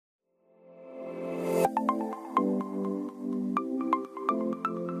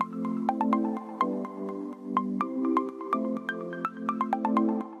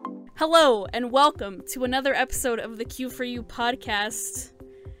Hello and welcome to another episode of the Q for You podcast.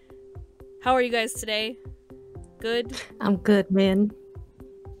 How are you guys today? Good? I'm good, man.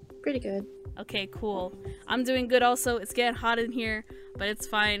 Pretty good. Okay, cool. I'm doing good also. It's getting hot in here, but it's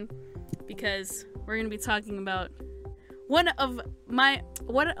fine because we're going to be talking about one of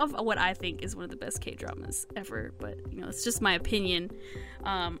what I think is one of the best K-dramas ever, but it's just my opinion.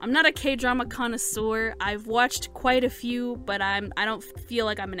 I'm not a K-drama connoisseur. I've watched quite a few, but I don't feel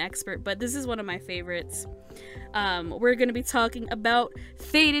like I'm an expert, but this is one of my favorites. We're going to be talking about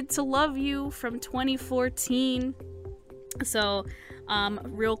Fated to Love You from 2014. So,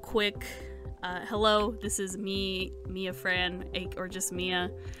 real quick, hello, this is me, Mia Fran, or just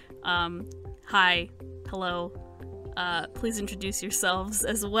Mia. Hi, hello. Please introduce yourselves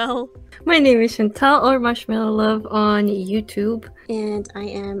as well. My name is Chantal, or Marshmallow Love on YouTube. And I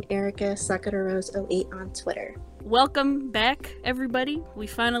am Erica Sakura-Rose08 on Twitter. Welcome back, everybody. We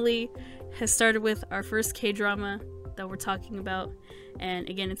finally have started with our first K-drama that we're talking about. And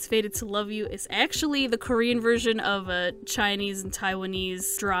again, it's Fated to Love You. It's actually the Korean version of a Chinese and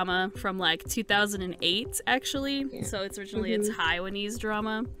Taiwanese drama from like 2008, actually. Yeah. So it's originally a Taiwanese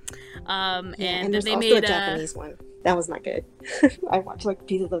drama. And then there's they also made a Japanese one. That was not good. I watched like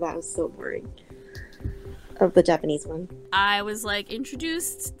pieces of that. It was so boring. Of the Japanese one. I was like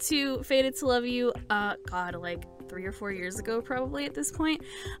introduced to Fated to Love You, like 3 or 4 years ago, probably at this point,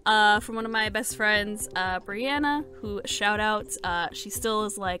 from one of my best friends, Brianna, who, shout out, she still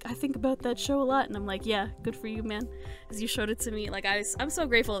is like, I think about that show a lot, and I'm like, yeah, good for you, man, because you showed it to me. Like, I'm so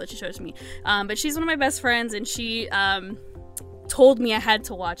grateful that she showed it to me. But she's one of my best friends, and she told me I had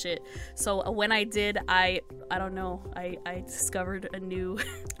to watch it. So when I did, I don't know, I discovered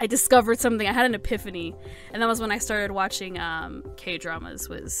I discovered something. I had an epiphany, and that was when I started watching K-dramas,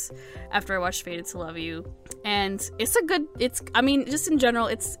 was after I watched Fated to Love You. And just in general,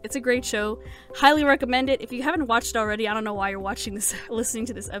 it's a great show. Highly recommend it. If you haven't watched it already, I don't know why you're listening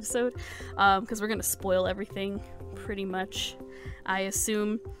to this episode, because we're gonna spoil everything pretty much, I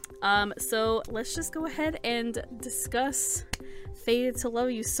assume. So let's just go ahead and discuss Fated to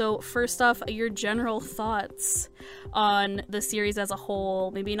Love You. So first off, your general thoughts on the series as a whole.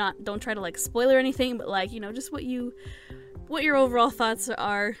 Maybe don't try to like spoil or anything, but like, just what your overall thoughts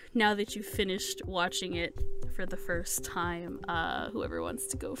are now that you've finished watching it for the first time. Whoever wants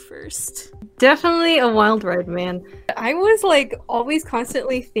to go first. Definitely a wild ride, man. I was like always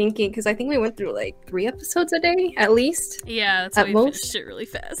constantly thinking, because I think we went through like 3 episodes a day at least. Yeah, that's why we finished it really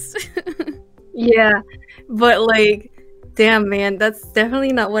fast. Yeah, but like, damn, man, that's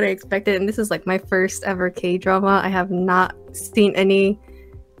definitely not what I expected. And this is like my first ever K-drama. I have not seen any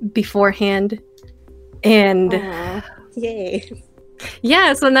beforehand. And yay.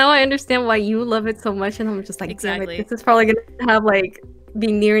 Yeah, so now I understand why you love it so much, and I'm just like, exactly. Damn it, this is probably gonna have like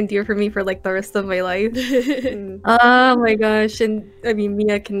be near and dear for me for like the rest of my life. Oh my gosh. And I mean,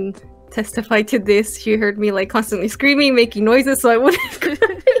 Mia can testify to this. She heard me like constantly screaming, making noises, so I wouldn't.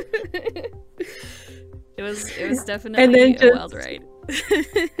 It was definitely a wild ride.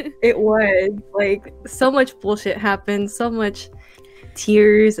 It was like so much bullshit happened, so much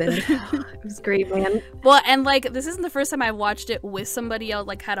tears, and it was great, man. Well, and like, this isn't the first time I watched it with somebody else,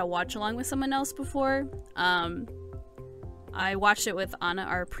 like had a watch along with someone else before. I watched it with Anna,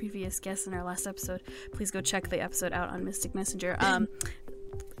 our previous guest in our last episode. Please go check the episode out on Mystic Messenger.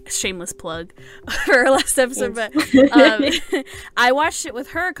 Shameless plug for our last episode, but I watched it with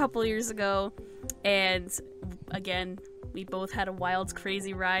her a couple years ago, and again, we both had a wild,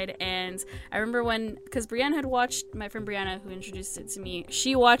 crazy ride. And I remember because Brianna had watched, my friend Brianna, who introduced it to me,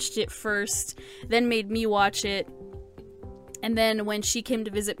 she watched it first, then made me watch it. And then when she came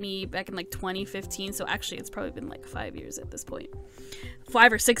to visit me back in like 2015, so actually it's probably been like 5 years at this point.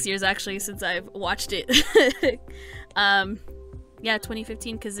 5 or 6 years actually since I've watched it. Yeah,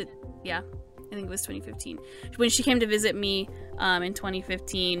 2015, because I think it was 2015. When she came to visit me in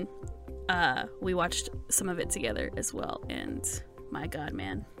 2015, we watched some of it together as well, and my god,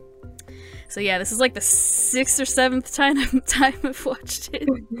 man. So yeah, this is like the 6th or 7th time I've watched it,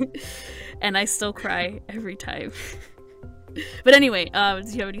 and I still cry every time. But anyway,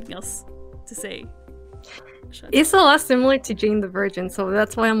 do you have anything else to say? It's a lot similar to Jane the Virgin, so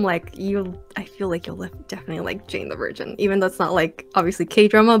that's why I'm like, I feel like you'll definitely like Jane the Virgin, even though it's not like obviously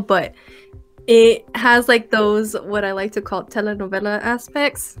K-drama, but it has like those, what I like to call telenovela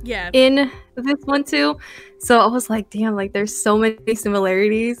aspects in this one too. So I was like, damn, like there's so many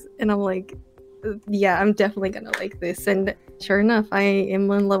similarities, and I'm like, yeah, I'm definitely gonna like this. And sure enough, I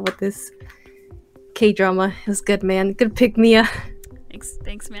am in love with this K-drama. It was good, man. Good pick, Mia.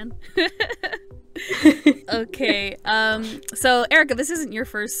 Thanks, man. Okay. So Erica, this wasn't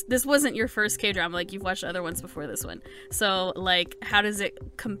your first K-drama. Like, you've watched other ones before this one. So, like, how does it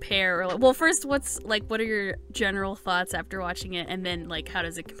compare? Or, well, first, what are your general thoughts after watching it, and then, like, how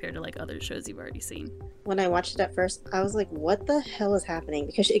does it compare to, like, other shows you've already seen? When I watched it at first, I was like, what the hell is happening?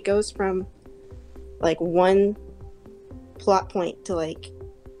 Because it goes from, like, one plot point to, like,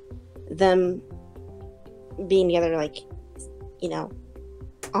 them being together, like, you know,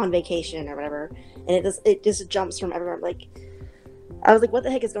 on vacation or whatever, and it just jumps from everyone. Like, I was like, what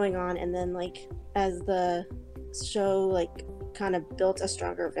the heck is going on? And then, like, as the show, like, kind of built a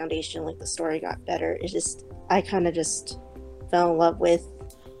stronger foundation, like, the story got better, I kind of just fell in love with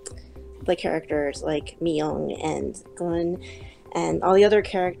the characters, like Mi-young and Gun and all the other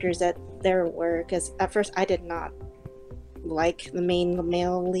characters that there were, because at first I did not like the main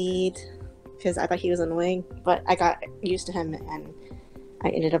male lead because I thought he was annoying, but I got used to him and I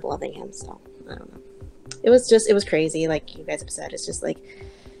ended up loving him. So I don't know, it was crazy, like you guys have said. It's just like,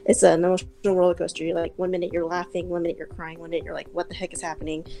 it's an emotional roller coaster. You're like, one minute you're laughing, one minute you're crying, one minute you're like, what the heck is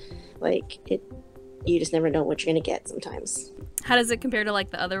happening? Like, you just never know what you're gonna get sometimes. How does it compare to, like,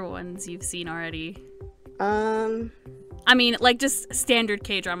 the other ones you've seen already? I mean, like, just standard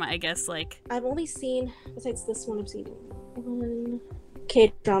K-drama, I guess. Like, I've only seen, besides this one, I've seen one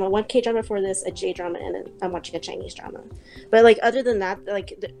K-drama before this, a J-drama, and then I'm watching a Chinese drama. But, like, other than that,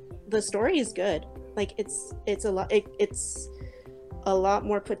 like, the story is good. Like, it's a lot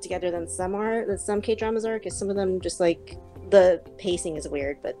more put together than some K-dramas are, because some of them just, like, the pacing is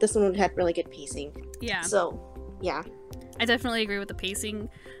weird, but this one had really good pacing. Yeah. So, yeah. I definitely agree with the pacing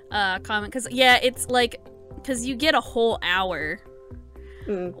comment, because, yeah, it's, like, because you get a whole hour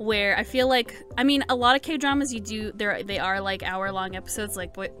where I feel like, I mean, a lot of K-dramas they are, like, hour-long episodes.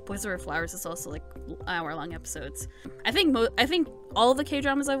 Like, Boys Over Flowers is also, like, hour-long episodes. I think all of the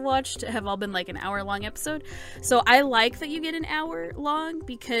K-dramas I've watched have all been, like, an hour-long episode. So I like that you get an hour long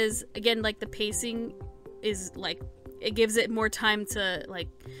because, again, like, the pacing is, like, it gives it more time to, like,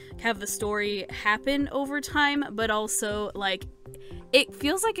 have the story happen over time, but also, like, it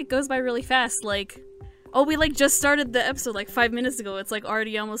feels like it goes by really fast. Like, oh, we, like, just started the episode, like, 5 minutes ago. It's, like,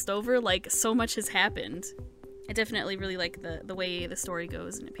 already almost over. Like, so much has happened. I definitely really like the way the story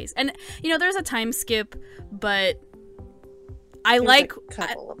goes and it pace. And, you know, there's a time skip, but I like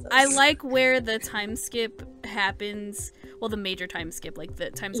where the time skip happens. Well, the major time skip, like the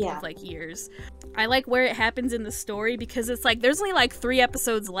time skip of, like, years. I like where it happens in the story because it's like there's only like 3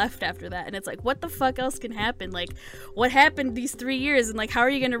 episodes left after that, and it's like, what the fuck else can happen? Like, what happened these 3 years, and like, how are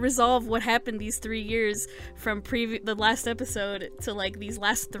you gonna resolve what happened these 3 years from the last episode to, like, these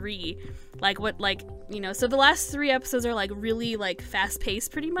last 3? Like, what, like, you know, so the last 3 episodes are, like, really, like,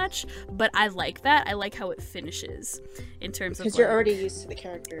 fast-paced pretty much, but I like that. I like how it finishes in terms of, because you're already used to the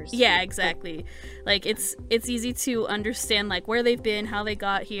characters. Yeah, exactly. Like, it's easy to understand, like, where they've been, how they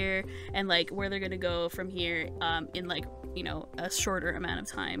got here, and, like, where they're gonna go from here in, like, you know, a shorter amount of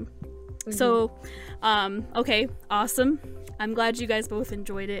time. So okay, awesome. I'm glad you guys both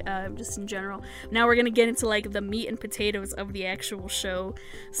enjoyed it, just in general. Now we're gonna get into, like, the meat and potatoes of the actual show.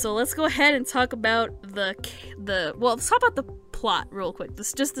 So let's go ahead and talk about let's talk about the plot real quick.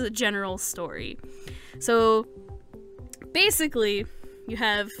 This just the general story. So basically, you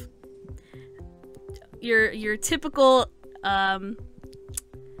have your typical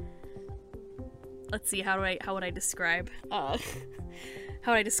let's see, how would I describe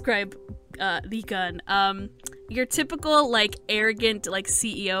Lee Gun? Your typical, like, arrogant, like,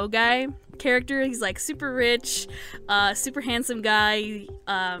 CEO guy character. He's, like, super rich, super handsome guy.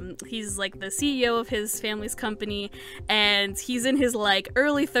 He's, like, the CEO of his family's company, and he's in his, like,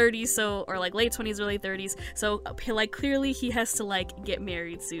 early 30s, or like late 20s, early 30s. So, like, clearly he has to, like, get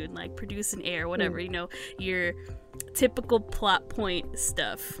married soon, like, produce an heir, whatever, you know, your typical plot point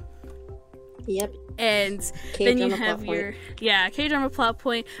stuff. Yep. And then you have your K-drama plot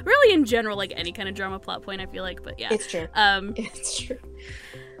point. Really, in general, like, any kind of drama plot point, I feel like, but yeah. It's true. It's true.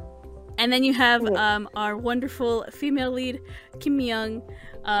 And then you have our wonderful female lead, Kim Mi-young,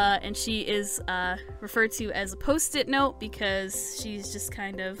 and she is referred to as a post-it note because she's just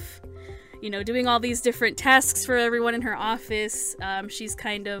kind of, you know, doing all these different tasks for everyone in her office. She's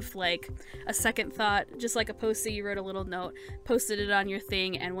kind of like a second thought, just like a post-it. You wrote a little note, posted it on your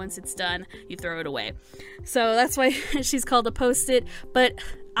thing, and once it's done, you throw it away. So that's why she's called a post-it. But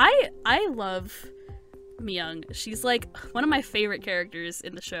I love Mi-young. She's, like, one of my favorite characters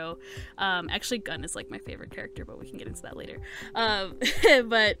in the show. Actually, Gun is, like, my favorite character, but we can get into that later.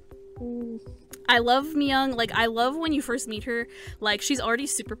 But I love Mi-young. Like, I love when you first meet her. Like, she's already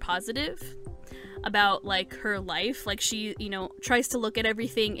super positive. about like her life. Like she, you know, tries to look at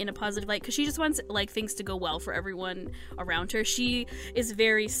everything in a positive light because she just wants like things to go well for everyone around her. She is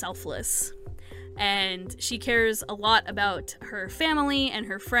very selfless. And she cares a lot about her family and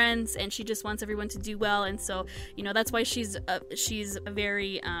her friends, and she just wants everyone to do well. And so, you know, that's why she's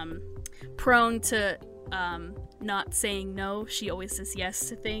very prone to not saying no. She always says yes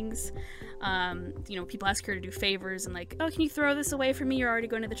to things. You know, people ask her to do favors and like, oh, can you throw this away for me? You're already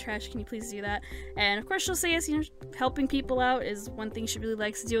going to the trash. Can you please do that? And of course she'll say yes. You know, helping people out is one thing she really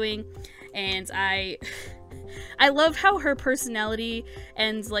likes doing. And I love how her personality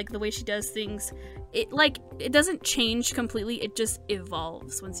and like the way she does things, it doesn't change completely, it just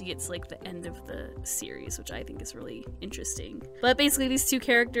evolves once you get to like the end of the series, which I think is really interesting. But basically these two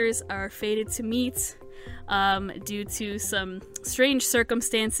characters are fated to meet due to some strange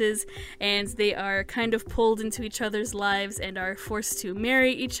circumstances, and they are kind of pulled into each other's lives and are forced to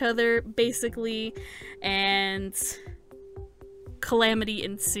marry each other basically, and calamity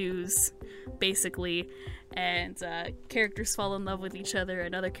ensues basically, and characters fall in love with each other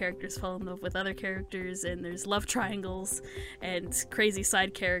and other characters fall in love with other characters, and there's love triangles and crazy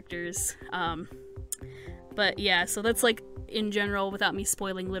side characters. But yeah, so that's like in general without me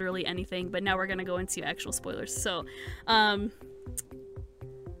spoiling literally anything, but now we're gonna go into actual spoilers. So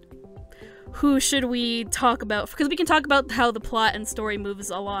who should we talk about? Because we can talk about how the plot and story moves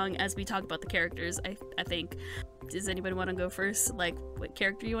along as we talk about the characters, I think. Does anybody want to go first? Like, what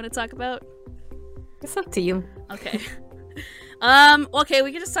character you want to talk about? It's up to you. Okay. Okay,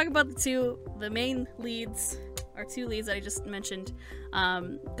 we can just talk about the main leads, or two leads that I just mentioned,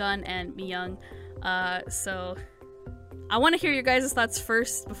 Gun and Mi-young. So I want to hear your guys' thoughts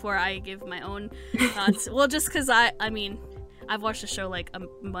first before I give my own thoughts. Well, just because I mean, I've watched the show like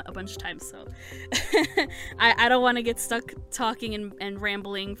a bunch of times, so I don't want to get stuck talking and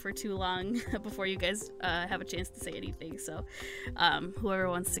rambling for too long before you guys have a chance to say anything. So whoever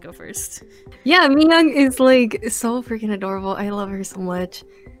wants to go first. Yeah, Mi-young is like so freaking adorable. I love her so much.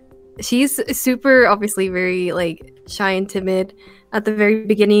 She's super, obviously very like shy and timid at the very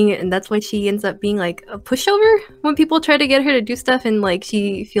beginning, and that's why she ends up being like a pushover when people try to get her to do stuff, and like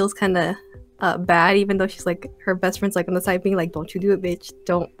she feels kind of bad, even though she's like, her best friend's like on the side being like, don't you do it, bitch,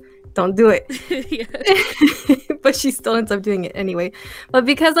 don't do it. But she still ends up doing it anyway. But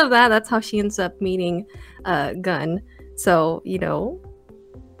because of that, that's how she ends up meeting Gun. So, you know,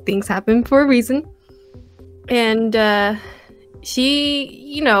 things happen for a reason. And she,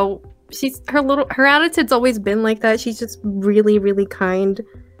 you know, her attitude's always been like that. She's just really, really kind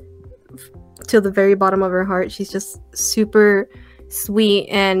to the very bottom of her heart. She's just super sweet,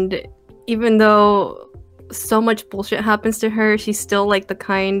 and even though so much bullshit happens to her, she's still like the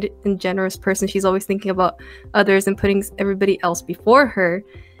kind and generous person. She's always thinking about others and putting everybody else before her.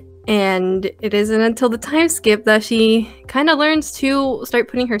 And it isn't until the time skip that she kind of learns to start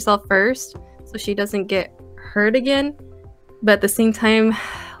putting herself first so she doesn't get hurt again. But at the same time,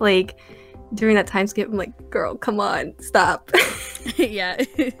 like during that time skip, I'm like, girl, come on, stop. Yeah.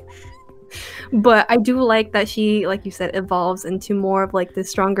 But I do like that she, like you said, evolves into more of like this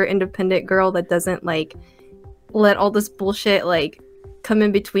stronger, independent girl that doesn't like let all this bullshit like come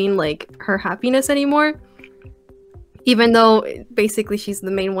in between like her happiness anymore. Even though basically she's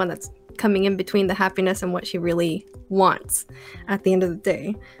the main one that's coming in between the happiness and what she really wants at the end of the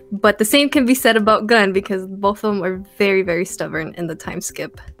day. But the same can be said about Gun, because both of them are very, very stubborn in the time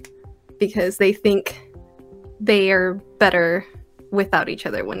skip, because they think they are better without each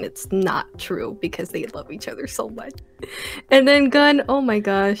other when it's not true, because they love each other so much. And then Gun, oh my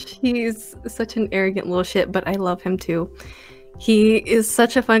gosh, he's such an arrogant little shit, but I love him too. He is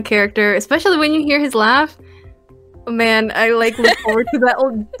such a fun character, especially when you hear his laugh. Man, I like look forward to that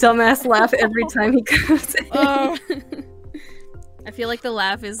old dumbass laugh every time he comes in. Oh. I feel like the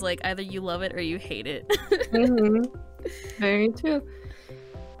laugh is like either you love it or you hate it. Mm-hmm. Very true.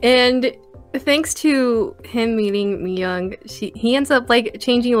 And thanks to him meeting Mi-young, he ends up like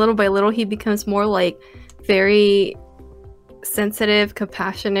changing little by little. He becomes more like very sensitive,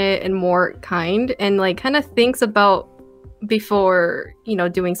 compassionate, and more kind, and like kind of thinks about before, you know,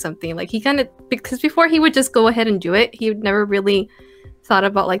 doing something. Like he kind of, because before he would just go ahead and do it, he would never really thought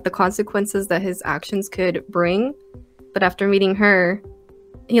about like the consequences that his actions could bring. But after meeting her,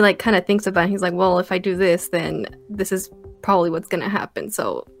 he like kind of thinks about it. He's like, well, if I do this, then this is probably what's gonna happen,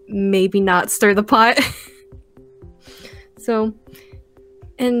 so maybe not stir the pot. So,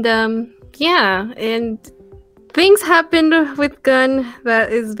 and yeah, and things happened with Gun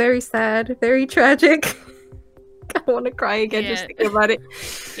that is very sad, very tragic. I want to cry again just thinking about it.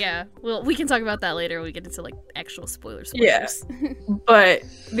 Yeah, well, we can talk about that later when we get into like actual spoilers. Yeah. But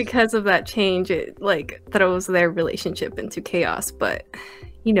because of that change, it like throws their relationship into chaos. But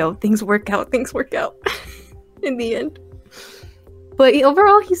you know, things work out in the end. But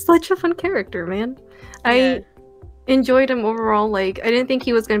overall, he's such a fun character, man. I enjoyed him overall. Like, I didn't think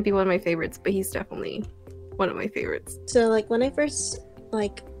he was gonna be one of my favorites, but he's definitely one of my favorites. So like when I first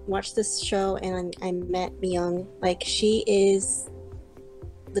like watched this show and I met Myung, like she is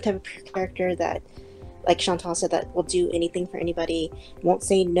the type of character that, like Chantal said, that will do anything for anybody, won't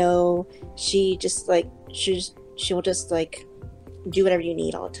say no. She just like she'll just like do whatever you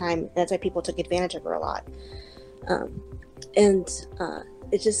need all the time. That's why people took advantage of her a lot.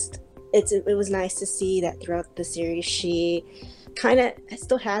 It was nice to see that throughout the series she kind of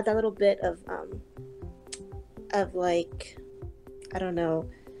still had that little bit of like, I don't know,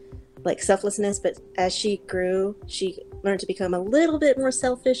 like selflessness, but as she grew, she learned to become a little bit more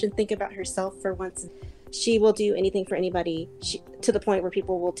selfish and think about herself for once. She will do anything for anybody, to the point where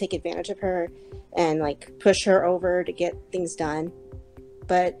people will take advantage of her and like push her over to get things done.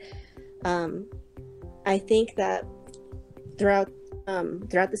 But I think that throughout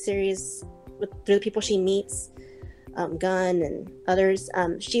the series, through the people she meets, Gun and others,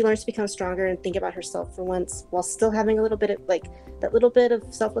 she learns to become stronger and think about herself for once, while still having a little bit of like that little bit of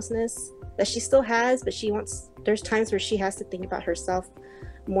selflessness that she still has, but there's times where she has to think about herself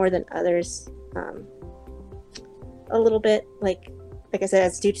more than others, a little bit, like I said,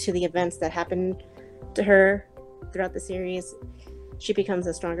 it's due to the events that happened to her throughout the series. She becomes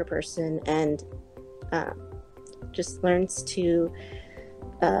a stronger person and just learns to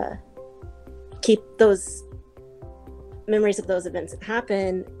keep those memories of those events that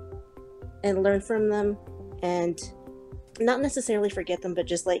happen and learn from them, and not necessarily forget them, but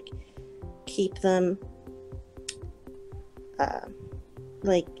just like keep them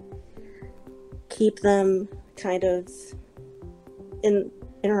kind of in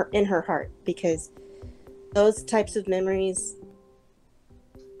her heart, because those types of memories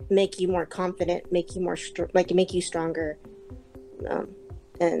make you more confident, make you make you stronger,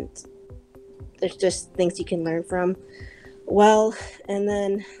 and there's just things you can learn from. Well, and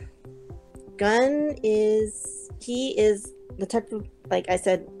then Gun is the type of,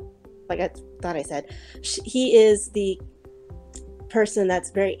 he is the person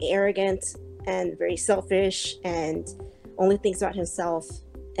that's very arrogant and very selfish and only thinks about himself,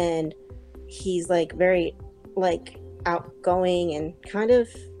 and he's like very like outgoing and kind of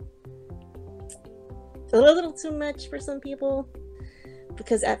a little too much for some people,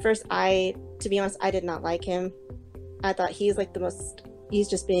 because at first to be honest, I did not like him. I thought he's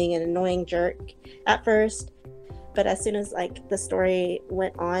just being an annoying jerk at first, but as soon as like the story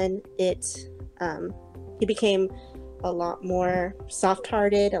went on, he became a lot more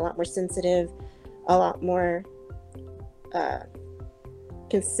soft-hearted, a lot more sensitive, a lot more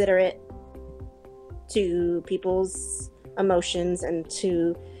considerate to people's emotions and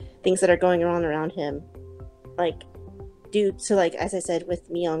to things that are going on around him, like due to, like as I said with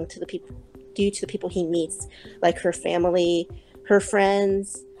Myung, due to the people he meets, like her family, her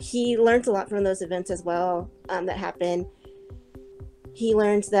friends. He learns a lot from those events as well that happen. He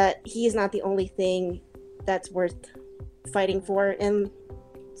learns that he is not the only thing that's worth fighting for in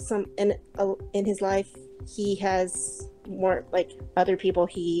his life. He has more like other people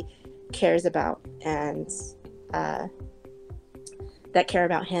he cares about and that care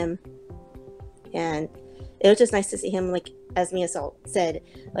about him, and it was just nice to see him, like as Mia said,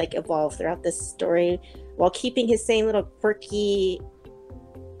 like evolve throughout this story while keeping his same little quirkiness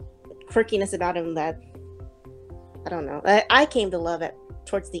about him that I don't know, I came to love it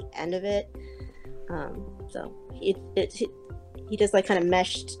towards the end of it. So he just like kind of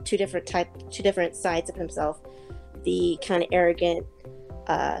meshed two different sides of himself, the kind of arrogant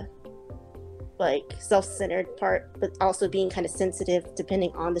like self-centered part, but also being kind of sensitive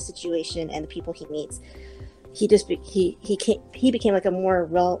depending on the situation and the people he meets. He became like a more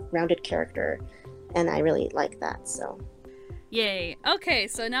well-rounded character, and I really like that. So yay. Okay,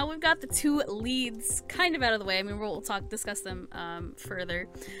 so now we've got the two leads kind of out of the way. I mean, we'll discuss them further,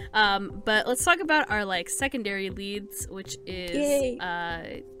 but let's talk about our like secondary leads, which is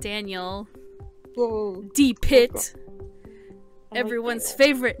Daniel, D. Pitt, everyone's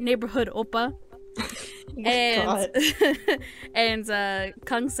favorite neighborhood oppa, and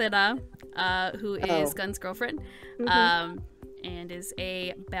Kang Se-ra, who is Gun's girlfriend, and is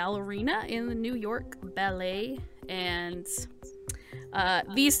a ballerina in the New York Ballet. And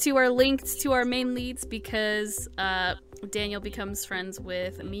these two are linked to our main leads because Daniel becomes friends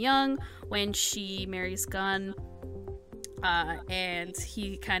with Myung when she marries Gun, and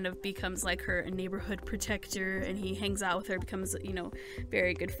he kind of becomes like her neighborhood protector, and he hangs out with her, becomes, you know,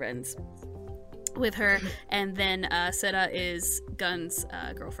 very good friends with her. And then Sera is Gun's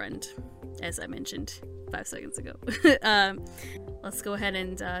girlfriend, as I mentioned 5 seconds ago. Let's go ahead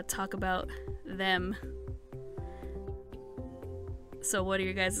and talk about them. So what are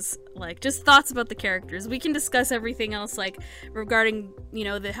your guys' like just thoughts about the characters? We can discuss everything else like regarding, you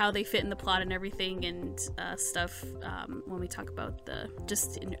know, how they fit in the plot and everything and stuff when we talk about the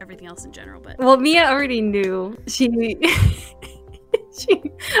just everything else in general. But well, Mia already knew.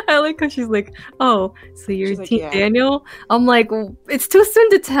 I like how she's like, oh, so you're like, Team yeah. Daniel? I'm like, well, it's too soon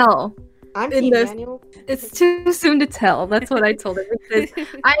to tell. I'm Team Daniel. It's too soon to tell. That's what I told her, because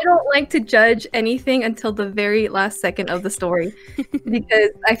I don't like to judge anything until the very last second of the story,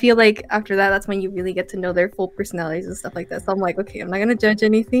 because I feel like after that, that's when you really get to know their full personalities and stuff like that. So I'm like, okay, I'm not gonna judge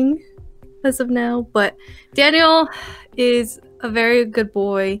anything as of now. But Daniel is a very good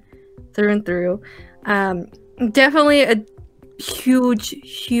boy through and through. Definitely a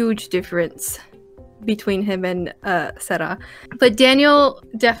huge difference between him and Sera. But Daniel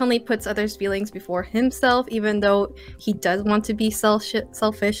definitely puts others' feelings before himself, even though he does want to be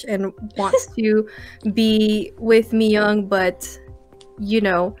selfish and wants to be with Mi-young, but, you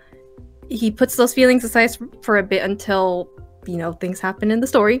know, he puts those feelings aside for a bit until, you know, things happen in the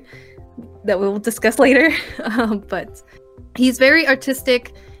story that we will discuss later. But he's very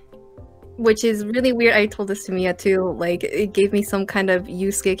artistic, which is really weird. I told this to Mia too. Like, it gave me some kind of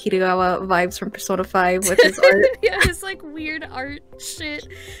Yusuke Kitagawa vibes from Persona 5 with his art. Yeah, it's like weird art shit.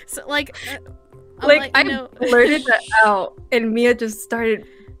 So like, I blurted that out, and Mia just started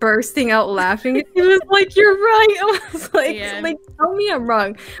bursting out laughing. And she was like, "You're right." I was like, Yeah. "Like, tell me I'm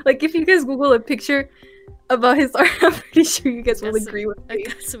wrong." Like, if you guys Google a picture about his art, I'm pretty sure you guys will agree with I me.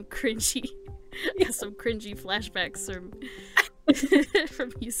 got some cringy flashbacks from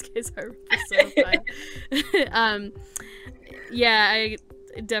from Yusuke's art Persona 5. Yeah, I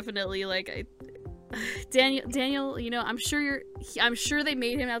definitely like Daniel, you know, I'm sure they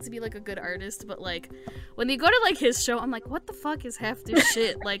made him out to be like a good artist, but like when they go to like his show, I'm like, what the fuck is half this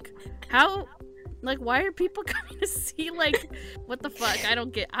shit? Like, how, like, why are people coming to see, like, what the fuck? I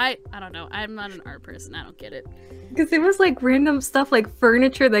don't know. I'm not an art person. I don't get it. Because it was like random stuff, like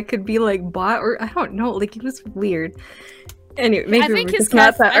furniture that could be like bought, or I don't know, like it was weird. Anyway, maybe we're just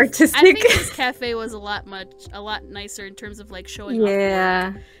not that artistic. I think his cafe was a lot nicer in terms of like showing off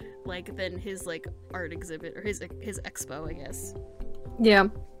more, like, than his like art exhibit or his expo, I guess. Yeah,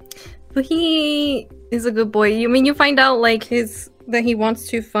 but he is a good boy. You find out like that he wants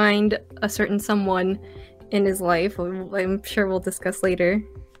to find a certain someone in his life. I'm sure we'll discuss later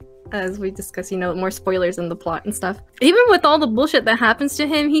as we discuss, you know, more spoilers in the plot and stuff. Even with all the bullshit that happens to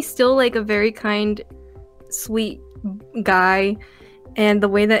him, he's still like a very kind, sweet guy, and the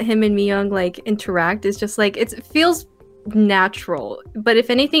way that him and Mi-young like interact is just like it feels natural. But if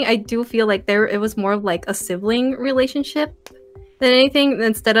anything, I do feel like it was more of like a sibling relationship than anything,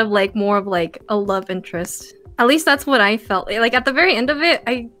 instead of like more of like a love interest. At least that's what I felt like at the very end of it.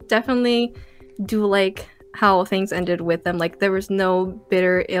 I definitely do like how things ended with them. Like, there was no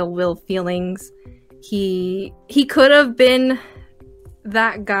bitter ill will feelings. He could have been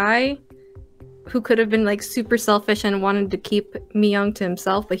that guy who could have been like super selfish and wanted to keep Mi-young to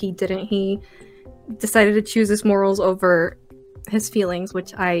himself, but he didn't. He decided to choose his morals over his feelings,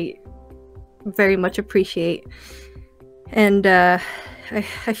 which I very much appreciate. And I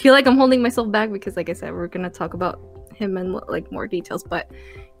feel like I'm holding myself back because, like I said, we're gonna talk about him in like more details. But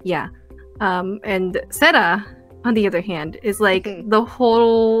yeah, and Sera, on the other hand, is like the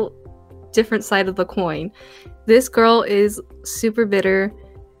whole different side of the coin. This girl is super bitter,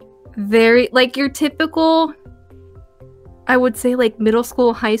 very like your typical, I would say, like middle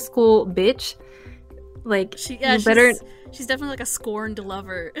school, high school bitch. Like, she's definitely like a scorned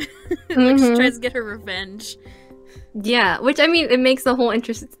lover. Like, she tries to get her revenge. Yeah, which I mean, it makes the whole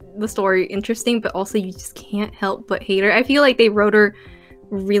the story interesting, but also you just can't help but hate her. I feel like they wrote her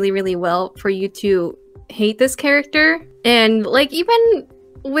really, really well for you to hate this character. And like, even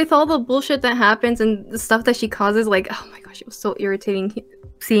with all the bullshit that happens and the stuff that she causes, like, oh my gosh, it was so irritating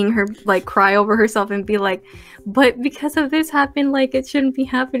seeing her like cry over herself and be like, but because of this happened, like, it shouldn't be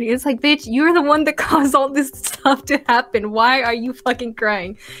happening. It's like, bitch, you're the one that caused all this stuff to happen. Why are you fucking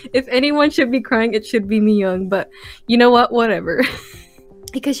crying? If anyone should be crying, it should be Mi-young. But you know what, whatever.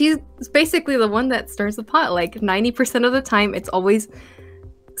 Because she's basically the one that stirs the pot. Like 90% of the time, it's always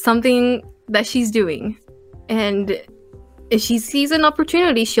something that she's doing, and if she sees an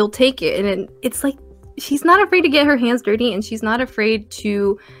opportunity, she'll take it. And it's like, she's not afraid to get her hands dirty, and she's not afraid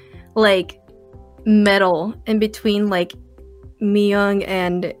to like meddle in between like Mi-young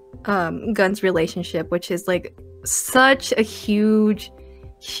and Gun's relationship, which is like such a huge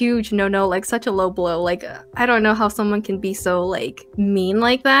no, like such a low blow. Like I don't know how someone can be so like mean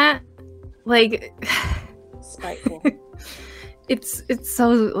like that. Like Spiteful. it's so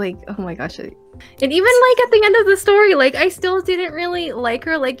like, oh my gosh. And even like at the end of the story, like I still didn't really like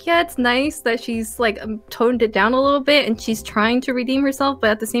her. Like, yeah, it's nice that she's like toned it down a little bit and she's trying to redeem herself, but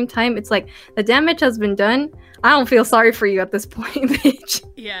at the same time, it's like the damage has been done. I don't feel sorry for you at this point, bitch.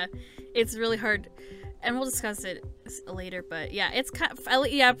 Yeah, it's really hard, and we'll discuss it later. But yeah, it's kind of,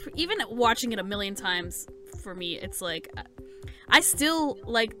 yeah. Even watching it a million times, for me, it's like I still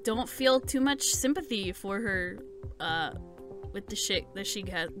like don't feel too much sympathy for her. With the shit that she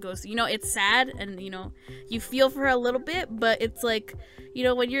goes, you know, it's sad, and you know, you feel for her a little bit, but it's like, you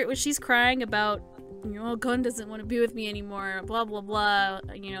know, when she's crying about, you know, Gun doesn't want to be with me anymore, blah blah blah,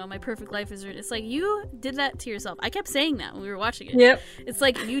 you know, my perfect life is ruined. It's like, you did that to yourself. I kept saying that when we were watching it. Yep. It's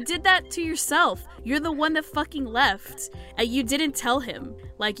like, you did that to yourself. You're the one that fucking left, and you didn't tell him.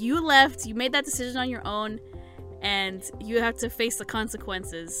 Like, you left, you made that decision on your own, and you have to face the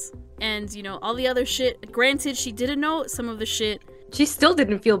consequences. And, you know, all the other shit, granted, she didn't know some of the shit. She still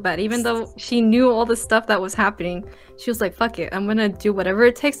didn't feel bad, even though she knew all the stuff that was happening. She was like, fuck it, I'm gonna do whatever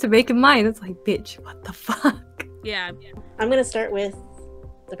it takes to make it mine. It's like, bitch, what the fuck? Yeah. I'm gonna start with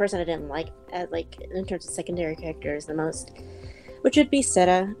the person I didn't like, in terms of secondary characters the most, which would be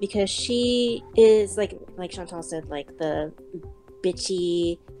Seta, because she is, like Chantal said, like, the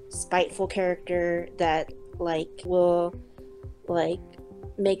bitchy, spiteful character that, like, will, like,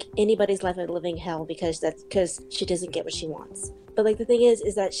 make anybody's life a living hell because she doesn't get what she wants. But like the thing is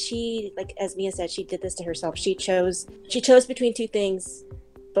that she, like as Mia said, she did this to herself. She chose between two things,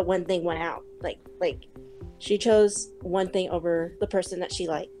 but one thing went out. Like she chose one thing over the person that she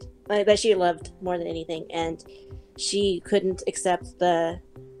liked, that she loved more than anything, and she couldn't accept the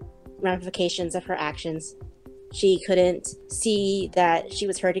ramifications of her actions. She couldn't see that she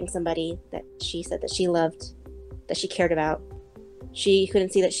was hurting somebody that she said that she loved, that she cared about. She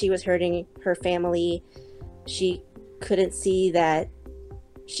couldn't see that she was hurting her family. She couldn't see that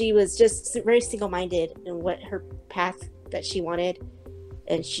she was just very single-minded in what her path that she wanted,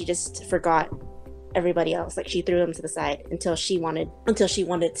 and she just forgot everybody else. Like, she threw them to the side until she wanted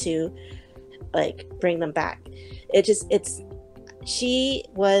to, like, bring them back. She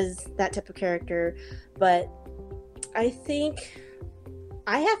was that type of character, but I think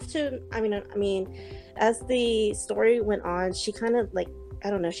I have to, I mean, as the story went on, she kind of, like, I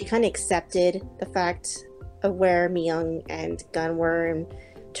don't know, she kind of accepted the fact of where Mi-young and Gun were in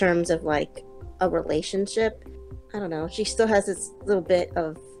terms of, like, a relationship. I don't know, she still has this little bit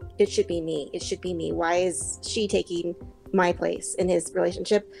of, it should be me. Why is she taking my place in his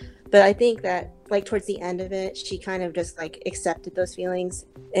relationship? But I think that, like, towards the end of it, she kind of just, like, accepted those feelings,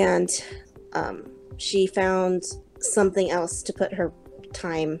 and she found something else to put her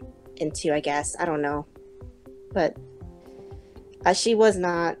time into, I guess. I don't know, but she was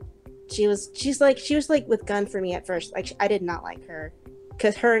like with Gun for me at first. Like, I did not like her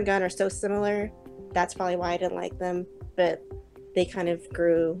because her and Gun are so similar. That's probably why I didn't like them, but they kind of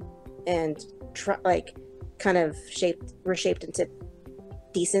grew and were shaped into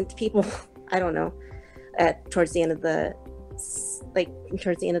decent people. I don't know, towards the end of the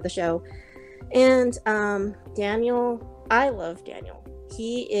show. And Daniel, I love Daniel.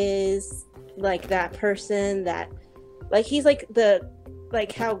 He is like that person that, like, he's like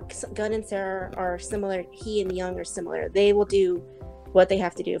how Gun and Sarah are similar. He and Young are similar. They will do what they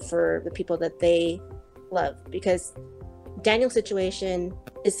have to do for the people that they love, because Daniel's situation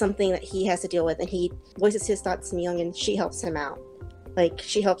is something that he has to deal with, and he voices his thoughts to Young, and she helps him out. Like,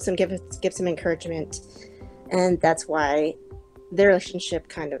 she helps him, gives him encouragement, and that's why their relationship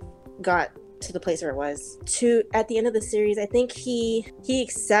kind of got to the place where it was. At the end of the series, I think he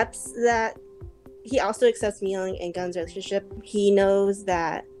accepts that. He also accepts Mi-young and Gun's relationship. He knows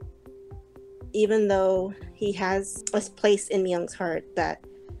that even though he has a place in Mi-young's heart, that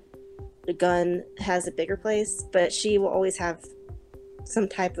Gun has a bigger place, but she will always have some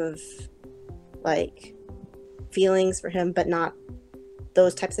type of, like, feelings for him, but not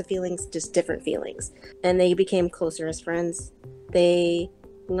those types of feelings, just different feelings. And they became closer as friends. They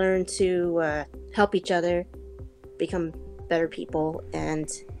learned to help each other become better people and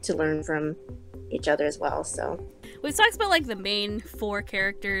to learn from each other as well. So we've talked about, like, the main four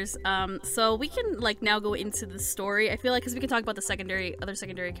characters, so we can, like, now go into the story. I feel like, because we can talk about the other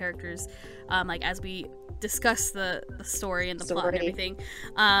secondary characters, like, as we discuss the story and the plot and everything,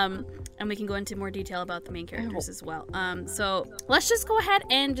 and we can go into more detail about the main characters as well. So let's just go ahead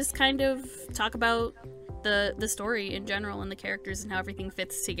and just kind of talk about the story in general and the characters and how everything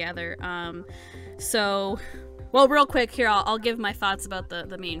fits together. So, well, real quick here, I'll give my thoughts about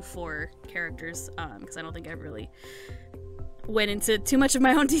the main 4 characters, because I don't think I really went into too much of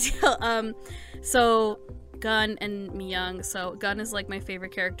my own detail. So Gun and Mi-young. So Gun is like my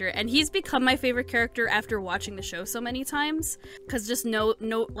favorite character, and he's become my favorite character after watching the show so many times, because just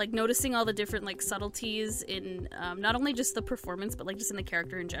like noticing all the different like subtleties in not only just the performance but like just in the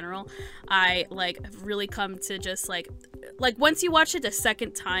character in general. I like have really come to just like once you watch it a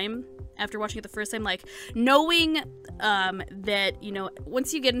second time after watching it the first time, like knowing that, you know,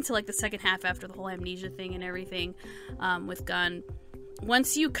 once you get into like the second half after the whole amnesia thing and everything with Gun,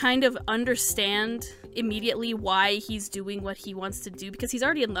 once you kind of understand immediately why he's doing what he wants to do, because he's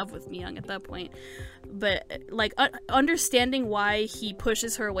already in love with Mi-young at that point, but like understanding why he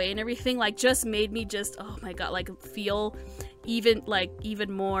pushes her away and everything, like just made me just, oh my god, like feel even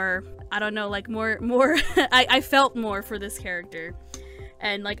more, I don't know, like more I felt more for this character.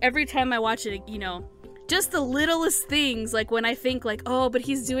 And like every time I watch it, you know, just the littlest things, like when I think like, oh, but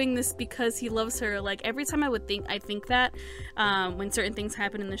he's doing this because he loves her, like every time I think that when certain things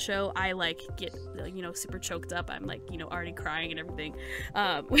happen in the show, I like get, you know, super choked up. I'm like, you know, already crying and everything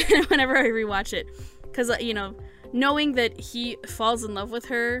whenever I rewatch it, because you know, knowing that he falls in love with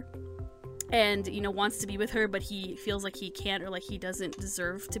her and, you know, wants to be with her, but he feels like he can't, or like he doesn't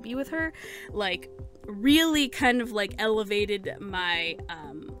deserve to be with her, like really kind of like elevated my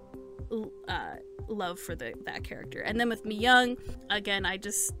love for that character. And then with Mi-young, again,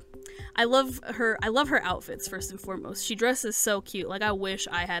 I love her outfits first and foremost. She dresses so cute. Like I wish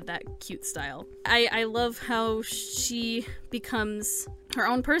I had that cute style. I love how she becomes her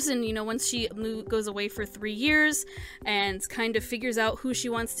own person, you know, once she goes away for 3 years and kind of figures out who she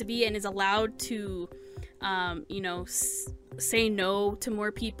wants to be and is allowed to you know, say no to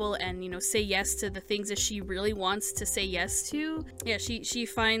more people and, you know, say yes to the things that she really wants to say yes to. Yeah, she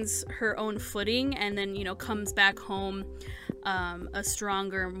finds her own footing and then, you know, comes back home a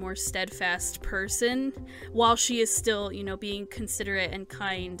stronger, more steadfast person, while she is still, you know, being considerate and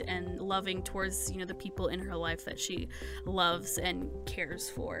kind and loving towards, you know, the people in her life that she loves and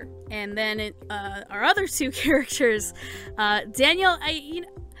cares for. And then our other 2 characters, Daniel,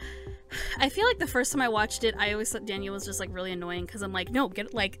 I feel like the first time I watched it, I always thought Daniel was just like really annoying, because I'm like, no,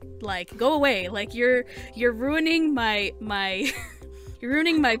 get like go away, like you're ruining my you're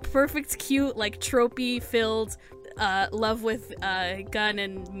ruining my perfect, cute, like tropey filled love with Gun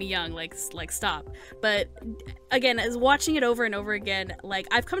and Mi-young, like stop. But again, as watching it over and over again, like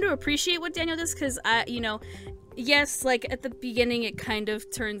I've come to appreciate what Daniel does, because you know, yes, like at the beginning it kind of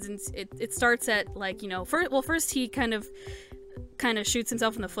turns into it starts at like, you know, first he kind of shoots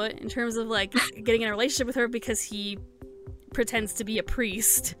himself in the foot in terms of like getting in a relationship with her, because he pretends to be a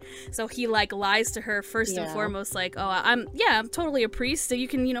priest. So he like lies to her first and foremost, like, oh, I'm totally a priest, so you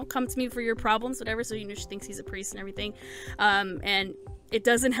can, you know, come to me for your problems, whatever. So, you know, she thinks he's a priest and everything, and it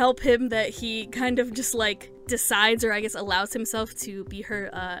doesn't help him that he kind of just like decides, or I guess allows himself to be her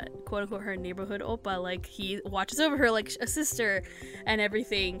quote unquote her neighborhood oppa. Like he watches over her like a sister and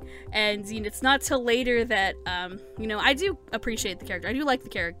everything. And, you know, it's not till later that you know, I do appreciate the character. I do like the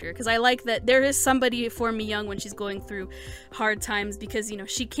character, because I like that there is somebody for Mi-young when she's going through hard times, because, you know,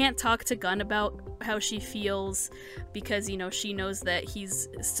 she can't talk to Gun about how she feels, because, you know, she knows that he's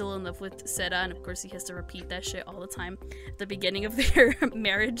still in love with Sera, and of course he has to repeat that shit all the time at the beginning of their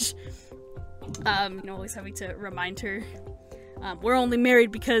marriage. You know, always having to remind her, we're only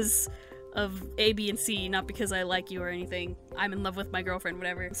married because of A, B, and C, not because I like you or anything. I'm in love with my girlfriend,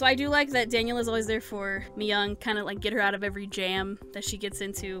 whatever. So I do like that Daniel is always there for Mi-young, kind of like get her out of every jam that she gets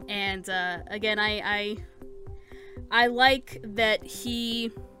into. And again, I like that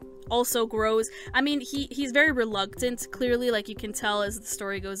he also grows. I mean, he's very reluctant, clearly, like you can tell as the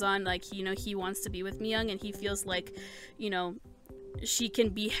story goes on, like, you know, he wants to be with Mi-young, and he feels like, you know, she can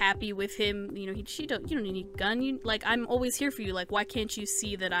be happy with him, you know, you don't need Gun, you like, I'm always here for you, like, why can't you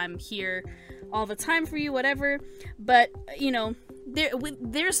see that I'm here all the time for you, whatever. But, you know,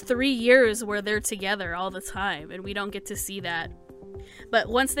 there's 3 years where they're together all the time, and we don't get to see that. But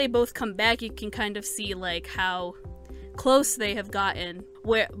once they both come back, you can kind of see like how close they have gotten,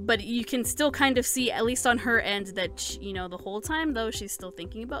 but you can still kind of see, at least on her end, that she, you know, the whole time though, she's still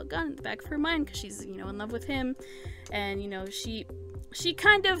thinking about Gun in the back of her mind, because she's, you know, in love with him. And, you know, she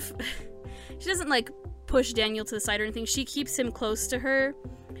kind of she doesn't like push Daniel to the side or anything. She keeps him close to her,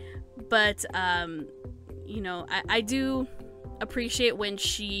 but you know, I do appreciate when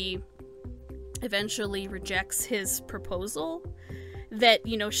she eventually rejects his proposal, that,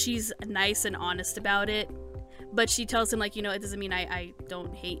 you know, she's nice and honest about it. but she tells him, like, you know, it doesn't mean I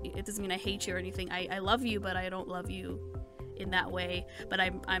don't hate you. It doesn't mean I hate you or anything. I love you, but I don't love you in that way. But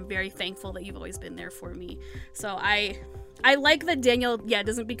I'm very thankful that you've always been there for me. So I like that Daniel,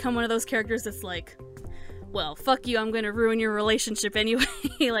 doesn't become one of those characters that's like, well, fuck you, I'm gonna ruin your relationship anyway.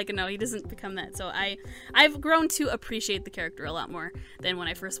 Like, no, he doesn't become that. So I've grown to appreciate the character a lot more than when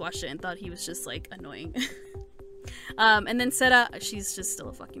I first watched it and thought he was just, like, annoying. And then Sera, she's just still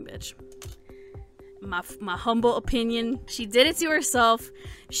a fucking bitch. My humble opinion. She did it to herself.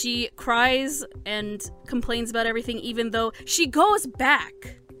 She cries and complains about everything, even though she goes back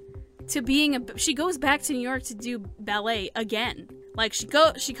to she goes back to New York to do ballet again. Like, she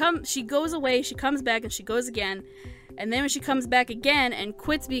goes away, she comes back, and she goes again. And then when she comes back again and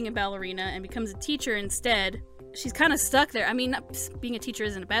quits being a ballerina and becomes a teacher instead, she's kind of stuck there. I mean, being a teacher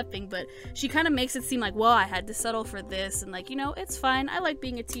isn't a bad thing, but she kind of makes it seem like, well, I had to settle for this, and, like, you know, it's fine. I like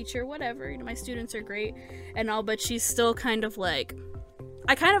being a teacher, whatever. You know, my students are great and all, but she's still kind of like,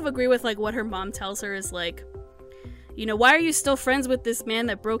 I kind of agree with, like, what her mom tells her is, like, you know, why are you still friends with this man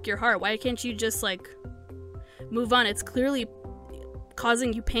that broke your heart? Why can't you just, like, move on? It's clearly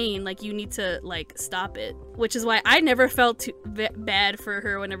causing you pain. Like, you need to, like, stop it. Which is why I never felt too bad for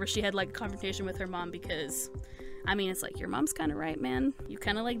her whenever she had, like, a confrontation with her mom, because, I mean, it's like, your mom's kind of right, man. You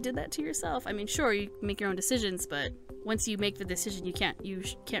kind of, like, did that to yourself. I mean, sure, you make your own decisions, but once you make the decision, you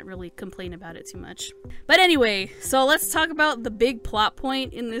can't really complain about it too much. But anyway, so let's talk about the big plot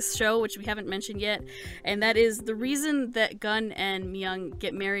point in this show, which we haven't mentioned yet, and that is the reason that Gun and Myung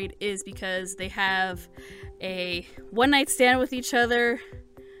get married is because they have a one-night stand with each other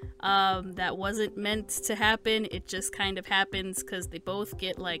that wasn't meant to happen. It just kind of happens because they both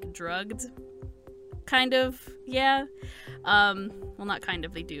get, like, drugged. Kind of, yeah. Well, not kind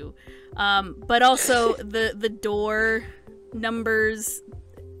of, they do. But also the door numbers,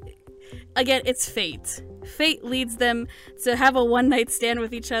 again, it's fate. Fate leads them to have a one-night stand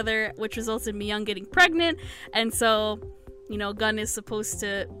with each other, which results in Myung getting pregnant, and so, you know, Gun is supposed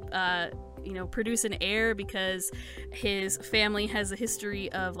to you know, produce an heir because his family has a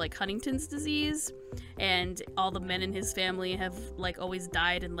history of, like, Huntington's disease, and all the men in his family have, like, always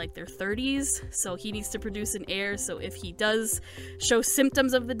died in, like, their 30s, so he needs to produce an heir, so if he does show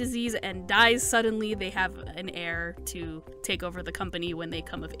symptoms of the disease and dies suddenly, they have an heir to take over the company when they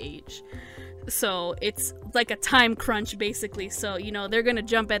come of age. So it's like a time crunch, basically. So, you know, they're gonna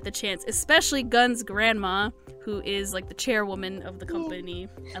jump at the chance, especially Gun's grandma, who is, like, the chairwoman of the company.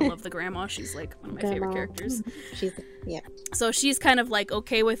 I love the grandma. She's, like, one of my favorite characters. So she's kind of, like,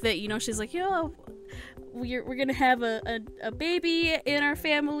 okay with it. You know, she's like, yo, we're gonna have a baby in our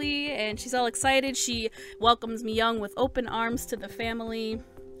family, and she's all excited. She welcomes Myung with open arms to the family.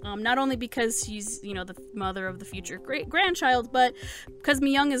 Not only because she's, you know, the mother of the future great-grandchild, but because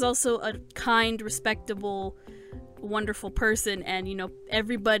Myung is also a kind, respectable, wonderful person, and, you know,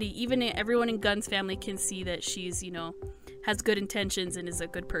 everyone in Gun's family can see that she's, you know, has good intentions and is a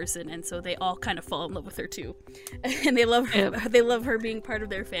good person, and so they all kind of fall in love with her too. And they love her. Yep. They love her being part of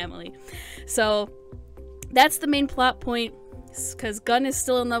their family. So that's the main plot point, because Gun is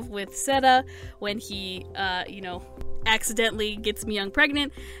still in love with Sera when he, you know, accidentally gets Myung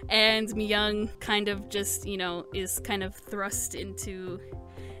pregnant, and Myung kind of just, you know, is kind of thrust into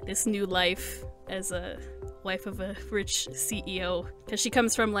this new life as a wife of a rich CEO, because she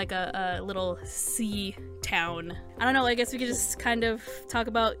comes from, like, a little sea town. I don't know, I guess we could just kind of talk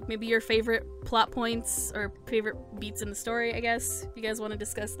about maybe your favorite plot points or favorite beats in the story, I guess. If you guys want to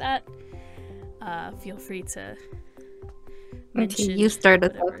discuss that, feel free to mention. You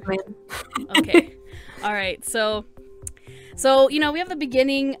started that, man. Okay. All right, so, you know, we have the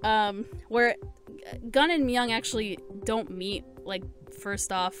beginning, where Gun and Myung actually don't meet, like,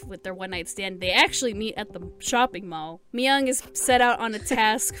 first off with their one-night stand. They actually meet at the shopping mall. Myung is set out on a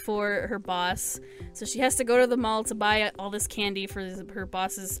task for her boss, so she has to go to the mall to buy all this candy for her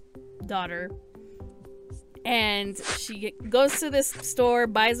boss's daughter. And she goes to this store,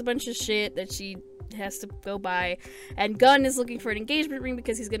 buys a bunch of shit that she has to go buy, and Gun is looking for an engagement ring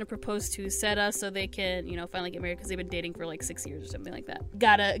because he's gonna propose to Sera so they can, you know, finally get married, because they've been dating for like 6 years or something like that.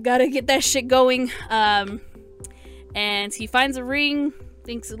 Gotta get that shit going. And he finds a ring,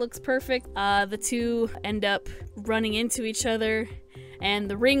 thinks it looks perfect. The two end up running into each other, and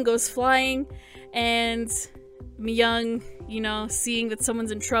the ring goes flying, and Myung, you know, seeing that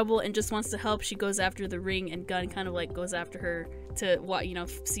someone's in trouble and just wants to help, she goes after the ring, and Gun kind of, like, goes after her to, you know,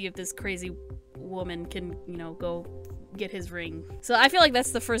 see if this crazy woman can, you know, go get his ring. So I feel like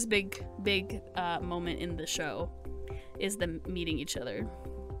that's the first big moment in the show, is them meeting each other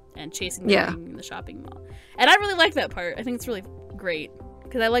and chasing the ring in the shopping mall. And I really like that part. I think it's really great,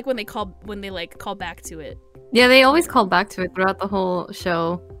 because I like when they call back to it. Yeah, they always call back to it throughout the whole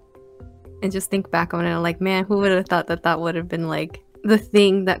show, and just think back on it. Like, man, who would have thought that that would have been like the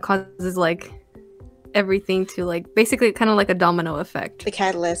thing that causes like everything to like basically kind of like a domino effect. The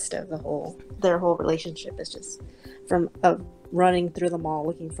catalyst of their whole relationship is just from running through the mall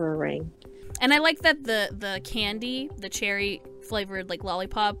looking for a ring. And I like that the candy, the cherry flavored like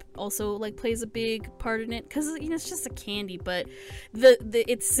lollipop, also like plays a big part in it, because you know it's just a candy, but the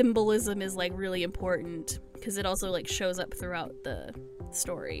its symbolism is like really important because it also like shows up throughout the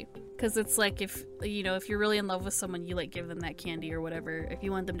story. Because it's like if you're really in love with someone, you like give them that candy or whatever. If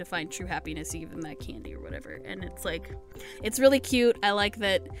you want them to find true happiness, you give them that candy or whatever. And it's like, it's really cute. I like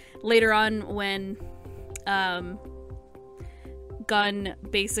that later on when Gun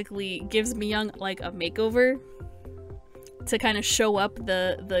basically gives Miyoung like a makeover to kind of show up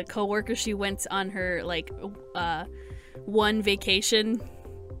the coworker she went on her like one vacation,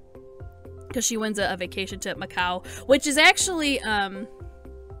 because she wins a vacation to Macau, which is actually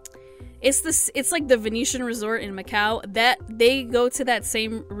it's like the Venetian resort in Macau, that they go to that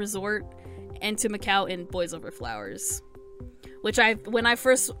same resort and to Macau in Boys Over Flowers. Which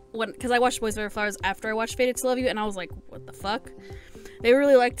because I watched Boys Over Flowers after I watched Fated to Love You, and I was like, what the fuck? They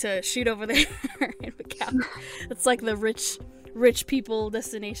really like to shoot over there in Macau. It's like the rich people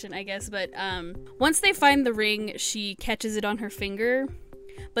destination, I guess. But once they find the ring, she catches it on her finger.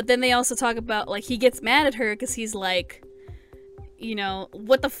 But then they also talk about, like, he gets mad at her because he's like, you know,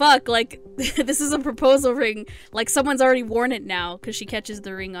 what the fuck? Like, this is a proposal ring. Like, someone's already worn it now, because she catches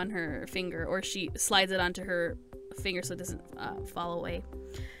the ring on her finger, or she slides it onto her finger so it doesn't fall away.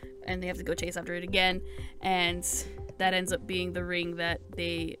 And they have to go chase after it again. And that ends up being the ring that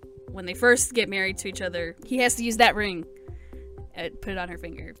when they first get married to each other, he has to use that ring. Put it on her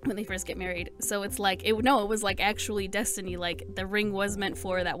finger when they first get married. So it's like, it was like actually destiny. Like, the ring was meant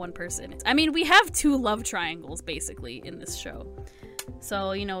for that one person. I mean, we have two love triangles basically in this show.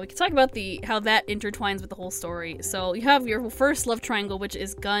 So, you know, we can talk about how that intertwines with the whole story. So you have your first love triangle, which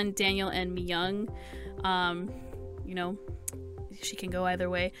is Gun, Daniel, and Miyoung. You know, she can go either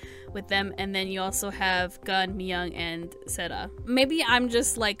way with them. And then you also have Gun, Miyoung, and Sera. Maybe I'm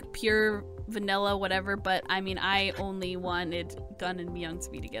just like pure vanilla whatever, but I mean, I only wanted Gun and Miyoung to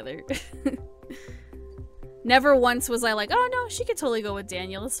be together. Never once was I like, oh no, she could totally go with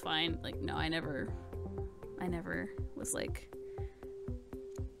Daniel, it's fine. Like, no, I never was like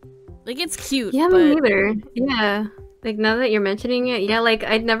it's cute. Yeah, me neither. Yeah, like, now that you're mentioning it, yeah, like,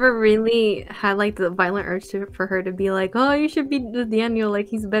 I never really had like the violent urge for her to be like, oh, you should be with Daniel, like,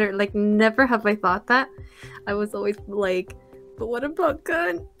 he's better. Like, never have I thought that. I was always like, but what about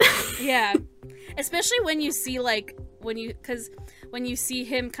Gun? Yeah, especially when you see like when you see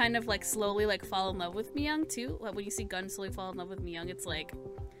him kind of like slowly like fall in love with Miyoung too. Like, when you see Gun slowly fall in love with Miyoung, it's like,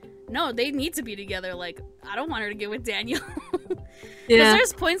 no, they need to be together. Like, I don't want her to get with Daniel. Because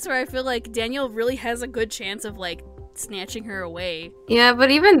there's points where I feel like Daniel really has a good chance of like snatching her away. Yeah, but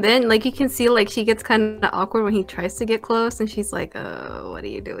even then, like, you can see like she gets kind of awkward when he tries to get close, and she's like, oh, what are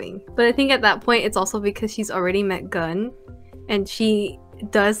you doing? But I think at that point it's also because she's already met Gun, and she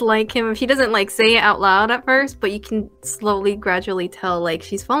does like him. She doesn't like say it out loud at first, but you can slowly, gradually tell like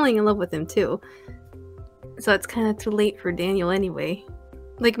she's falling in love with him too. So it's kind of too late for Daniel anyway.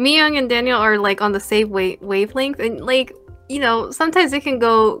 Like, Miyoung and Daniel are like on the same wavelength, and like, you know, sometimes it can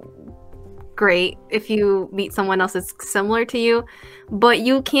go great if you meet someone else that's similar to you, but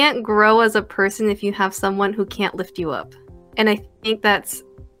you can't grow as a person if you have someone who can't lift you up. And I think that's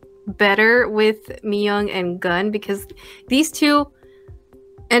better with Miyoung and Gun, because these two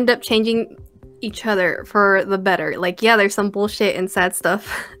end up changing each other for the better. Like, yeah, there's some bullshit and sad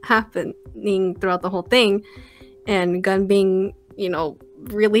stuff happening throughout the whole thing, and Gun being, you know,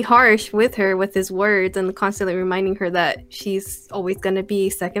 really harsh with her with his words and constantly reminding her that she's always going to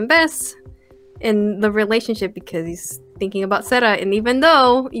be second best in the relationship because he's thinking about Sera. And even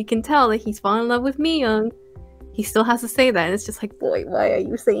though you can tell that he's fallen in love with Miyoung, he still has to say that. And it's just like, boy, why are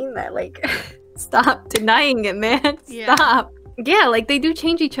you saying that? Like, stop denying it, man. Stop. Yeah, like, they do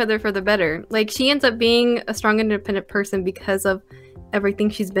change each other for the better. Like, she ends up being a strong, independent person because of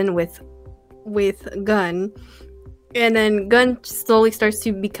everything she's been with Gun. And then Gun slowly starts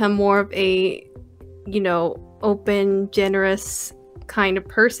to become more of a, you know, open, generous kind of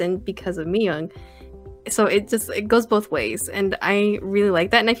person because of Miyoung. So it goes both ways. And I really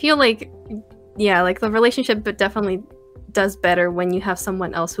like that. And I feel like, yeah, like, the relationship definitely does better when you have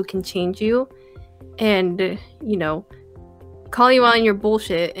someone else who can change you and, you know, call you on your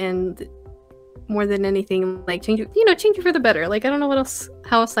bullshit, and more than anything, like, change you for the better. Like, I don't know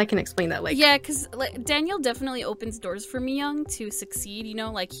how else I can explain that? Like, yeah, because like Daniel definitely opens doors for Mi-young to succeed. You know,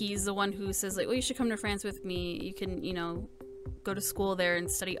 like he's the one who says like, "Well, you should come to France with me. You can, you know, go to school there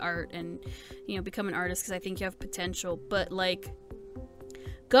and study art and, you know, become an artist because I think you have potential." But like,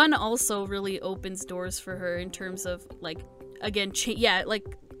 Gun also really opens doors for her in terms of like, again, like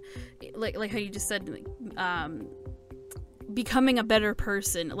how you just said, becoming a better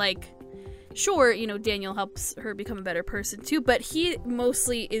person. Like, sure, you know, Daniel helps her become a better person too, but he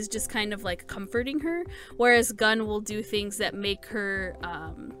mostly is just kind of like comforting her, whereas Gun will do things that make her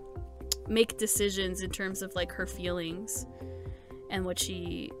make decisions in terms of like her feelings and what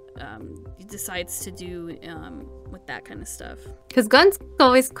she decides to do with that kind of stuff. Because Gun's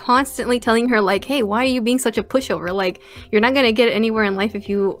always constantly telling her like, hey, why are you being such a pushover? Like, you're not gonna get anywhere in life if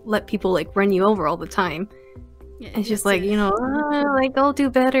you let people like run you over all the time. Yeah, it's just like, you know, like, I'll do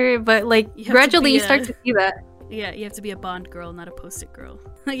better, but like gradually you start to see that. Yeah, you have to be a Bond girl, not a Post-it girl.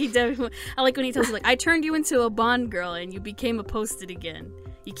 Like, he definitely, I like when he tells you like, I turned you into a Bond girl and you became a Post-it again.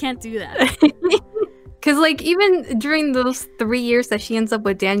 You can't do that. Because, like, even during those 3 years that she ends up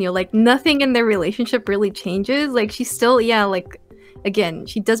with Daniel, like, nothing in their relationship really changes. Like, she's still, like, again,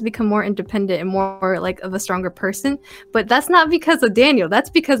 she does become more independent and more, like, of a stronger person. But that's not because of Daniel. That's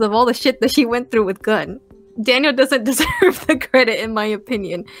because of all the shit that she went through with Gun. Daniel doesn't deserve the credit, in my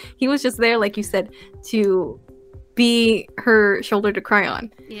opinion. He was just there, like you said, to be her shoulder to cry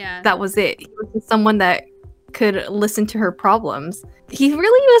on. Yeah. That was it. He was just someone that could listen to her problems. He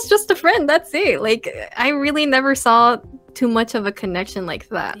really was just a friend. That's it. Like, I really never saw too much of a connection like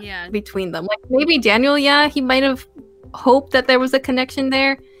that between them. Like, maybe Daniel, he might have hoped that there was a connection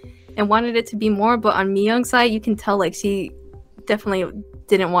there and wanted it to be more, but on Mi-young's side, you can tell, like, she definitely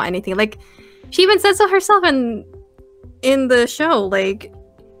didn't want anything. Like, she even says so herself in the show, like,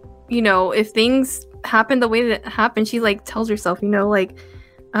 you know, if things happen the way that happen, she, like, tells herself, you know, like,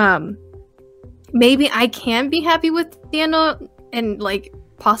 maybe I can be happy with Daniel and, like,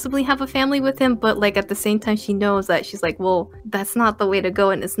 possibly have a family with him, but, like, at the same time, she knows that she's like, well, that's not the way to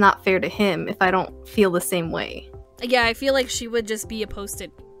go, and it's not fair to him if I don't feel the same way. Yeah, I feel like she would just be a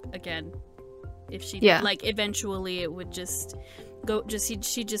Post-it again. If she, like, eventually it would just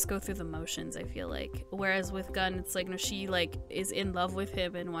she'd just go through the motions, I feel like. Whereas with Gun, it's like, no, she, like, is in love with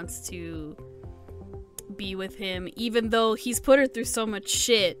him and wants to be with him, even though he's put her through so much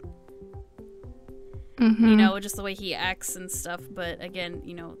shit. You know, just the way he acts and stuff. But again,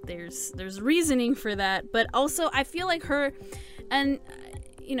 you know, there's reasoning for that. But also, I feel like her, and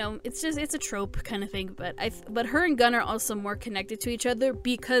you know, it's a trope kind of thing. But her and Gun are also more connected to each other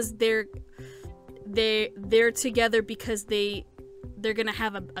because they're together because they're gonna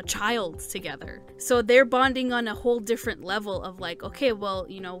have a child together. So they're bonding on a whole different level of like, okay, well,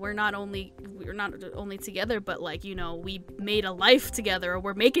 you know, we're not only together, but like, you know, we made a life together, or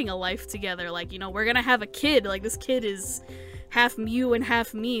we're making a life together. Like, you know, we're gonna have a kid. Like, this kid is half you and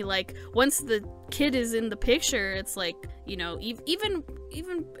half me. Like, once the kid is in the picture, it's like, you know, even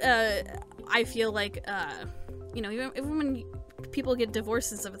I feel like, you know, even when people get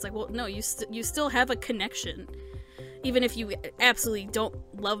divorced and stuff, it's like, well, no, you still have a connection. Even if you absolutely don't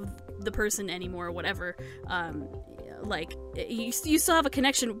love the person anymore or whatever, like, you still have a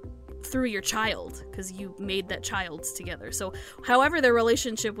connection through your child because you made that child together. So however their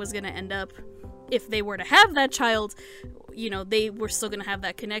relationship was going to end up, if they were to have that child, you know, they were still going to have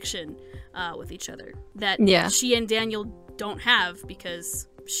that connection with each other that she and Daniel don't have because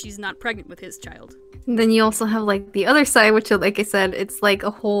she's not pregnant with his child. And then you also have, like, the other side, which, like I said, it's like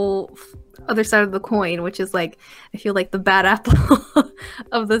a whole other side of the coin, which is, like, I feel like the bad apple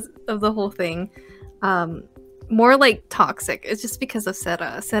of the whole thing. More like toxic. It's just because of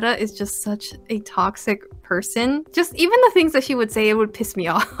Sera. Sera is just such a toxic person. Just even the things that she would say, it would piss me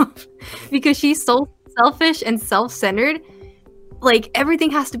off because she's so selfish and self-centered. Like,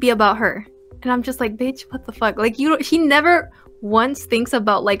 everything has to be about her, and I'm just like, bitch, what the fuck? Like, she never once thinks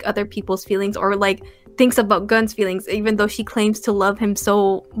about, like, other people's feelings or, like, thinks about Gun's feelings, even though she claims to love him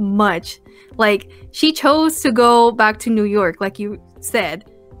so much. Like, she chose to go back to New York, like you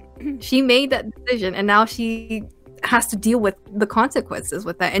said. She made that decision, and now she has to deal with the consequences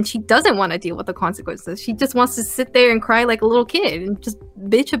with that, and she doesn't want to deal with the consequences. She just wants to sit there and cry like a little kid and just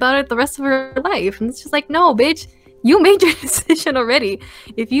bitch about it the rest of her life. And it's just like, no, bitch, you made your decision already.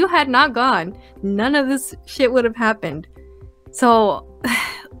 If you had not gone, none of this shit would have happened. So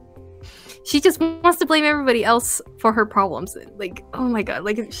she just wants to blame everybody else for her problems. Like, oh my god,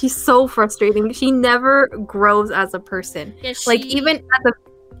 like, she's so frustrating. She never grows as a person. Yeah, like, even at the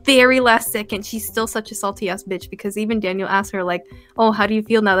very last second, she's still such a salty ass bitch, because even Daniel asked her, like, oh, how do you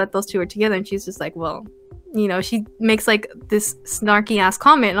feel now that those two are together? And she's just like, well, you know, she makes like this snarky ass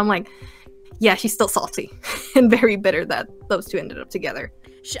comment, and I'm like, yeah, she's still salty and very bitter that those two ended up together.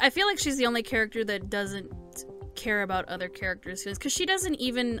 I feel like she's the only character that doesn't care about other characters, because she doesn't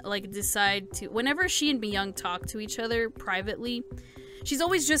even like decide to. Whenever she and Mi-young talk to each other privately, she's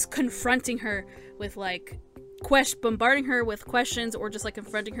always just confronting her with like bombarding her with questions, or just like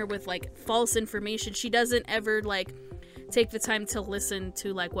confronting her with like false information. She doesn't ever like take the time to listen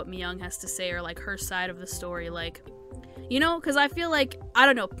to like what Mi-young has to say, or like her side of the story, like, you know, because I feel like, I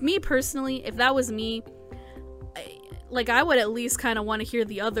don't know, me personally, if that was me, I would at least kind of want to hear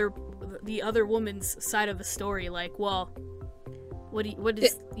the other woman's side of the story. Like, well, what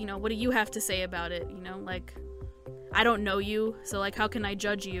do you have to say about it? You know, like, I don't know you, so like, how can I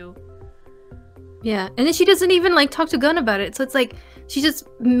judge you? Yeah, and then she doesn't even like talk to Gun about it. So it's like she's just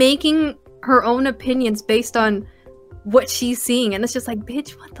making her own opinions based on what she's seeing, and it's just like,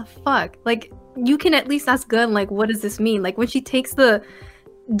 bitch, what the fuck? Like, you can at least ask Gun, like, what does this mean? Like, when she takes the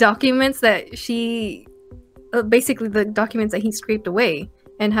documents that she basically the documents that he scraped away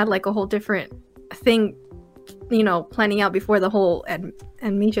and had like a whole different thing, you know, planning out before the whole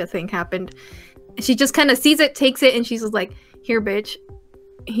amnesia thing happened. She just kind of sees it, takes it, and she's just like, here, bitch,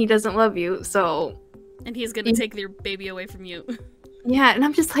 he doesn't love you, so, and he's gonna take your baby away from you. Yeah, and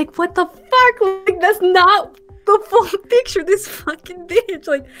I'm just like, what the fuck? Like, that's not the full picture, this fucking bitch.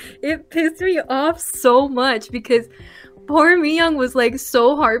 Like, it pissed me off so much because poor Mi-young was like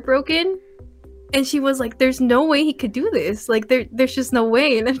so heartbroken, and she was like, there's no way he could do this. Like, there's just no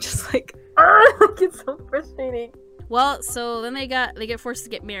way. And I'm just like, it's so frustrating. Well, so then they get forced to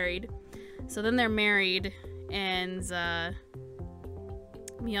get married. So then they're married, and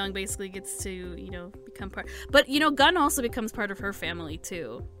Mi-young basically gets to, you know, become part. But, you know, Gun also becomes part of her family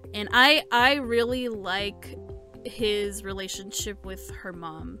too. And I really like his relationship with her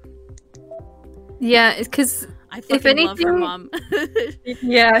mom. Yeah, it's because I fucking love her mom.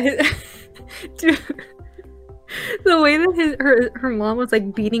 Yeah, dude, the way that her mom was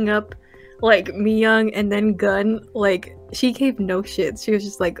like beating up like Mi-young and then Gun, like, she gave no shit. She was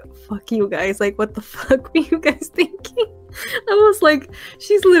just like, fuck you guys, like, what the fuck were you guys thinking? I was like,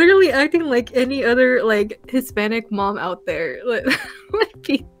 she's literally acting like any other like Hispanic mom out there. Like,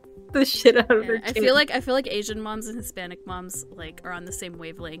 beat the shit out of her kid. I feel like Asian moms and Hispanic moms like are on the same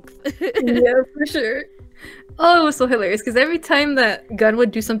wavelength. Yeah, for sure. Oh, it was so hilarious because every time that Gun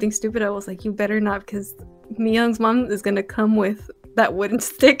would do something stupid, I was like, you better not, because Mi-young's mom is gonna come with that wooden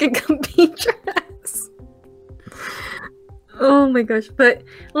stick and come beat your ass. Oh my gosh. But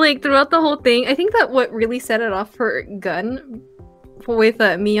like throughout the whole thing, I think that what really set it off for Gun with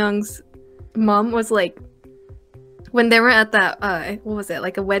Mi-young's mom was like when they were at that what was it,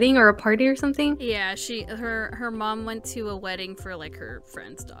 like a wedding or a party or something? Yeah, her mom went to a wedding for like her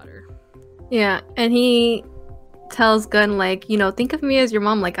friend's daughter. Yeah, and he tells Gun, like, you know, think of me as your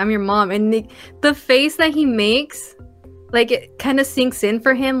mom, like, I'm your mom. And the face that he makes, like, it kind of sinks in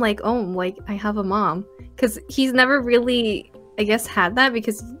for him, like, oh, like, I have a mom. Because he's never really, I guess, had that,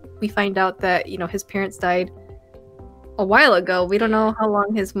 because we find out that, you know, his parents died a while ago. We don't know how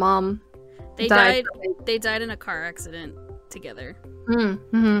long his mom died. They died in a car accident together.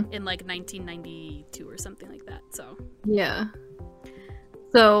 Mm-hmm. In, like, 1992 or something like that, so. Yeah.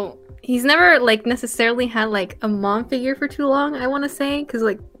 So he's never like necessarily had like a mom figure for too long, I want to say, because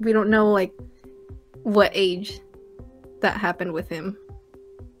like we don't know like what age that happened with him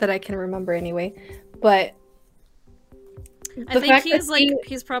that I can remember anyway. But I think he was like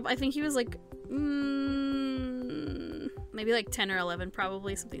maybe like 10 or 11,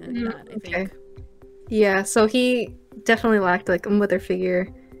 probably something like that. I think. Yeah, so he definitely lacked like a mother figure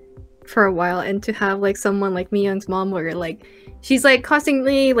for a while, and to have like someone like Mi-young's mom where like she's like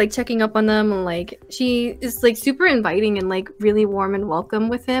constantly like checking up on them, and like she is like super inviting and like really warm and welcome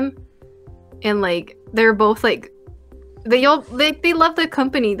with him, and like they're both like they love the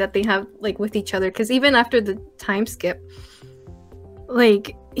company that they have like with each other, because even after the time skip,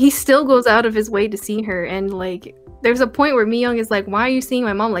 like he still goes out of his way to see her. And like there's a point where Mi-young is like, why are you seeing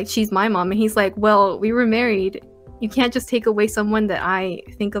my mom? Like, she's my mom. And he's like, well, we were married, you can't just take away someone that I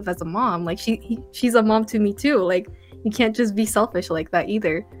think of as a mom. Like she's a mom to me too. Like you can't just be selfish like that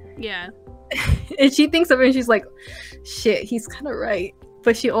either. Yeah. And she thinks of it and she's like, shit, he's kind of right.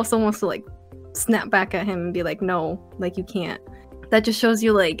 But she also wants to like snap back at him and be like, no, like you can't. That just shows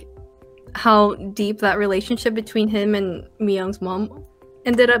you like how deep that relationship between him and Mi-young's mom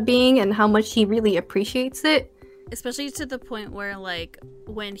ended up being, and how much he really appreciates it. Especially to the point where like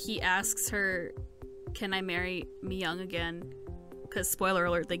when he asks her, can I marry Mi-young again? Because spoiler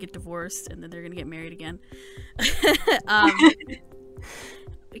alert, they get divorced and then they're gonna get married again.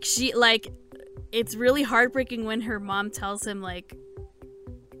 She like it's really heartbreaking when her mom tells him, like,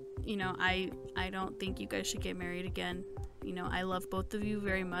 you know, I don't think you guys should get married again. You know, I love both of you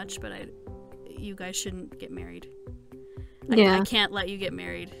very much, but you guys shouldn't get married. I can't let you get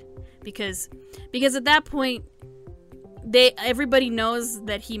married because at that point everybody knows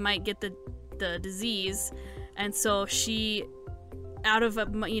that he might get the disease, and so she, out of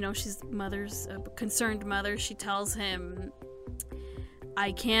she's a concerned mother, she tells him,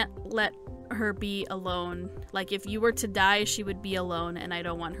 I can't let her be alone. Like, if you were to die, she would be alone, and I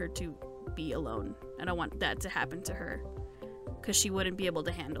don't want her to be alone. I don't want that to happen to her because she wouldn't be able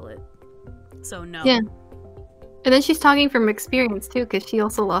to handle it. So no. Yeah. And then she's talking from experience too, because she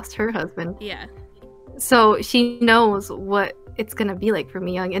also lost her husband. Yeah. So she knows what it's gonna be like for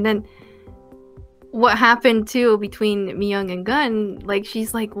Mi-young. And then what happened too between Mi-young and Gun, like,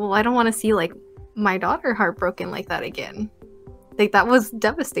 she's like, well, I don't want to see like my daughter heartbroken like that again. Like, that was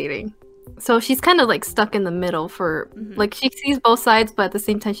devastating. So she's kind of like stuck in the middle for like, she sees both sides, but at the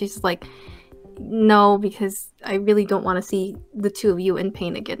same time she's just like, no, because I really don't want to see the two of you in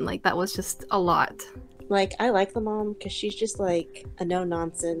pain again. Like, that was just a lot. Like, I like the mom because she's just like a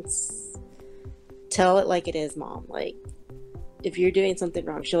no-nonsense, tell it like it is mom. Like, if you're doing something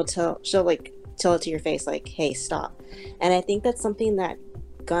wrong, she'll like tell it to your face, like, hey, stop. And I think that's something that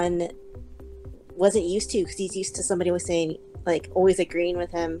Gun wasn't used to, because he's used to somebody always saying, like, always agreeing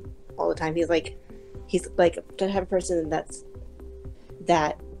with him all the time. He's like to have a person that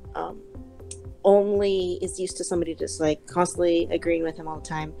only is used to somebody just like constantly agreeing with him all the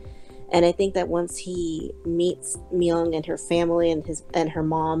time. And I think that once he meets Mi-young and her family and her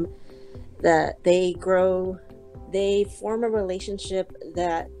mom, that they form a relationship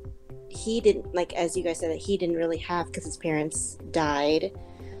that he didn't, like, as you guys said, that he didn't really have because his parents died.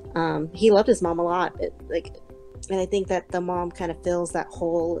 He loved his mom a lot, and I think that the mom kind of fills that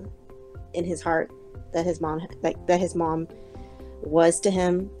hole in his heart that his mom was to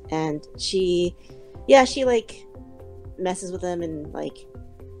him. And she like messes with him and like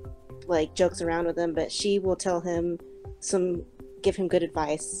jokes around with him, but she will tell him give him good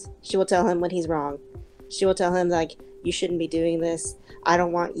advice. She will tell him when he's wrong. She will tell him, like, you shouldn't be doing this. I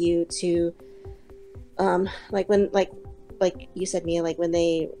don't want you to like you said, Mia, like when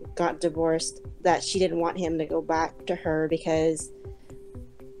they got divorced, that she didn't want him to go back to her because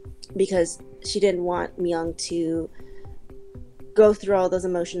she didn't want Mi-young to go through all those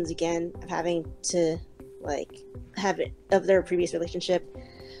emotions again of having to like have it of their previous relationship.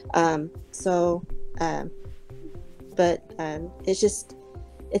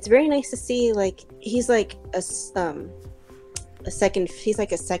 It's very nice to see, like, he's like a second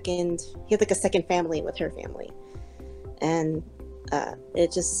family with her family. And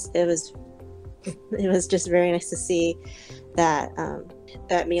it was just very nice to see that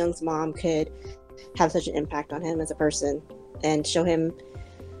that Mi-young's mom could have such an impact on him as a person and show him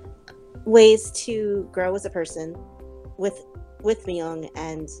ways to grow as a person with Mi-young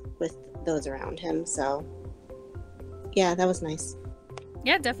and with those around him. So yeah, that was nice.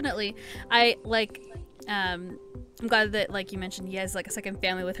 Yeah, definitely. I'm glad that, like you mentioned, he has like a second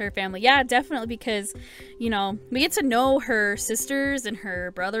family with her family. Yeah, definitely, because, you know, we get to know her sisters and her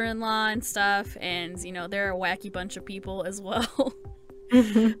brother-in-law and stuff, and, you know, they're a wacky bunch of people as well.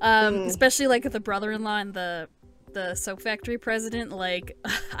 Especially like the brother-in-law and the soap factory president. Like,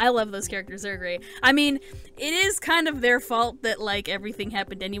 I love those characters. They're great. I mean, it is kind of their fault that like everything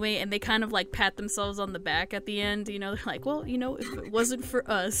happened anyway, and they kind of like pat themselves on the back at the end. You know, they're like, well, you know, if it wasn't for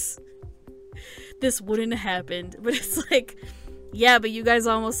us, this wouldn't have happened. But it's like, yeah, but you guys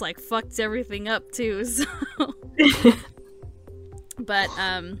almost like fucked everything up too. So but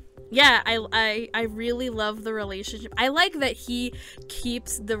yeah, I really love the relationship. I like that he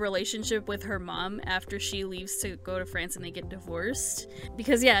keeps the relationship with her mom after she leaves to go to France and they get divorced.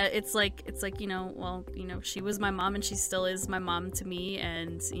 Because yeah, it's like, you know, well, you know, she was my mom and she still is my mom to me,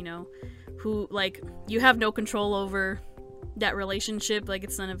 and, you know, who, like, you have no control over that relationship. Like,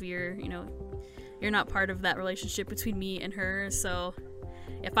 it's none of your, you know, you're not part of that relationship between me and her. So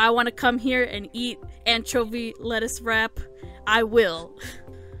if I want to come here and eat anchovy lettuce wrap, I will.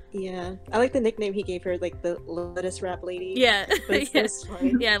 Yeah, I like the nickname he gave her, like the lettuce wrap lady. Yeah, yes.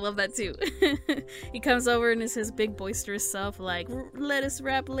 Yeah, I love that too. He comes over and is his big boisterous self, like, lettuce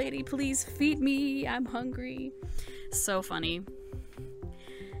wrap lady, please feed me, I'm hungry. So funny.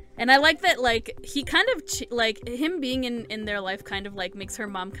 And I like that, like, he kind of, like, him being in their life kind of, like, makes her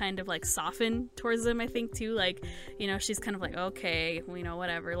mom kind of, like, soften towards them, I think, too. Like, you know, she's kind of like, okay, well, you know,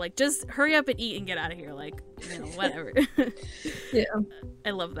 whatever. Like, just hurry up and eat and get out of here. Like, you know, whatever. Yeah. I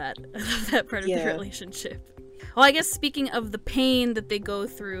love that. I love that part of the relationship. well, I guess speaking of the pain that they go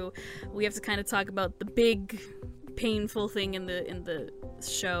through, we have to kind of talk about the big painful thing in the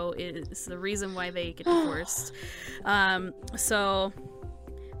show is the reason why they get divorced. So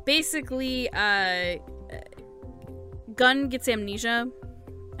basically, Gun gets amnesia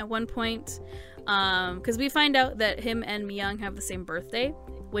at one point, because we find out that him and Mi-young have the same birthday,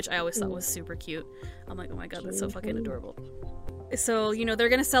 which I always thought was super cute. I'm like, oh my god, that's so fucking adorable. So, you know, they're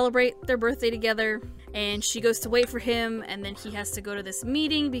gonna celebrate their birthday together, and she goes to wait for him, and then he has to go to this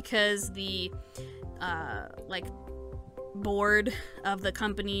meeting because the like board of the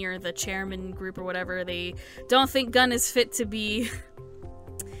company or the chairman group or whatever, they don't think Gun is fit to be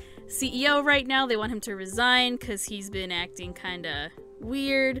CEO right now. They want him to resign because he's been acting kind of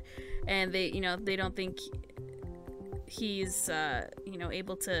weird, and they, you know, they don't think he's you know,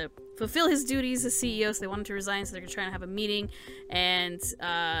 able to fulfill his duties as CEO, so they want him to resign. So they're trying to have a meeting, and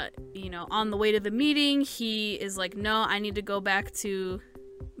you know, on the way to the meeting, he is like, no, I need to go back to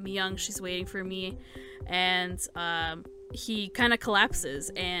Mi-young, she's waiting for me. And he kind of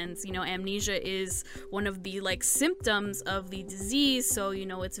collapses, and you know, amnesia is one of the like symptoms of the disease, so you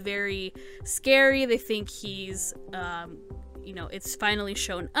know, it's very scary. They think he's you know, it's finally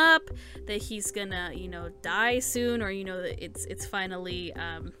shown up that he's gonna, you know, die soon, or you know, that it's finally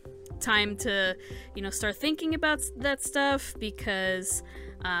time to, you know, start thinking about that stuff, because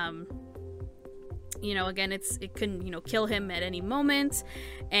you know, again, it can, you know, kill him at any moment.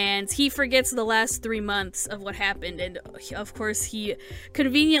 And he forgets the last 3 months of what happened, and of course he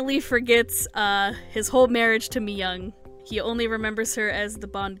conveniently forgets his whole marriage to Mi-young. He only remembers her as the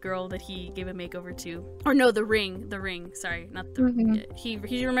Bond girl that he gave a makeover to. Or no, the ring, sorry, not the ring.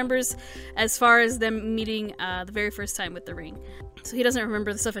 He remembers as far as them meeting the very first time with the ring. So he doesn't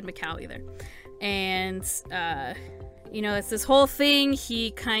remember the stuff in Macau either. And you know, it's this whole thing.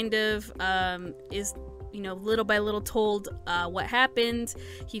 He kind of is, you know, little by little told what happened.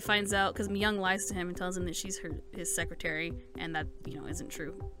 He finds out because Mi-young lies to him and tells him that she's his secretary, and that, you know, isn't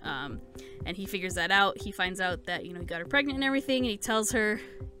true. And he figures that out. He finds out that, you know, he got her pregnant and everything, and he tells her,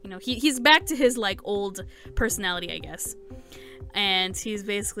 you know, he's back to his like old personality, I guess. And he's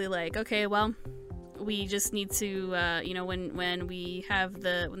basically like, okay, well, we just need to, you know, when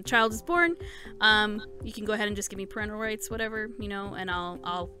the child is born, you can go ahead and just give me parental rights, whatever, you know, and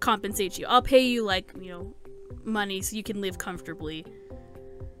I'll compensate you. I'll pay you, like, you know, money so you can live comfortably.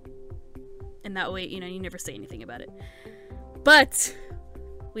 And that way, you know, you never say anything about it. But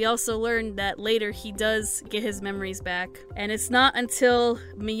we also learned that later he does get his memories back, and it's not until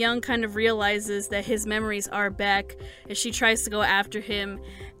Mi-young kind of realizes that his memories are back as she tries to go after him,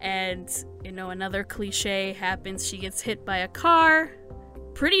 and, you know, another cliche happens. She gets hit by a car.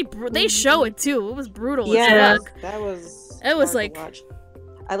 They show it too. It was brutal as fuck. It was like,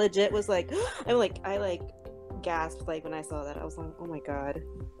 I legit was like, I gasped like when I saw that. I was like, oh my god,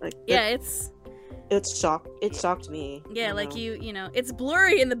 like, yeah, it shocked me. Yeah, like you know, it's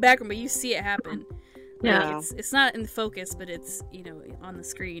blurry in the background, but you see it happen. Yeah. Like, it's not in focus, but it's, you know, on the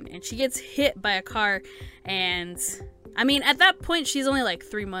screen. And she gets hit by a car, and I mean, at that point, she's only like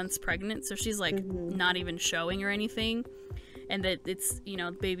 3 months pregnant, so she's like not even showing or anything. And that it's, you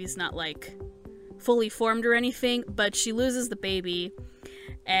know, the baby's not like fully formed or anything, but she loses the baby,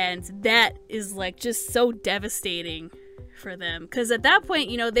 and that is like just so devastating for them, because at that point,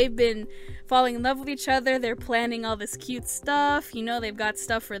 you know, they've been falling in love with each other. They're planning all this cute stuff, you know, they've got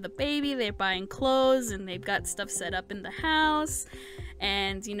stuff for the baby, they're buying clothes, and they've got stuff set up in the house,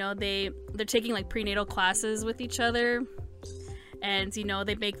 and, you know, they're taking like prenatal classes with each other, and, you know,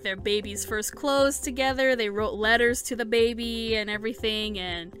 they make their baby's first clothes together. They wrote letters to the baby and everything,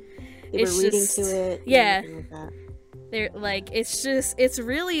 and they were reading to it, yeah, like that. They're like, it's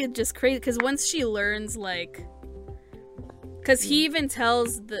really just crazy, because once she learns, like, because she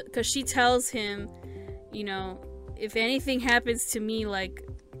tells him, you know, if anything happens to me, like,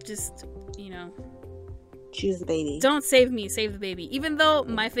 just, you know, choose the baby. Don't save me, save the baby. Even though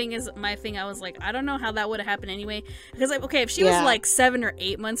my thing, I was like, I don't know how that would have happened anyway. Because, like, okay, if she was like 7 or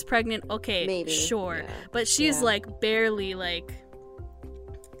 8 months pregnant, okay, maybe, sure. Yeah. But she's like barely, like,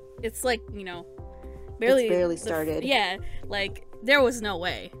 it's like, you know, barely started. Yeah, like, there was no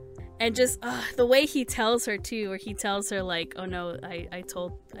way. And just the way he tells her too, where he tells her like, "Oh no, I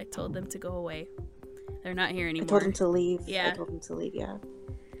told them to go away. They're not here anymore. I told them to leave. Yeah, I told them to leave. Yeah."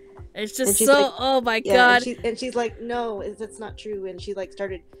 It's just so, like, oh my god. And she's like, "No, that's not true." And she like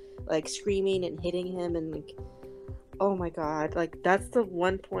started like screaming and hitting him, and like, oh my god, like that's the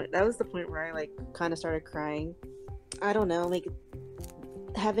one point. That was the point where I like kind of started crying. I don't know, like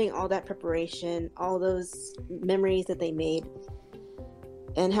having all that preparation, all those memories that they made.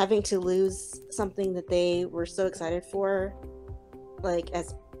 and having to lose something that they were so excited for, like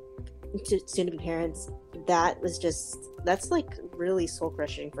as soon to be parents, that's like really soul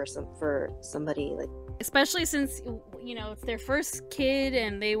crushing for somebody, like, especially since, you know, it's their first kid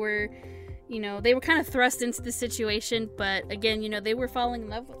and they were, you know, they were kind of thrust into the situation, but again, you know, they were falling in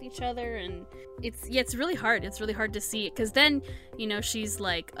love with each other, and it's really hard. It's really hard to see it, because then, you know, she's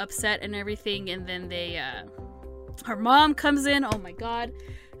like upset and everything, and then her mom comes in. Oh my god,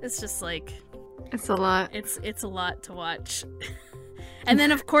 it's just like, it's a lot. It's a lot to watch. And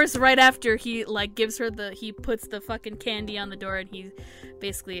then of course right after he like gives her he puts the fucking candy on the door, and he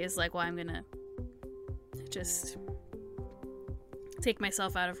basically is like, well, I'm gonna just take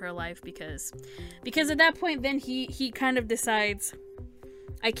myself out of her life, because at that point then he kind of decides,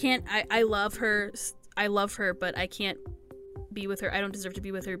 I love her, but I can't be with her. I don't deserve to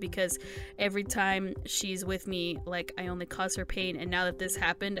be with her, because every time she's with me, like, I only cause her pain. And now that this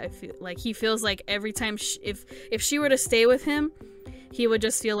happened, I feel like he feels like every time if she were to stay with him, he would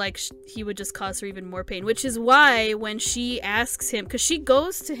just feel like he would just cause her even more pain, which is why when she asks him, because she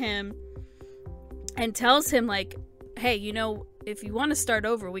goes to him and tells him, like, hey, you know, if you want to start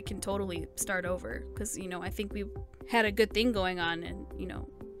over, we can totally start over, because, you know, I think we had a good thing going on, and, you know,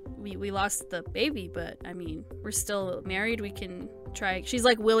 we lost the baby, but I mean, we're still married, we can try. She's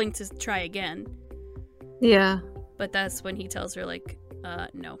like willing to try again. Yeah. But that's when he tells her, like,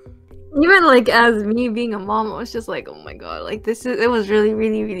 no. Even like as me being a mom, I was just like, oh my god, like it was really,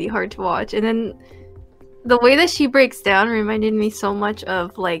 really, really hard to watch. And then the way that she breaks down reminded me so much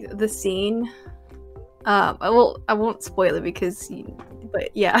of like the scene. I won't spoil it but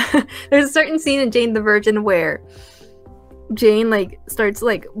yeah, there's a certain scene in Jane the Virgin where Jane like starts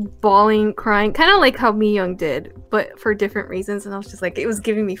like bawling, crying, kind of like how Mi Young did, but for different reasons. And I was just like, it was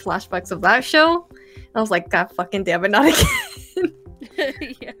giving me flashbacks of that show. And I was like, god fucking damn it, not again.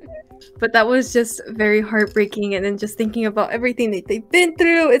 Yeah. But that was just very heartbreaking. And then just thinking about everything that they've been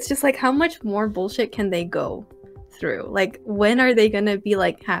through, it's just like, how much more bullshit can they go through? Like, when are they gonna be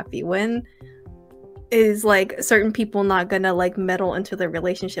like happy? When is like certain people not gonna like meddle into their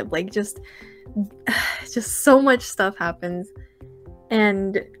relationship? Like, just so much stuff happens,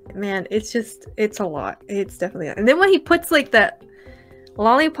 and man, it's a lot. It's definitely. And then when he puts like that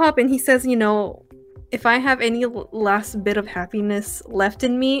lollipop and he says, you know, if I have any last bit of happiness left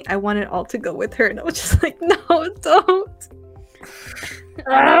in me, I want it all to go with her. And I was just like, no, don't.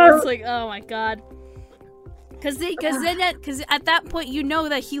 I was like, oh my god. Because at that point, you know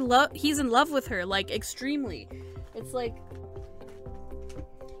that he's in love with her, like, extremely. It's like,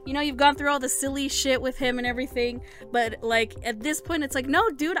 you know, you've gone through all the silly shit with him and everything, but like at this point, it's like,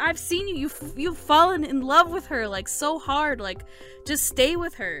 no, dude, I've seen you. You've fallen in love with her like so hard. Like, just stay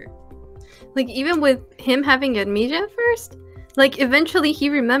with her. Like, even with him having amnesia at first, like, eventually he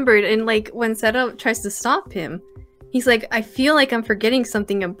remembered, and like when Seta tries to stop him, he's like, I feel like I'm forgetting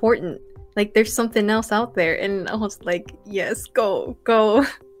something important. Like, there's something else out there. And I was like, yes, go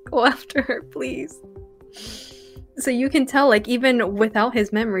after her, please. So you can tell, like, even without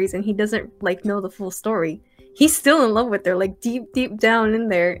his memories, and he doesn't like know the full story, he's still in love with her. Like, deep down in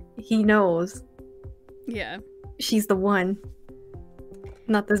there, he knows. Yeah. She's the one.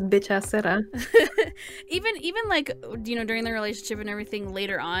 Not this bitch ass Seta. even like, you know, during the relationship and everything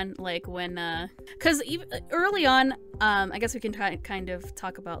later on, like when because even early on, I guess we can kind of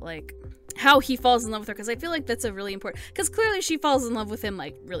talk about like how he falls in love with her, because I feel like that's a really important, because clearly she falls in love with him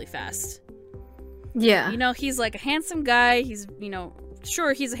like really fast. Yeah. You know, he's like a handsome guy. He's, you know,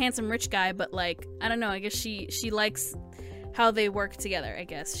 sure, he's a handsome rich guy, but like, I don't know, I guess she likes how they work together. I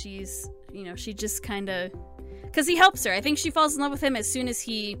guess she's, you know, she just kind of, because he helps her. I think she falls in love with him as soon as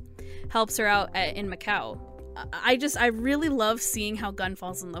he helps her out in Macau. I really love seeing how Gun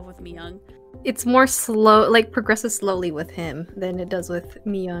falls in love with Mi Young. It's more slow, like progresses slowly with him than it does with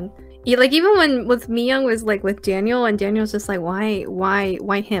Mi Young. Yeah, like even when with Mi Young was like with Daniel, and Daniel's just like, why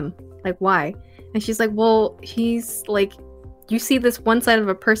him? Like, why? And she's like, well, he's like, you see this one side of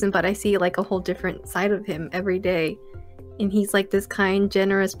a person, but I see like a whole different side of him every day. And he's like this kind,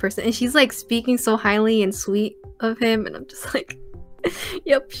 generous person. And she's like speaking so highly and sweet of him. And I'm just like,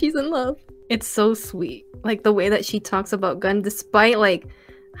 yep, she's in love. It's so sweet. Like the way that she talks about Gun, despite like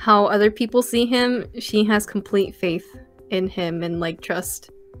how other people see him, she has complete faith in him and like trusts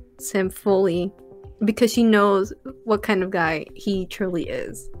him fully, because she knows what kind of guy he truly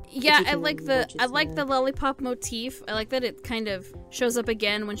is. Yeah, I like the lollipop motif. I like that it kind of shows up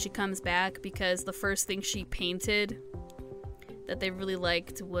again when she comes back, because the first thing she painted that they really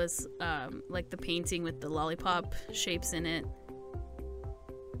liked was like the painting with the lollipop shapes in it.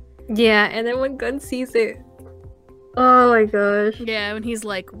 Yeah, and then when Gun sees it, Oh my gosh. Yeah, when he's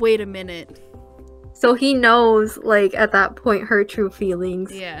like, wait a minute. So he knows, like, at that point, her true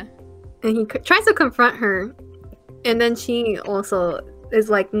feelings. Yeah. And he tries to confront her. And then she also is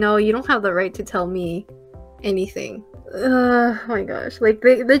like, no, you don't have the right to tell me anything. Oh my gosh. Like,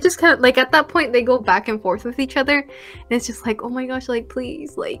 they just kind of, like, at that point, they go back and forth with each other. And it's just like, oh my gosh, like,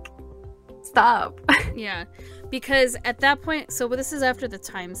 please, like, stop. Yeah. Because at that point, so this is after the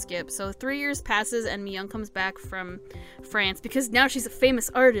time skip. So 3 years passes and Mi-young comes back from France because now she's a famous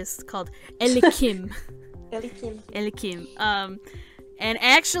artist called Ellie Kim. Ellie Kim. And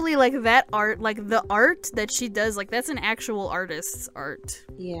actually, like, that art, like, the art that she does, like, that's an actual artist's art.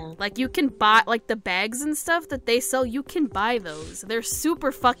 Yeah. Like, you can buy, like, the bags and stuff that they sell, you can buy those. They're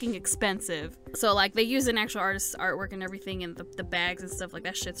super fucking expensive. So, like, they use an actual artist's artwork and everything, and the bags and stuff, like,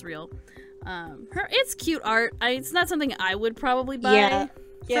 that shit's real. It's cute art. It's not something I would probably buy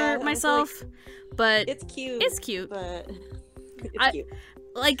for myself, like, but it's cute. It's cute. But it's cute.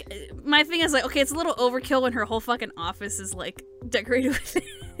 Like, my thing is, like, okay, it's a little overkill when her whole fucking office is, like, decorated with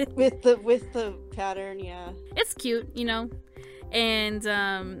it. with the pattern, yeah. It's cute, you know? And,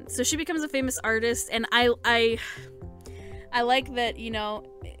 so she becomes a famous artist, and I like that, you know,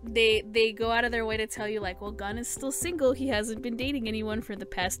 they go out of their way to tell you, like, well, Gun is still single, he hasn't been dating anyone for the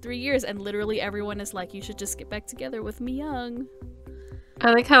past 3 years, and literally everyone is like, you should just get back together with Mi-young.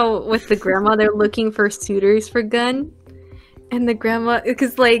 I like how with the grandma, they're looking for suitors for Gun. And the grandma,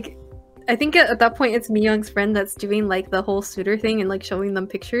 because, like, I think at that point it's Mi-young's friend that's doing, like, the whole suitor thing and, like, showing them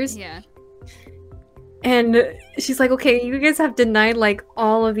pictures. Yeah. And she's like, okay, you guys have denied, like,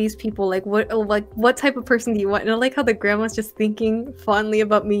 all of these people. Like, what type of person do you want? And I like how the grandma's just thinking fondly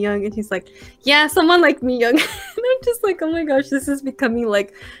about Mi-young. And she's like, yeah, someone like Mi-young. And I'm just like, oh my gosh, this is becoming,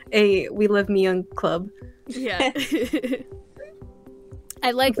 like, a We Love Mi-young club. Yeah.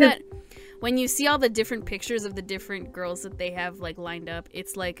 I like that. When you see all the different pictures of the different girls that they have, like, lined up,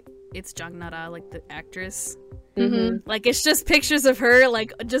 it's like, it's Jang Nara, like, the actress. Mm-hmm. Like, it's just pictures of her,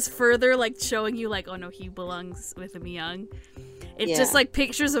 like, just further, like, showing you, like, oh no, he belongs with Mi-young. It's just, like,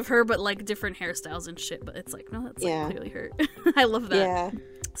 pictures of her, but, like, different hairstyles and shit, but it's like, no, that's, like, clearly her. I love that. Yeah.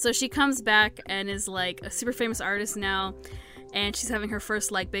 So she comes back and is, like, a super famous artist now, and she's having her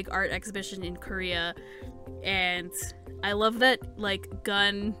first, like, big art exhibition in Korea, and I love that, like,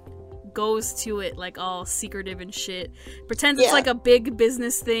 Gun goes to it, like, all secretive and shit, pretends it's like a big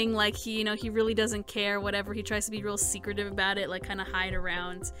business thing, like, he, you know, he really doesn't care, whatever, he tries to be real secretive about it, like, kind of hide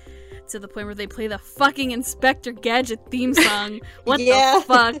around, to the point where they play the fucking Inspector Gadget theme song. What the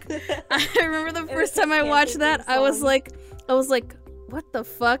fuck? I remember the first time I watched that, I was like, what the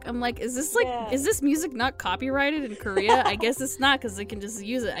fuck? I'm like, is this music not copyrighted in Korea? I guess it's not, because they can just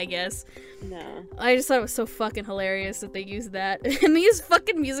use it, I guess. No. I just thought it was so fucking hilarious that they used that. And they used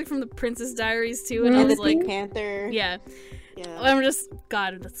fucking music from the Princess Diaries, too, and I was the like... Pink Panther. Yeah. Yeah. I'm just...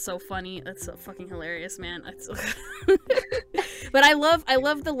 God, that's so funny. That's so fucking hilarious, man. That's so... But I love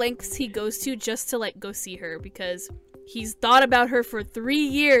the lengths he goes to just to, like, go see her, because he's thought about her for 3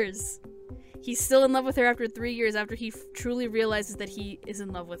 years. He's still in love with her after 3 years, after he truly realizes that he is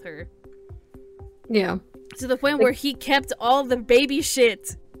in love with her. Yeah. To the point where he kept all the baby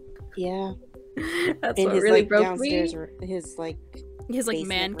shit. Yeah. That's in what his, really like, broke downstairs, me. His, like,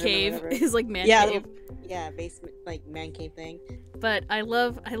 Man room or cave. whatever. His, like, man yeah, cave. Yeah, basement, like, man cave thing. But I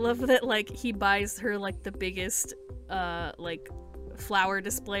love that, like, he buys her, like, the biggest, like, flower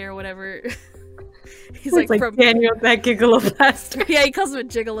display or whatever. He's like from Daniel, that gigolo bastard. Yeah, he calls him a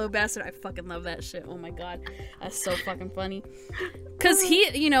gigolo bastard. I fucking love that shit. Oh my god, that's so fucking funny. Cause he,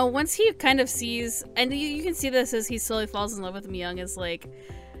 you know, once he kind of sees, and you can see this as he slowly falls in love with Mi-young, is like,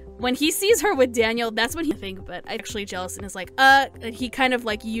 when he sees her with Daniel, that's when he think, but I'm actually jealous, and is like, he kind of,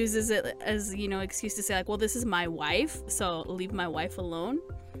 like, uses it as, you know, excuse to say, like, well, this is my wife, so leave my wife alone.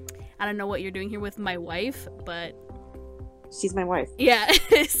 I don't know what you're doing here with my wife, but she's my wife. yeah,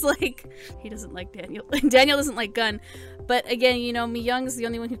 it's like, he doesn't like Daniel. Daniel doesn't like Gun. But again, you know, Mi-young is the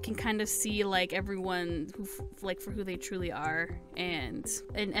only one who can kind of see, like, everyone who, like, for who they truly are. And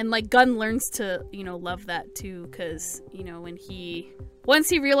like, Gun learns to, you know, love that too. Because, you know, once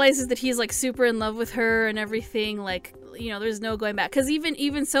he realizes that he's, like, super in love with her and everything, like, you know, there's no going back. Because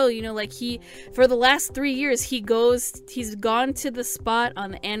even so, you know, like, for the last 3 years, he's gone to the spot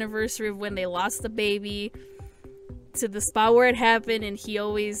on the anniversary of when they lost the baby, to the spot where it happened, and he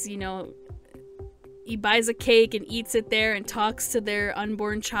always, you know, he buys a cake and eats it there and talks to their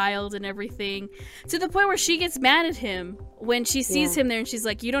unborn child and everything, to the point where she gets mad at him when she sees him there, and she's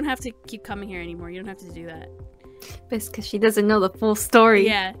like, you don't have to keep coming here anymore, you don't have to do that. But it's because she doesn't know the full story.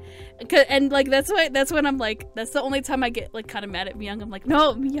 Yeah. And like that's when I'm like, that's the only time I get like kind of mad at Myung. I'm like,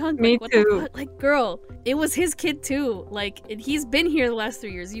 no, Myung, Me like, what too. the fuck? Like, girl, it was his kid too. Like, and he's been here the last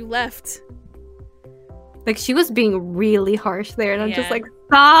 3 years. You left. Like, she was being really harsh there, and I'm just Yeah. like,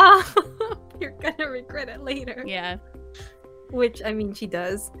 stop! You're gonna regret it later. Yeah. Which, I mean, she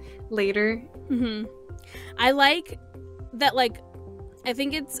does later. I like that, like, I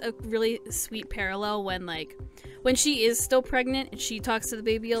think it's a really sweet parallel when she is still pregnant and she talks to the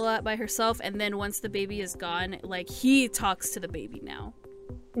baby a lot by herself, and then once the baby is gone, like, he talks to the baby now.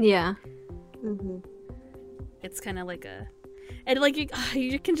 Yeah. It's kind of like a... And, like,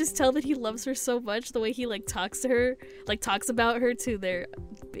 you can just tell that he loves her so much, the way he, like, talks to her, like, talks about her to their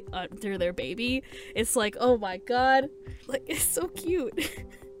baby. It's like, oh my god. Like, it's so cute.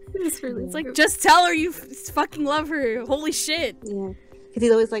 It's really It's like, just tell her you fucking love her. Holy shit. Yeah, because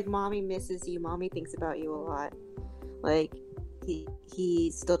he's always like, "Mommy misses you. Mommy thinks about you a lot." Like,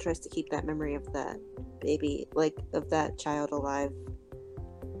 he still tries to keep that memory of that baby, like of that child alive.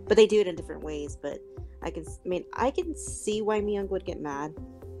 But they do it in different ways. But I can see why Myung would get mad,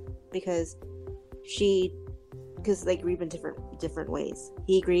 because they grieve in different ways.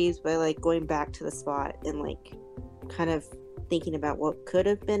 He grieves by like going back to the spot and like kind of thinking about what could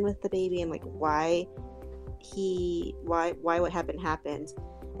have been with the baby and like why what happened,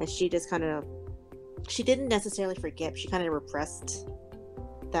 and she just kind of, she didn't necessarily forget, she kind of repressed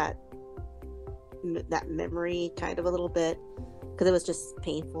that memory kind of a little bit because it was just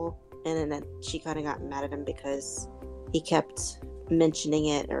painful, and then she kind of got mad at him because he kept mentioning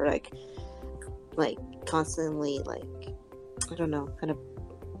it, or like constantly, like, I don't know, kind of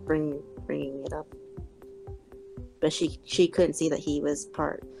bringing it up. But she couldn't see that he was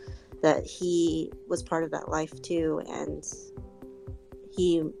part of that life too, and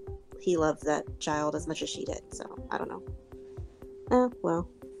he loved that child as much as she did. So I don't know. Oh well.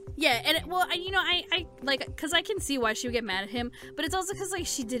 Yeah, and I like, because I can see why she would get mad at him, but it's also because like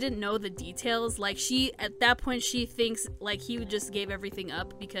she didn't know the details. Like, she at that point she thinks like he just gave everything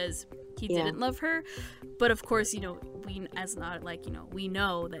up because he didn't love her. But of course, we know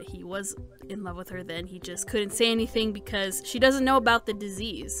that he was in love with her then. He just couldn't say anything because she doesn't know about the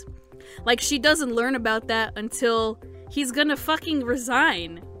disease. Like, she doesn't learn about that until he's gonna fucking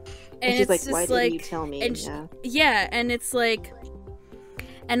resign. And she's like, why didn't you tell me? And and it's like,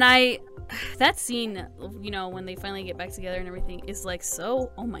 and that scene, when they finally get back together and everything, is like,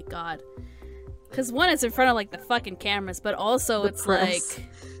 so, oh my god. Because one, it's in front of like the fucking cameras, but also it's like,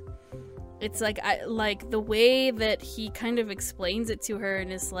 I like the way that he kind of explains it to her,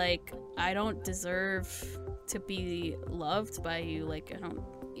 and is like, I don't deserve to be loved by you. Like, I don't,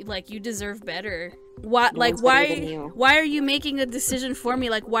 like, you deserve better. Why? Like, why are you making a decision for me?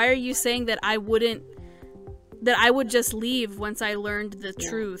 Like, why are you saying that I would just leave once I learned the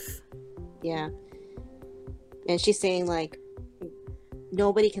truth? Yeah. And she's saying like,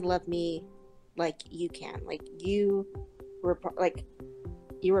 nobody can love me like you can. Like, you were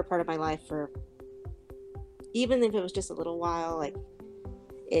part of my life for, even if it was just a little while, like,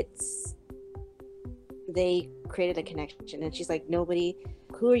 they created a connection. And she's like, nobody,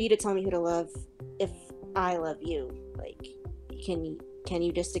 who are you to tell me who to love if I love you? Like, can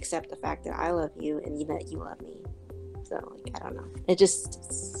you just accept the fact that I love you and that you love me? So, like, I don't know. I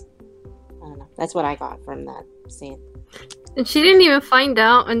don't know. That's what I got from that scene. And she didn't even find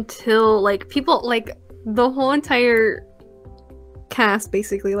out until, like, people, like, the whole entire cast,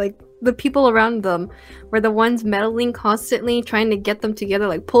 basically, like, the people around them were the ones meddling constantly, trying to get them together,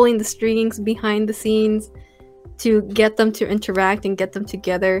 like, pulling the strings behind the scenes to get them to interact and get them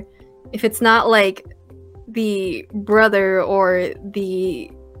together. If it's not, like, the brother or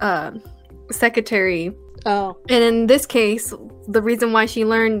the secretary. Oh. And in this case, the reason why she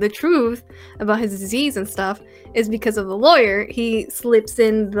learned the truth about his disease and stuff is because of the lawyer. He slips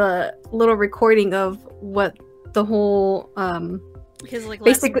in the little recording of what the whole his like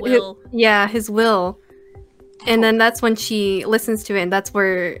last will. His will. And then that's when she listens to it, and that's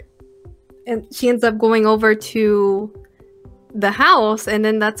where, and she ends up going over to the house, and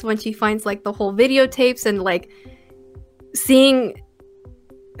then that's when she finds like the whole videotapes and like seeing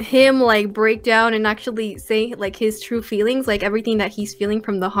him like break down and actually say like his true feelings, like everything that he's feeling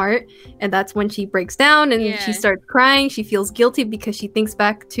from the heart. And that's when she breaks down and she starts crying. She feels guilty because she thinks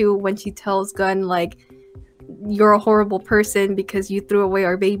back to when she tells Gun, like, you're a horrible person because you threw away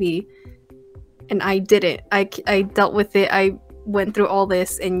our baby and I didn't. I dealt with it. I went through all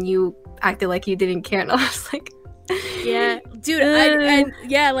this and you acted like you didn't care. And I was like, yeah, dude, and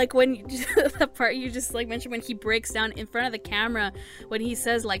like when the part you just like mentioned, when he breaks down in front of the camera, when he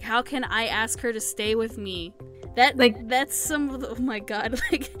says like, how can I ask her to stay with me? That's some of the, oh my god,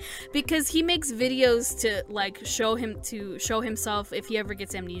 like, because he makes videos to like show himself if he ever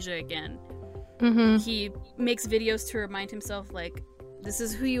gets amnesia again. He makes videos to remind himself, like, this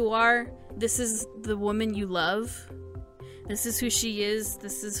is who you are, this is the woman you love, this is who she is,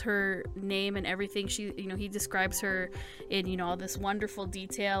 this is her name and everything. She, you know, he describes her in, you know, all this wonderful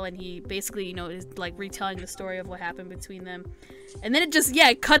detail, and he basically, you know, is like retelling the story of what happened between them. And then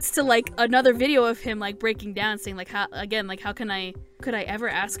it cuts to like another video of him like breaking down, saying like, how could I ever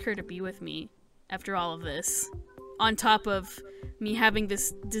ask her to be with me after all of this, on top of me having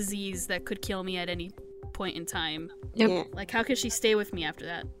this disease that could kill me at any point in time. Yep. Like, how could she stay with me after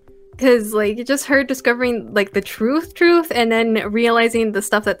that? Because, like, just her discovering, like, the truth, and then realizing the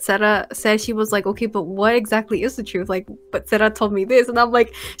stuff that Sera said, she was like, okay, but what exactly is the truth? Like, but Sera told me this, and I'm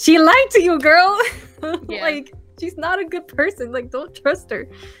like, she lied to you, girl! Yeah. Like, she's not a good person. Like, don't trust her.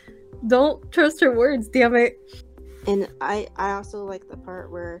 Don't trust her words, damn it. And I also like the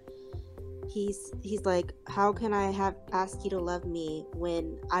part where he's like, how can I have asked you to love me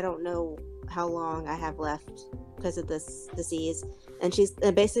when I don't know how long I have left because of this disease? And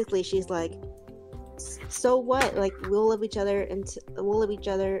basically she's like, so what? Like, we'll love each other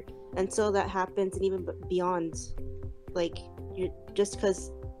until that happens, and even beyond. Like, you're just,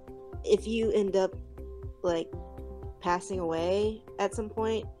 because if you end up like passing away at some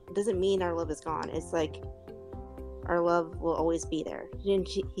point, it doesn't mean our love is gone. It's like our love will always be there.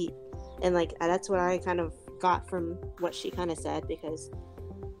 And like, that's what I kind of got from what she kind of said, because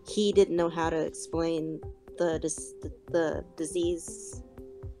he didn't know how to explain the disease,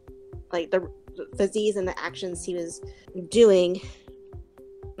 like the disease and the actions he was doing,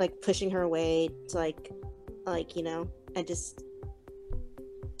 like pushing her away to like you know, and just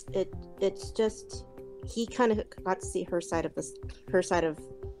it's just, he kind of got to see her side of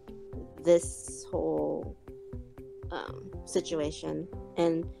this whole situation,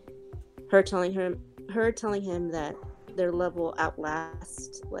 and her telling him that their love will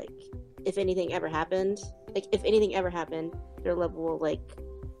outlast, like, if anything ever happened, their love will like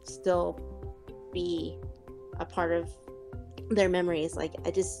still be a part of their memories. Like,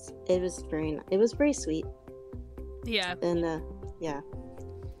 it was very sweet. Yeah. And yeah,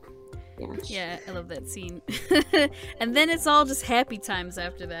 I love that scene. And then it's all just happy times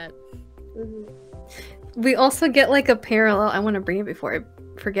after that. We also get like a parallel. I want to bring it before I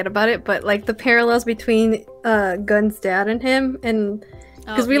forget about it, but like the parallels between Gun's dad and him, and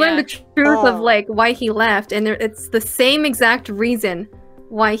because we learned the truth of like why he left, and it's the same exact reason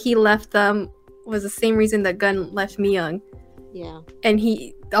why he left them was the same reason that Gun left Mi-young. Yeah. And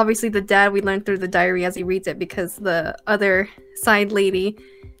he, obviously the dad, we learned through the diary as he reads it, because the other side lady,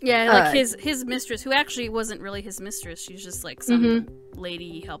 like his mistress, who actually wasn't really his mistress, she's just like some lady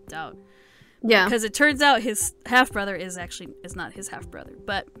he helped out. Yeah. Because it turns out his half-brother is not his half-brother,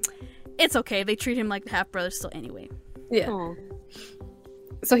 but it's okay. They treat him like the half-brother still anyway. Yeah. Aww.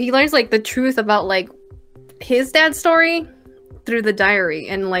 So he learns like the truth about like his dad's story through the diary,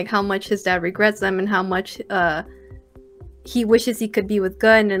 and like how much his dad regrets them, and how much he wishes he could be with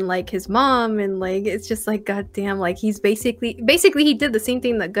Gun and like his mom, and like it's just like, goddamn, like he's basically he did the same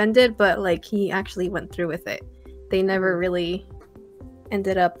thing that Gun did, but like he actually went through with it. They never really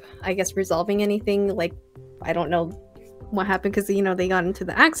ended up, I guess, resolving anything. Like, I don't know what happened, because you know they got into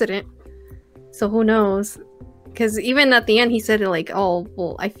the accident, so who knows. Because even at the end he said like, oh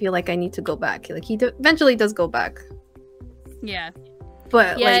well, I feel like I need to go back. Like he eventually does go back. Yeah.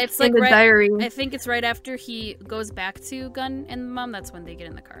 But yeah, like, it's like in the diary, I think it's right after he goes back to Gun and Mom, that's when they get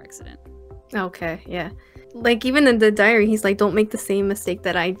in the car accident. Okay, yeah. Like even in the diary he's like, don't make the same mistake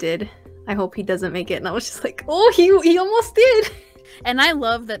that I did. I hope he doesn't make it. And I was just like, oh, he almost did. And I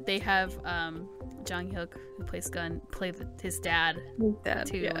love that they have Jang Hyuk, who plays Gun, play his dad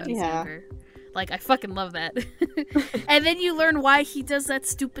too when he's younger. Like, I fucking love that. And then you learn why he does that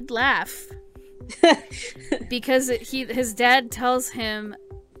stupid laugh. Because his dad tells him,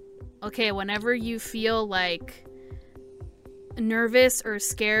 okay, whenever you feel like nervous or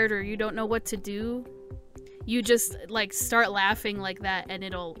scared or you don't know what to do, you just like start laughing like that, and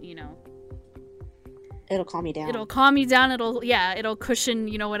it'll, you know, it'll calm you down. It'll calm you down. It'll cushion,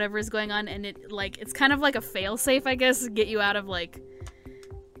 you know, whatever is going on, and it's kind of like a fail-safe, I guess, to get you out of like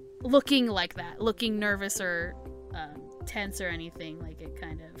looking like that, looking nervous or tense or anything. Like, it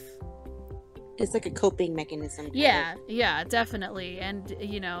kind of, it's like a coping mechanism. Yeah, definitely. And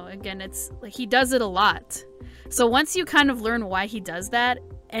you know, again, it's like he does it a lot. So once you kind of learn why he does that,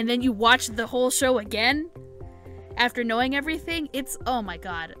 and then you watch the whole show again after knowing everything, it's, oh my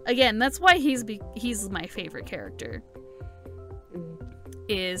god. Again, that's why he's my favorite character.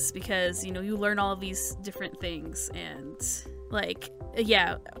 is because, you know, you learn all of these different things, and like,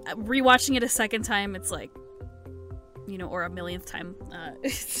 yeah, rewatching it a second time, it's like, you know, or a millionth time,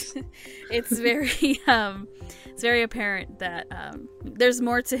 it's very apparent that there's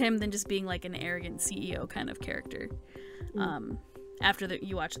more to him than just being like an arrogant CEO kind of character. After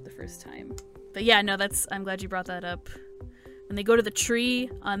you watch it the first time. But yeah, no, I'm glad you brought that up. When they go to the tree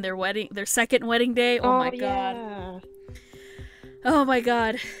on their second wedding day, oh my god. Oh my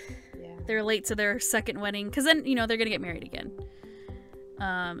god. Yeah. They're late to their second wedding, because then, you know, they're gonna get married again.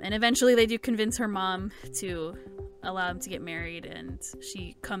 And eventually they do convince her mom to allow them to get married, and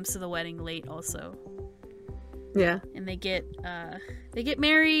she comes to the wedding late also. Yeah. And they get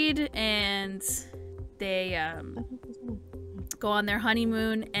married, and they go on their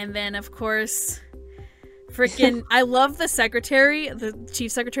honeymoon, and then of course freaking I love the secretary, the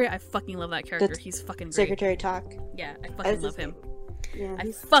chief secretary. I fucking love that character. He's fucking great. Secretary Talk. Yeah, I fucking love him. Yeah,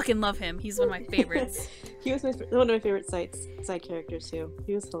 I fucking love him. He's one of my favorites. He was one of my favorite side characters too.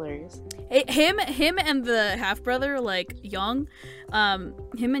 He was hilarious. Him and the half brother, like Young,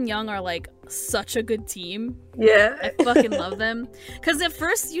 him and Young are like such a good team. Yeah, I fucking love them. Because at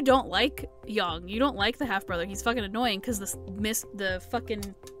first you don't like Young, you don't like the half brother. He's fucking annoying because the fucking,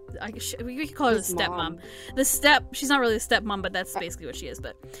 we could call her the stepmom. She's not really a stepmom, but that's basically what she is.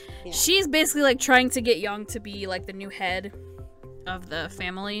 But yeah. She's basically like trying to get Young to be like the new head of the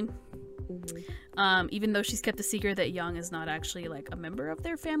family. Even though she's kept a secret that Young is not actually like a member of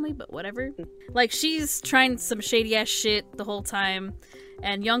their family, but whatever. Like, she's trying some shady ass shit the whole time,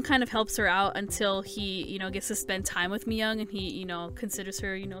 and Young kind of helps her out until he, you know, gets to spend time with Young, and he, you know, considers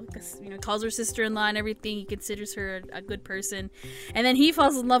her, calls her sister-in-law and everything. He considers her a good person, and then he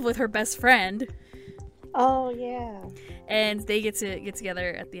falls in love with her best friend. Oh yeah. And they get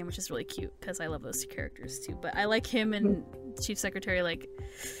together at the end, which is really cute because I love those two characters too. But I like him and Chief Secretary like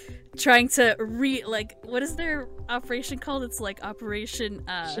trying to what is their operation called? It's like Operation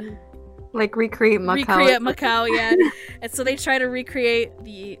like recreate Macau. Recreate Macau, yeah. And so they try to recreate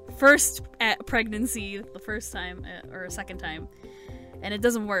the first pregnancy the first time or a second time, and it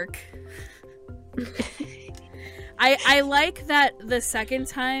doesn't work. I like that the second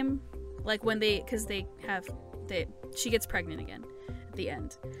time, like when she gets pregnant again at the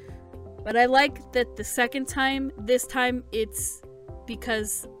end. But I like that the second time, this time it's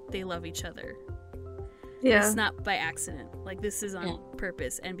because they love each other. Yeah. It's not by accident. Like, this is on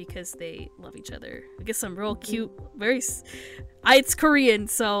purpose and because they love each other. I guess some real cute, it's Korean,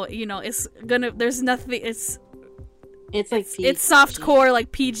 so, you know, there's nothing, it's like it's softcore,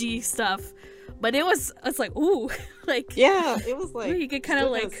 like PG stuff. But it's like, ooh, like, yeah, it was like, you get kind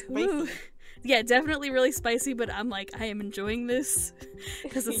of like, ooh. Yeah, definitely really spicy, but I'm like, I am enjoying this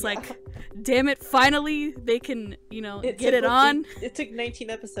because it's like, damn it, finally they can, you know, get it on. It took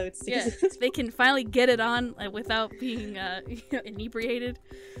 19 episodes to get this. They can finally get it on without being inebriated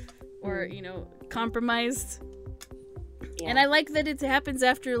or, you know, compromised. Yeah. And I like that it happens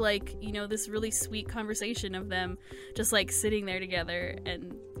after, like, you know, this really sweet conversation of them just, like, sitting there together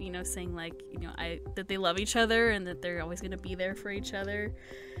and, you know, saying, like, you know, that they love each other and that they're always going to be there for each other.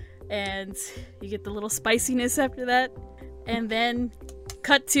 And you get the little spiciness after that. And then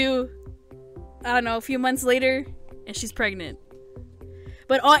cut to, I don't know, a few months later, and she's pregnant.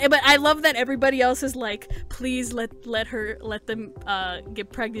 But I love that everybody else is like, please let them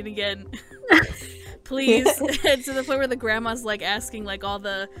get pregnant again. Please. And to the point where the grandma's like asking like all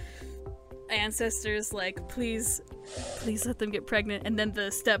the ancestors like, please let them get pregnant. And then the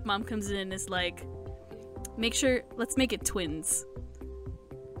stepmom comes in and is like, let's make it twins.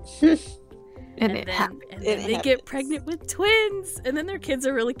 and then they get pregnant with twins, and then their kids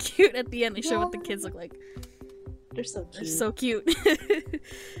are really cute at the end. They show what the kids look like. They're so cute. They're so cute.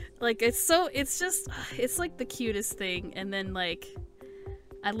 Like, it's like the cutest thing. And then, like,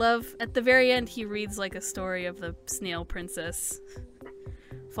 I love at the very end he reads like a story of the snail princess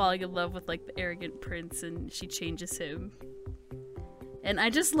falling in love with like the arrogant prince, and she changes him. And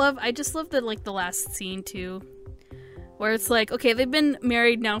I just love the like the last scene too, where it's like, okay, they've been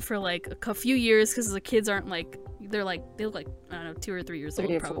married now for like a few years because the kids aren't like, they look like, I don't know, 2 or 3 years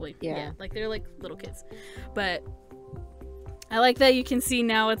old probably. Yeah, like they're like little kids. But I like that you can see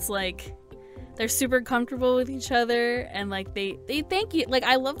now it's like they're super comfortable with each other, and like they thank you. Like,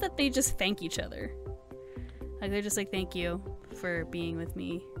 I love that they just thank each other. Like, they're just like, thank you for being with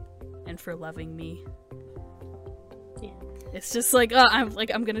me and for loving me. Yeah. It's just like, oh, I'm like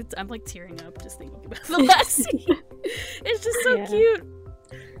tearing up just thinking about the last scene. It's just so cute.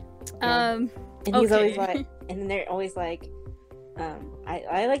 Yeah. And he's always like, and then they're always like,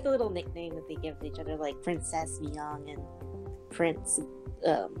 I like the little nickname that they give each other, like Princess Myung and Prince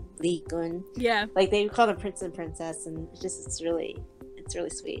Lee Gun. Yeah. Like they call them Prince and Princess, and it's really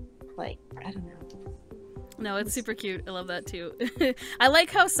sweet. Like, I don't know. No, it's super cute. I love that too. I like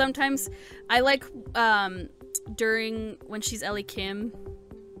how sometimes during when she's Ellie Kim.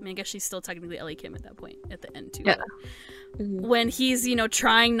 I mean, I guess she's still technically Ellie Kim at that point, at the end too. Yeah. When he's,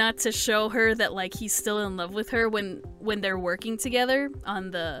 trying not to show her that, like, he's still in love with her when they're working together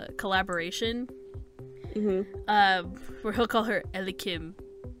on the collaboration. Where he'll call her Ellie Kim,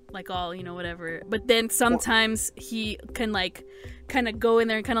 like, all, whatever. But then sometimes he can, like, kind of go in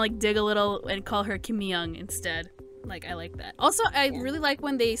there and kind of, like, dig a little and call her Kim Young instead. Like, I like that. Also, I really like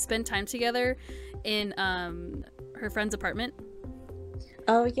when they spend time together in her friend's apartment.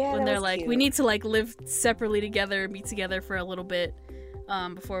 Oh yeah, when they're like, cute. We need to like live separately together, be together for a little bit,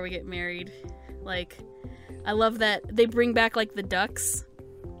 before we get married. Like, I love that they bring back like the ducks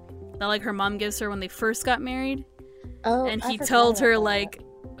that like her mom gives her when they first got married. Oh, and he told her like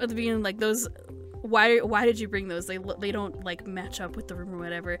at the beginning, like, those. Why did you bring those? They don't like match up with the room or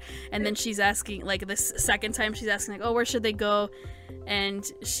whatever. And then she's asking, like, this second time she's asking, like, oh, where should they go? And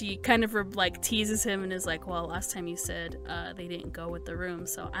she kind of like teases him and is like, well, last time you said they didn't go with the room,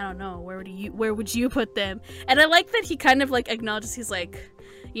 so I don't know, where would you put them? And I like that he kind of like acknowledges, he's like,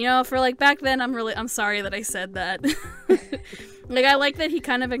 for like back then, I'm sorry that I said that. Like, I like that he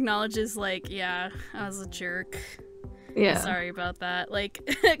kind of acknowledges, like, yeah, I was a jerk. Yeah. Sorry about that. Like,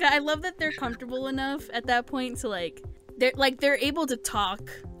 I love that they're comfortable enough at that point to like they're able to talk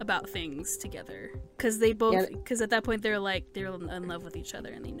about things together because they both because at that point they're in love with each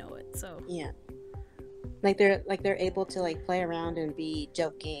other and they know it. So yeah, they're able to like play around and be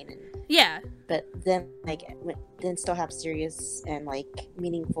joking and yeah, but then then still have serious and like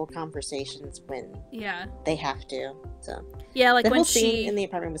meaningful conversations when they have to. So yeah, like the when whole she scene in the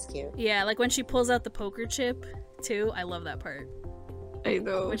apartment was cute. Yeah, like when she pulls out the poker chip too. I love that part. I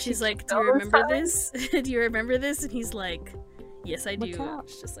know. When she's like, do you remember this? Do you remember this? And he's like, yes, I do.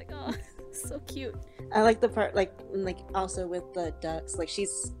 It's just like, oh, so cute. I like the part like also with the ducks. Like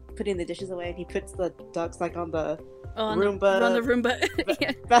she's putting the dishes away and he puts the ducks like on the Roomba. On the Roomba.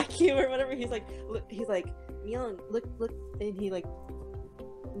 Yeah. Vacuum or whatever. He's like, Neil, look, and he like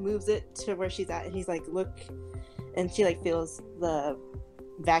moves it to where she's at, and he's like, look, and she like feels the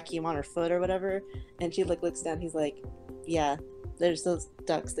vacuum on her foot or whatever, and she like looks down. He's like, yeah, there's those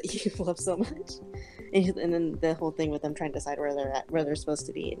ducks that you love so much, and then the whole thing with them trying to decide where they're supposed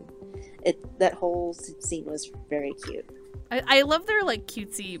to be, and that whole scene was very cute. I love their like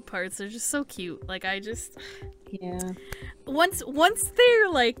cutesy parts. They're just so cute. Like yeah. Once they're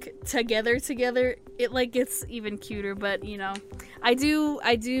like together, it like gets even cuter. But I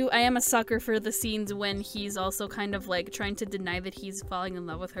am a sucker for the scenes when he's also kind of like trying to deny that he's falling in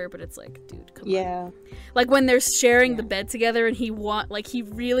love with her. But it's like, dude, come on. Like when they're sharing the bed together, and he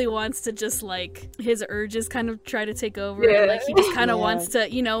really wants to just like his urges kind of try to take over. And, like he just kind of wants to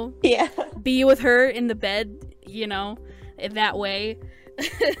be with her in the bed, that way.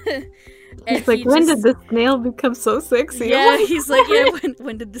 He's like, when did the snail become so sexy? Yeah, he's like,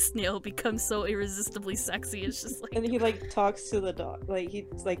 when did the snail become so irresistibly sexy? It's just like, and he like talks to the dog, like he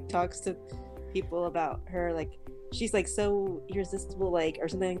like talks to people about her, like she's like so irresistible, like, or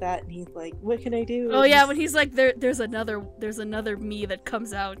something like that, and he's like, what can I do? Oh yeah, when he's like, there's another me that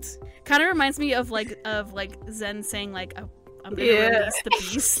comes out. Kind of reminds me of like Zen saying like, I'm gonna release the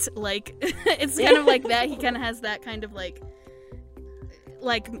beast. Like it's kind of like that. He kind of has that kind of like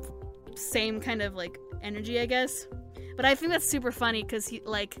same kind of like energy, I guess. But I think that's super funny because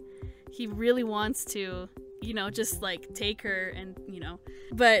he really wants to, just like take her and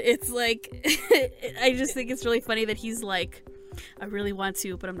but it's like I just think it's really funny that he's like, I really want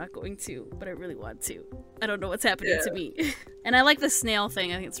to, but I'm not going to, but I really want to. I don't know what's happening to me. And I like the snail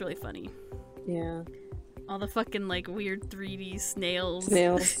thing. I think it's really funny. Yeah. All the fucking like weird 3D snails.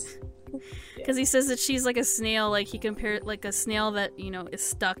 Because he says that she's like a snail, like he compared like a snail that is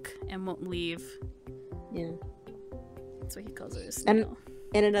stuck and won't leave. Yeah, that's what he calls her, a snail.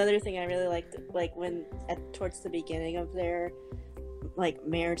 And another thing I really liked, like when towards the beginning of their like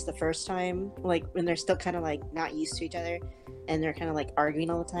marriage the first time, like when they're still kind of like not used to each other and they're kind of like arguing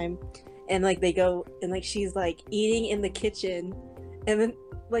all the time, and like they go and like she's like eating in the kitchen, and then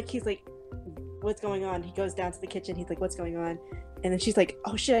like he's like, what's going on? He goes down to the kitchen, he's like, what's going on? And then she's like,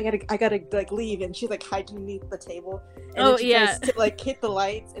 oh shit, I gotta like leave, and she's like hiding beneath the table, and then she tries to like hit the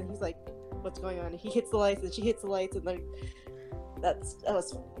lights, and he's like, what's going on? And he hits the lights, and she hits the lights, and like that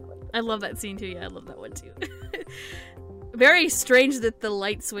was fun. I love that scene too. Yeah, I love that one too. Very strange that the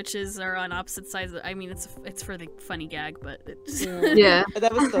light switches are on opposite sides. I mean, it's for the funny gag, but yeah,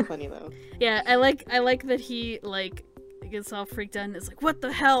 that was so funny though. Yeah, I like that he like gets all freaked out and is like, what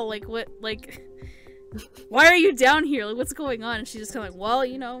the hell? Like, what, like, why are you down here? Like, what's going on? And she's just kind of like, well,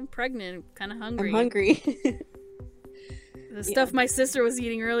 you know, I'm pregnant, kind of hungry. I'm hungry. The stuff my sister was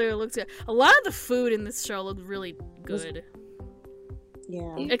eating earlier looked good. A lot of the food in this show looked really good.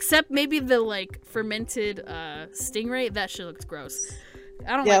 Yeah. Except maybe the, like, fermented stingray. That shit looks gross.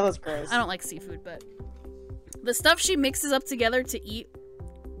 That was gross. I don't like seafood, but the stuff she mixes up together to eat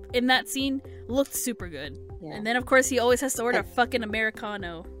in that scene looked super good. Yeah. And then, of course, he always has to order a fucking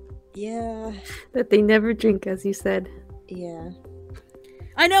Americano. Yeah. That they never drink, as you said. Yeah.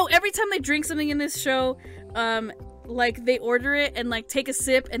 I know, every time they drink something in this show, like, they order it and, like, take a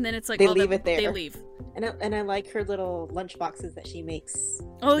sip, and then it's like, they leave it there. They leave. And I like her little lunch boxes that she makes.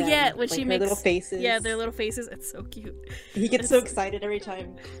 Oh yeah, when she makes little faces. Yeah, their little faces. It's so cute. He gets so excited every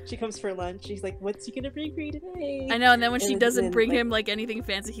time she comes for lunch. He's like, "What's you gonna bring me today?" I know. And then when she doesn't bring him like anything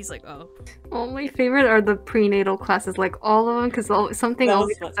fancy, he's like, "Oh." Oh, my favorite are the prenatal classes, like all of them, because something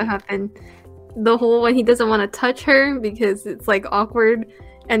always has to happen. The whole when he doesn't want to touch her because it's like awkward,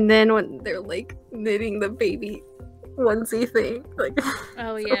 and then when they're like knitting the baby onesie thing, like.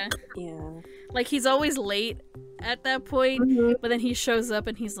 Oh yeah. Yeah. Like, he's always late at that point, but then he shows up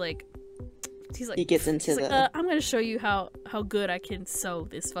and he's like, he gets into the. I'm gonna show you how good I can sew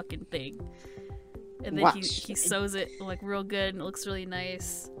this fucking thing, and then he sews it like real good and it looks really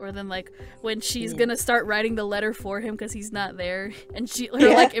nice. Or then like when she's gonna start writing the letter for him because he's not there, and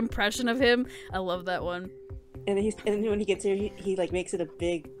her like impression of him, I love that one. And then when he gets here, he like makes it a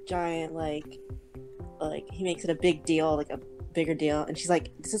big giant like he makes it a big deal, like a bigger deal, and she's like,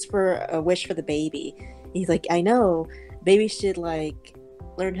 this is for a wish for the baby. He's like, I know babies should like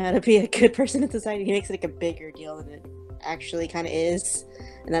learn how to be a good person in society. He makes it like a bigger deal than it actually kind of is,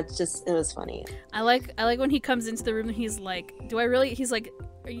 and that's just, it was funny. I like when he comes into the room and he's like, do I really, he's like,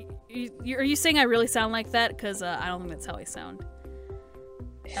 are you saying I really sound like that? Because I don't think that's how I sound.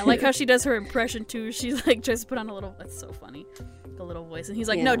 I like how she does her impression too. She's like tries to put on a little, that's so funny, a little voice, and he's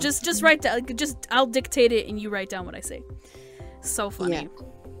like, no, just write down, I'll dictate it and you write down what I say. So funny. Yeah.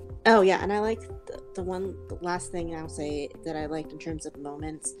 Oh yeah, and I like the last thing I'll say that I liked in terms of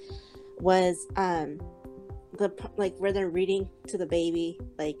moments was the like where they're reading to the baby,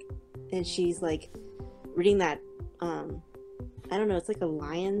 like, and she's like reading that I don't know, it's like a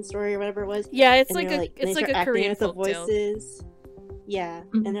lion story or whatever it was. Yeah, it's like a Korean folk voices. Yeah,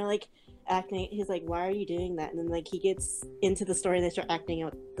 and they're like acting. He's like, "Why are you doing that?" And then like he gets into the story, and they start acting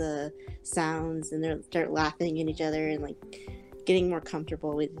out the sounds, and they start laughing at each other and like getting more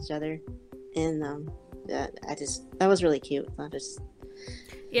comfortable with each other. And that was really cute.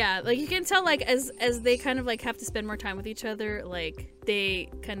 Yeah, like you can tell, like as they kind of like have to spend more time with each other, like they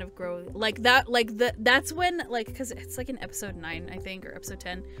kind of grow like that. Like that's when, like, because it's like in episode 9, I think, or episode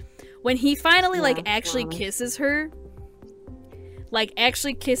 10, when he finally actually kisses her. Like,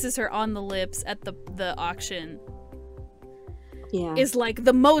 actually kisses her on the lips at the auction. Yeah. Is, like,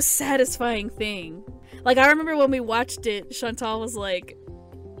 the most satisfying thing. Like, I remember when we watched it, Chantal was like,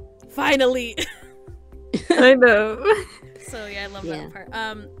 finally. I know. So, yeah, I love that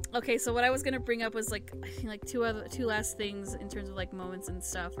part. Okay, so what I was gonna bring up was, like, I think, like, two last things in terms of, like, moments and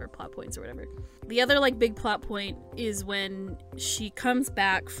stuff, or plot points or whatever. The other, like, big plot point is when she comes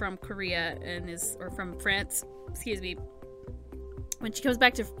back from Korea or from France, excuse me, when she comes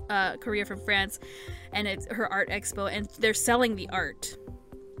back to Korea from France, and it's her art expo, and they're selling the art,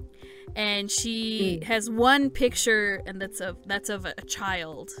 and she has one picture, and that's of a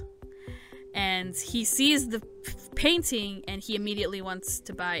child, and he sees the painting, and he immediately wants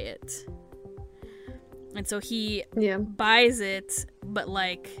to buy it, and so he buys it, but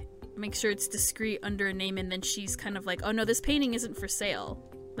like make sure it's discreet under a name, and then she's kind of like, oh no, this painting isn't for sale.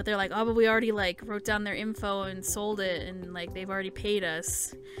 But they're like, oh, but we already, like, wrote down their info and sold it, and, like, they've already paid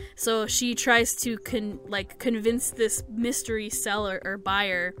us. So she tries to, convince this mystery seller or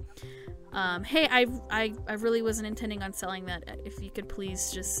buyer, hey, I really wasn't intending on selling that. If you could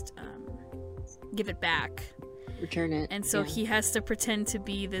please just give it back. Return it. And so he has to pretend to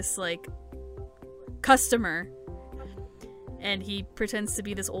be this, like, customer. And he pretends to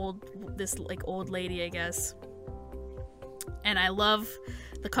be this old lady, I guess. And I love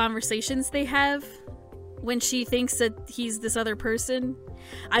the conversations they have when she thinks that he's this other person.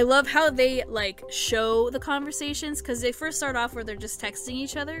 I love how they, like, show the conversations, because they first start off where they're just texting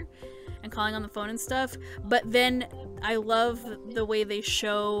each other and calling on the phone and stuff, but then I love the way they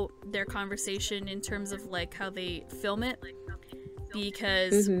show their conversation in terms of, like, how they film it,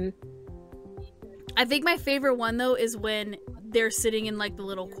 because I think my favorite one, though, is when they're sitting in, like, the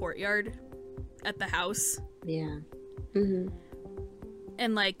little courtyard at the house. Yeah.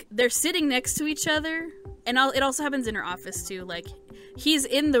 And, like, they're sitting next to each other, and it also happens in her office too. Like, he's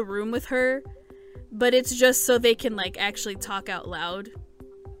in the room with her, but it's just so they can like actually talk out loud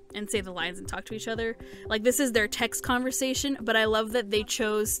and say the lines and talk to each other. Like, this is their text conversation, but I love that they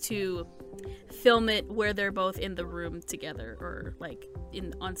chose to film it where they're both in the room together, or like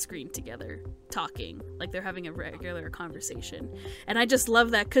on screen together talking, like they're having a regular conversation. And I just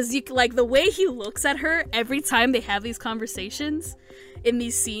love that, because you like the way he looks at her every time they have these conversations in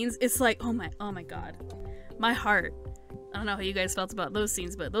these scenes. It's like, oh my god, my heart. I don't know how you guys felt about those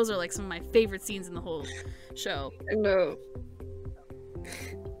scenes, but those are like some of my favorite scenes in the whole show. No.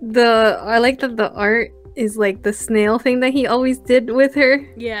 I like that the art is like the snail thing that he always did with her.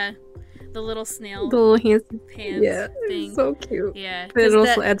 Yeah, the little snail, the little hands thing. It's so cute. Yeah, but it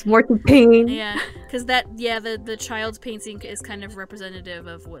also adds more to pain. Yeah, because the child's painting is kind of representative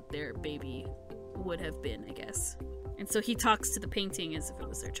of what their baby would have been, I guess. And so he talks to the painting as if it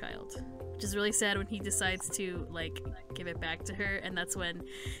was their child, which is really sad when he decides to like give it back to her. And that's when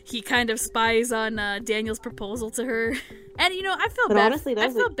he kind of spies on Daniel's proposal to her. And you know, I felt bad. Honestly, I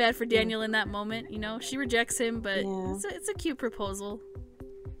felt bad for Daniel in that moment. You know, she rejects him, but it's a cute proposal.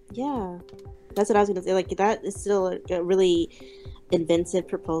 Yeah, that's what I was gonna say. Like, that is still a really inventive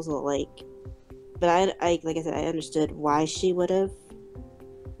proposal. Like, but I like I said, I understood why she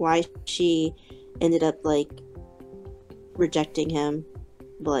ended up like rejecting him.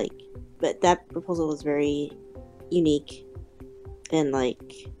 Like, but that proposal was very unique and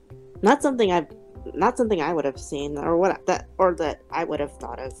like not something I would have seen, or that I would have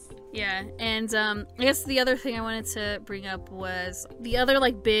thought of. Yeah, and I guess the other thing I wanted to bring up was the other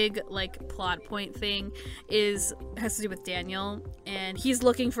like big like plot point thing has to do with Daniel, and he's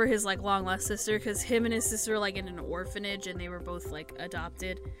looking for his like long lost sister, because him and his sister are like in an orphanage and they were both like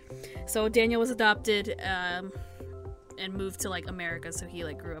adopted. So Daniel was adopted and moved to like America, so he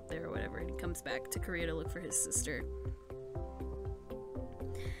like grew up there or whatever, and he comes back to Korea to look for his sister.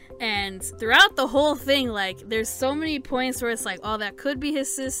 And throughout the whole thing, like, there's so many points where it's like, oh, that could be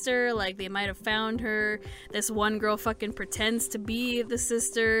his sister. Like, they might have found her. This one girl fucking pretends to be the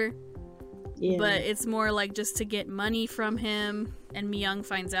sister. Yeah. But it's more like just to get money from him. And Mi-young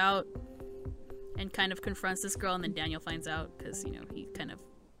finds out and kind of confronts this girl. And then Daniel finds out because, you know, he kind of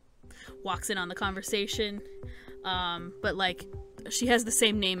walks in on the conversation. But, like, she has the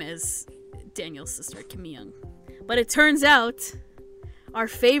same name as Daniel's sister, Kim Mi-young. But it turns out our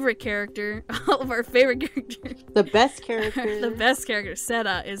favorite character, all of our favorite characters, the best character,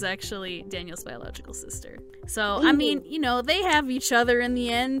 Seta, is actually Daniel's biological sister. So, I mean, you know, they have each other in the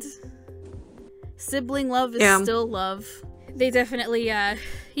end. Sibling love is still love. They definitely,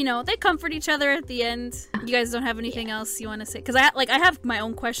 you know, they comfort each other at the end. You guys don't have anything else you want to say? Because I have my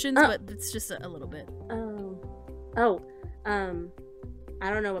own questions, but it's just a little bit. I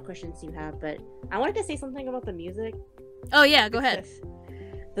don't know what questions you have, but I wanted to say something about the music. Oh yeah, go ahead.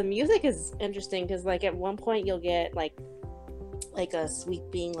 The music is interesting because, like, at one point you'll get like a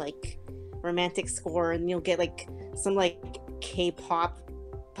sweeping like romantic score, and you'll get like some like K-pop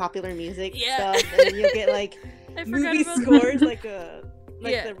popular music stuff, and then you'll get like movie scores like the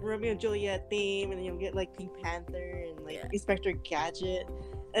Romeo and Juliet theme, and then you'll get like Pink Panther and like Inspector Gadget,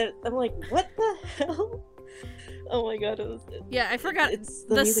 and I'm like, what the hell? Oh my god! I forgot.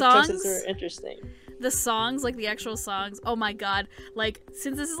 The songs are interesting. The songs, like the actual songs, oh my god, like,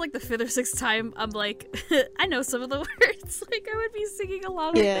 since this is like the 5th or 6th time, I'm like, I know some of the words, like, I would be singing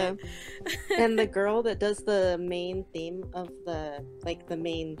along with it. And the girl that does the main theme of the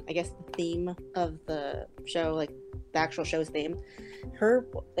theme of the show, like the actual show's theme, her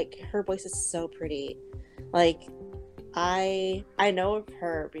voice is so pretty. Like, I know of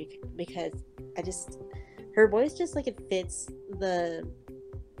her because her voice just, like, it fits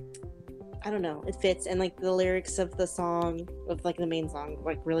it fits, and like the lyrics of the song, of like the main song,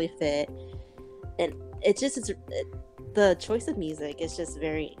 like really fit, and the choice of music is just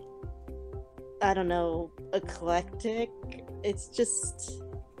very, I don't know, eclectic. It's just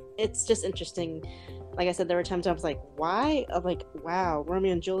interesting. Like I said, there were times I was like, why? I'm like, wow,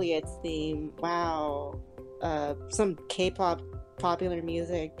 Romeo and Juliet's theme, wow, some K-pop popular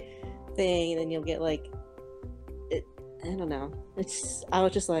music thing, and then you'll get like, I don't know. I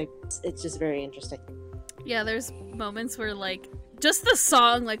was just like, it's just very interesting. Yeah, there's moments where like just the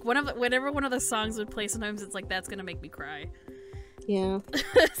song, like whenever one of the songs would play, sometimes it's like, that's gonna make me cry. Yeah.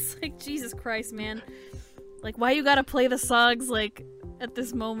 It's like, Jesus Christ, man. Like, why you gotta play the songs like at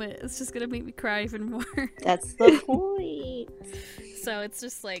this moment? It's just gonna make me cry even more. That's the point. So it's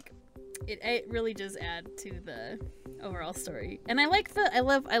just like, it really does add to the overall story. And I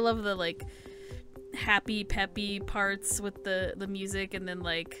love the like happy peppy parts with the music, and then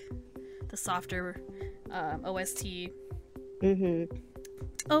like the softer OST. Mm-hmm.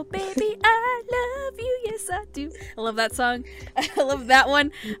 Oh baby, I love you, yes I do. I love that song. I love that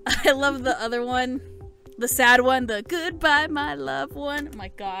one. I love the other one, the sad one, the goodbye my loved one. Oh my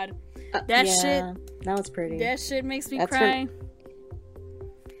god, that shit. That was pretty. That shit makes me cry.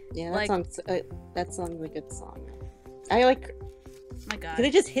 Yeah, like, that song's a good song. I like. My god, because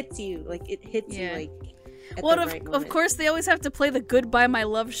it just hits you. Like it hits you like. Well, of course, they always have to play the "Goodbye, My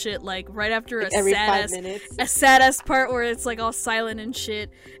Love" shit like right after like every 5 minutes. A sad ass part where it's like all silent and shit,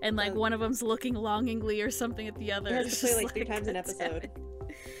 and like one of them's looking longingly or something at the other. It has to play like 3 times an episode.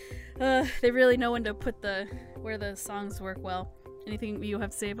 They really know when to put where the songs work well. Anything you have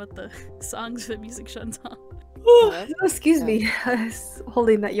to say about the songs the music shuns on? Oh, excuse me, I was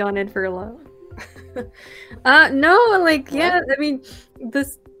holding that yawn in for a long. No, like yeah, I mean,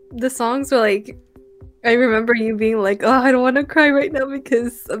 the songs were like. I remember you being like, "Oh, I don't want to cry right now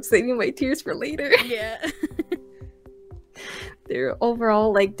because I'm saving my tears for later." Yeah. They're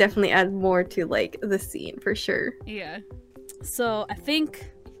overall like definitely add more to like the scene for sure. Yeah. So I think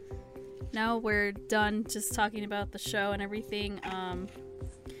now we're done just talking about the show and everything.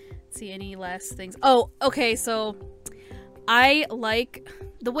 Let's see any last things. Oh, okay. So I like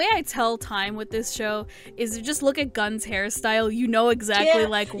the way I tell time with this show is to just look at Gun's hairstyle. You know exactly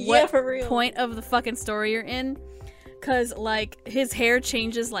like what point of the fucking story you're in, cause like his hair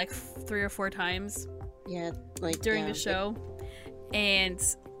changes like 3 or 4 times. Yeah, like during the show, and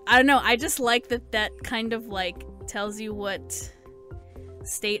I don't know. I just like that kind of like tells you what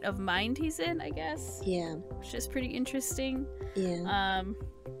state of mind he's in. I guess. Yeah. Which is pretty interesting. Yeah.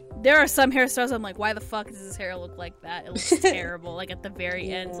 There are some hairstyles I'm like, why the fuck does his hair look like that? It looks terrible. Like at the very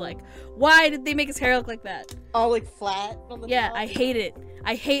end, like, why did they make his hair look like that? All like flat on the top. I hate it.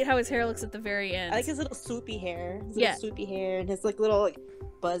 I hate how his hair looks at the very end. I like his little swoopy hair. Swoopy hair and his like little like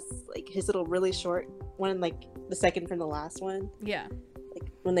buzz, like his little really short one, like the second from the last one. Yeah.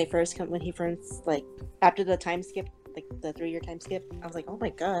 Like when he first like after the time skip, like the 3-year time skip, I was like, oh my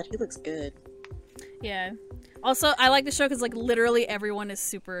god, he looks good. Yeah. Also, I like the show because like literally everyone is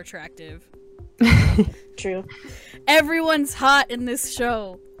super attractive. True. Everyone's hot in this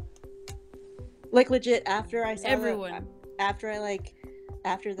show. Like legit, after I saw everyone. After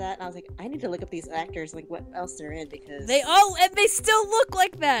that, I was like, I need to look up these actors, like what else they're in, because they still look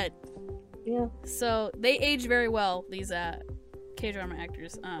like that. Yeah. So they age very well, these K-drama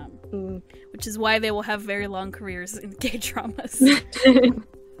actors. Which is why they will have very long careers in K-dramas.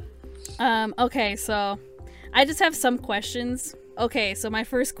 Okay, so I just have some questions. Okay, so my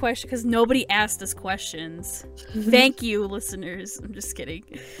first question, because nobody asked us questions. Thank you, listeners. I'm just kidding.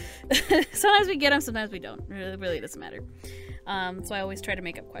 Sometimes we get them, sometimes we don't. It really doesn't matter. So I always try to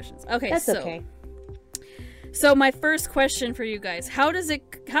make up questions. Okay, that's okay. So my first question for you guys: how does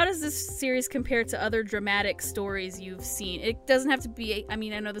this series compare to other dramatic stories you've seen? It doesn't have to be. I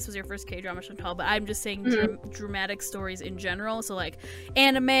mean, I know this was your first K-drama, Chantal, but I'm just saying dramatic stories in general. So like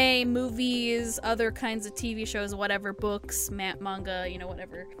anime, movies, other kinds of TV shows, whatever, books, manga,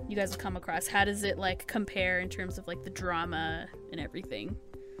 whatever you guys have come across. How does it like compare in terms of like the drama and everything?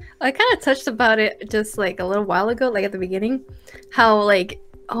 I kind of touched about it just like a little while ago, like at the beginning, how like.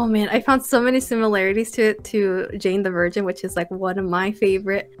 Oh man, I found so many similarities to Jane the Virgin, which is like one of my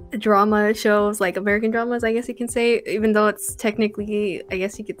favorite drama shows, like American dramas, I guess you can say, even though it's technically, I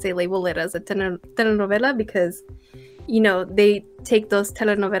guess you could say label it as a telenovela because, they take those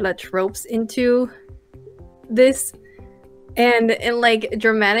telenovela tropes into this and like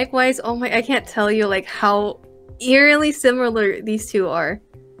dramatic wise, oh my, I can't tell you like how eerily similar these two are.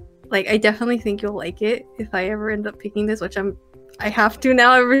 Like, I definitely think you'll like it if I ever end up picking this, which I have to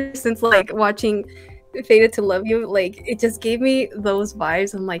now ever since like watching Fated to Love You. Like it just gave me those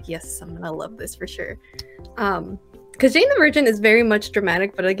vibes. I'm like, yes, I'm gonna love this for sure. Because Jane the Virgin is very much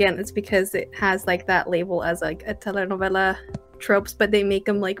dramatic, but again, it's because it has like that label as like a telenovela tropes, but they make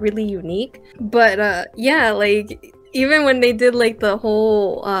them like really unique. But yeah, like even when they did like the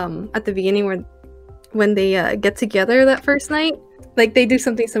whole at the beginning when they get together that first night, like they do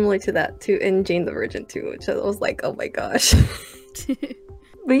something similar to that too in Jane the Virgin too, which I was like, oh my gosh.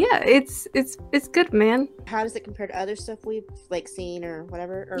 But yeah, it's good, man. How does it compare to other stuff we've like seen or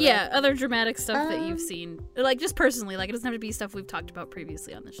whatever? Or other dramatic stuff that you've seen, like just personally. Like it doesn't have to be stuff we've talked about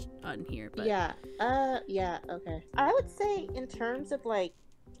previously on here. But yeah, okay. I would say in terms of like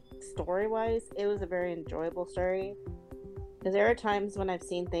story wise, it was a very enjoyable story. Because there are times when I've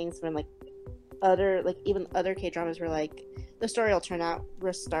seen things when like even other K dramas where like the story will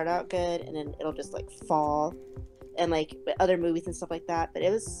start out good and then it'll just like fall. And like other movies and stuff like that, but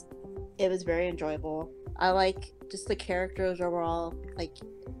it was very enjoyable. I like just the characters overall, like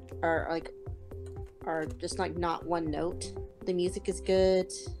are like are just like not one note. The music is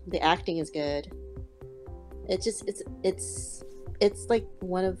good, the acting is good. It's just it's like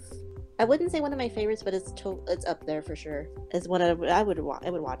one of, I wouldn't say one of my favorites, but it's up there for sure. It's one I would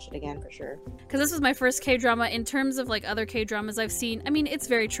watch it again for sure. Because this was my first K-drama. In terms of like other K-dramas I've seen, I mean, it's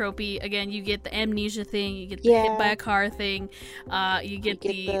very tropey. Again, you get the amnesia thing, you get the hit by a car thing, you get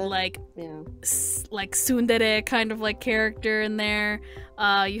the like like tsundere kind of like character in there.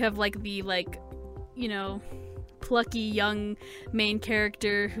 You have like the like, you know, plucky young main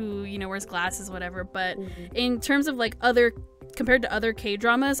character who, you know, wears glasses, whatever. But in terms of like compared to other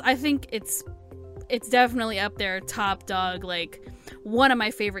K-dramas, I think it's definitely up there, top dog, like one of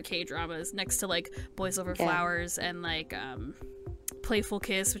my favorite K-dramas, next to like Boys Over Flowers and like Playful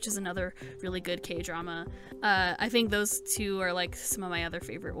Kiss, which is another really good K-drama. I think those two are like some of my other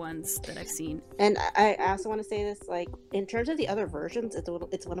favorite ones that I've seen. And I also want to say this, like, in terms of the other versions,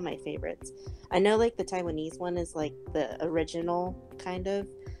 it's one of my favorites. I know like the Taiwanese one is like the original kind of,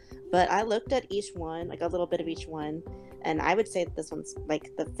 but I looked at each one, like a little bit of each one, and I would say that this one's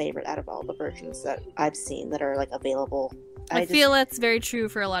like the favorite out of all the versions that I've seen that are like available. I feel that's very true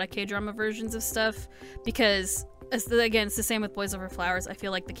for a lot of K-drama versions of stuff, because again, it's the same with Boys Over Flowers. I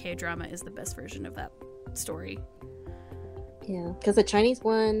feel like the K-drama is the best version of that story. Yeah, because the Chinese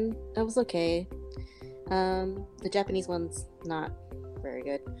one, that was okay. The Japanese one's not very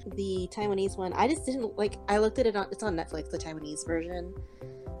good. The Taiwanese one, I just didn't like. I looked at it it's on Netflix, the Taiwanese version,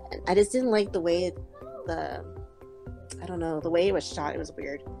 and I just didn't like the way the way it was shot. It was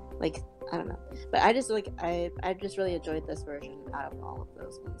weird. Like, I don't know. But I just like I just really enjoyed this version out of all of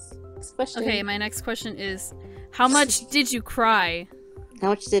those ones. Next question. Okay, my next question is, how much did you cry? How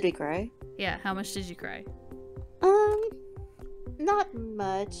much did we cry? Yeah, how much did you cry? Not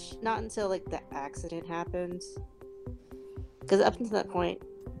much. Not until like the accident happened. Because up until that point,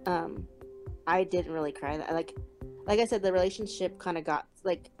 I didn't really cry. Like I said, the relationship kind of got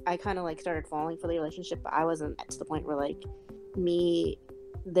like, I kind of like started falling for the relationship, but I wasn't to the point where like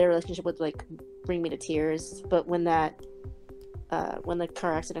their relationship would like bring me to tears. But when the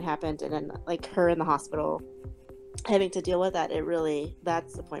car accident happened, and then like her in the hospital having to deal with that,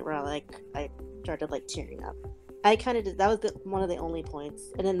 that's the point where I started like tearing up. I kind of did. That was one of the only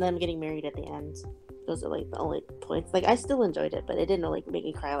points, and then them getting married at the end. Those are like the only points. Like, I still enjoyed it, but it didn't like make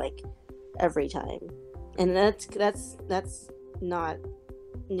me cry like every time. And that's not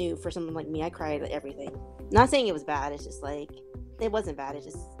new for someone like me. I cried at everything. Not saying it was bad. It's just like, it wasn't bad. It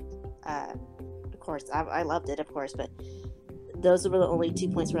just, of course, I loved it, of course, but those were the only 2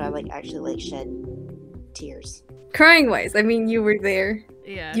 points where I like actually like shed tears. Crying wise, I mean, you were there.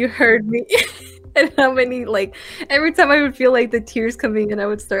 Yeah. You heard me. And how many, like, every time I would feel like the tears coming in, I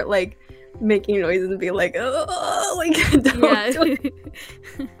would start like making noises and be like, oh, like, don't.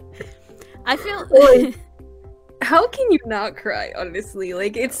 I feel like, how can you not cry, honestly?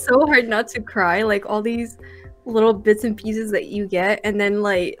 Like, it's so hard not to cry, like all these little bits and pieces that you get, and then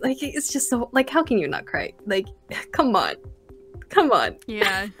like it's just so, like, how can you not cry? Like, come on.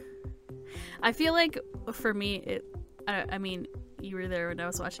 Yeah. I feel like for me, I mean, you were there when I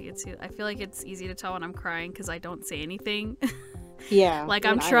was watching it too. I feel like it's easy to tell when I'm crying because I don't say anything. Yeah. Like,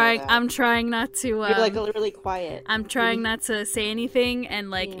 I'm trying not to you're like really quiet. I'm trying not to say anything, and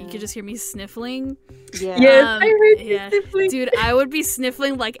like you could just hear me sniffling. Yeah. Yes, I heard you sniffling. Dude, I would be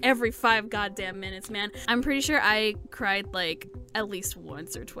sniffling like every 5 goddamn minutes, man. I'm pretty sure I cried like at least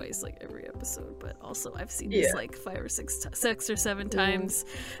once or twice like every episode, but also I've seen this like 5 or 6 or 7 times.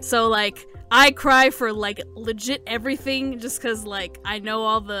 So like I cry for like legit everything, just because like I know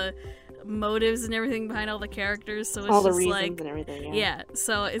all the motives and everything behind all the characters, so it's all the just reasons like, and everything. Yeah,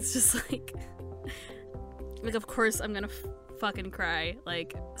 so it's just like of course I'm gonna fucking cry.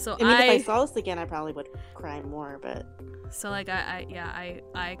 Like, so I mean, if I saw this again, I probably would cry more. But so like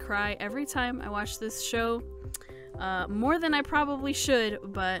I cry every time I watch this show, more than I probably should,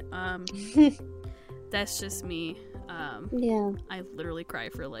 but that's just me. Yeah, I literally cry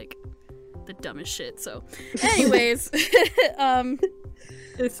for like the dumbest shit. So anyways,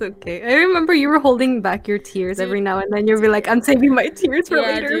 it's okay. I remember you were holding back your tears every now and then. You'd be like, I'm saving my tears for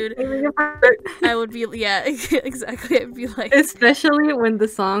later. Dude. I would be, exactly. I'd be like, especially when the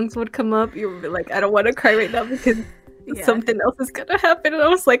songs would come up, you would be like, I don't want to cry right now because something else is gonna happen. And I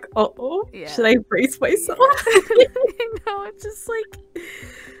was like, should I brace myself? No, it's just like,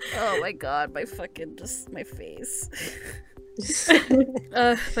 oh my god, my face.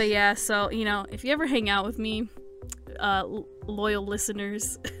 But yeah, so, you know, if you ever hang out with me, loyal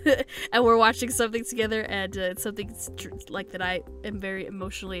listeners and we're watching something together and it's something like that I am very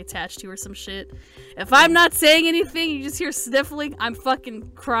emotionally attached to or some shit, if I'm not saying anything, you just hear sniffling, I'm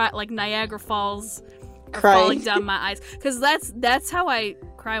fucking cry like Niagara Falls falling down my eyes, because that's how I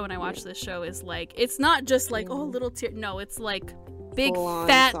cry when I watch this show. Is like, it's not just like oh little tear, no, it's like big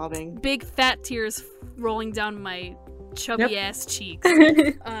fat tears rolling down my chubby ass cheeks.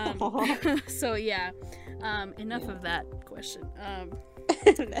 So yeah, enough of that question.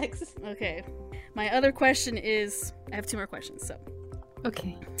 Next. Okay, my other question is, I have 2 more questions. So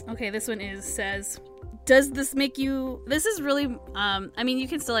okay, this one says, does this make you, this is really I mean you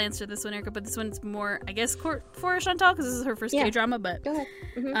can still answer this one, Erica, but this one's more I guess for Chantal because this is her first K-drama, but go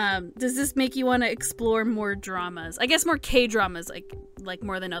ahead. Does this make you want to explore more dramas, I guess more K-dramas, like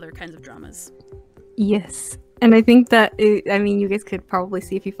more than other kinds of dramas? Yes. And I think that, I mean, you guys could probably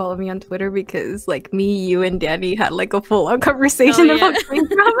see if you follow me on Twitter, because, like, me, you, and Danny had, like, a full-on conversation about K-dramas.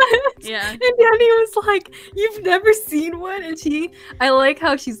 Yeah. And Danny was like, you've never seen one? And I like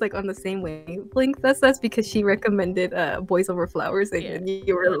how she's, like, on the same wavelength. That's because she recommended Boys Over Flowers, and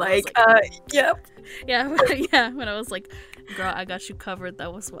you were like, yep. Yeah, yeah, when I was like, girl, I got you covered,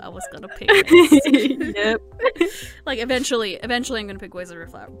 that was what I was gonna pick next. Yep. Like, eventually I'm gonna pick Boys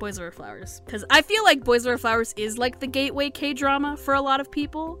Over Flowers, because I feel like Boys Over Flowers is like the gateway K-drama for a lot of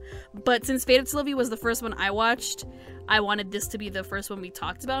people, but since Fated to Love You was the first one I watched, I wanted this to be the first one we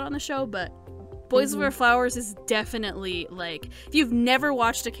talked about on the show. But Boys Over Flowers is definitely, like, if you've never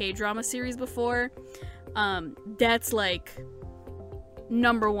watched a K-drama series before, that's like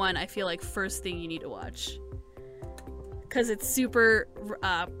number 1, I feel like, first thing you need to watch, because it's super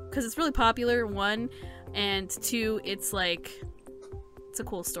because it's really popular, 1, and 2, it's like, it's a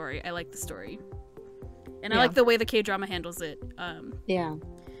cool story. I like the story, and I like the way the K-drama handles it,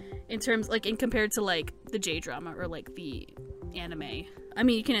 in terms, like, in compared to, like, the J-drama or, like, the anime. I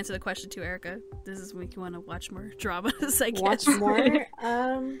mean, you can answer the question too, Erica. Does this make you want to watch more dramas, I guess? Watch more?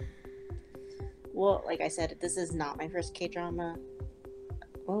 Well, like I said, this is not my first K-drama.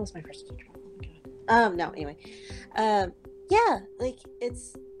 What was my first K-drama? Oh my god. No, anyway. Yeah, like, it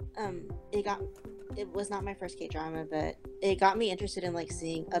was not my first K-drama, but it got me interested in, like,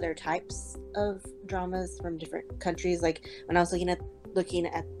 seeing other types of dramas from different countries. Like, when I was looking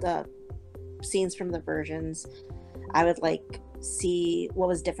at the scenes from the versions, I would, like, see what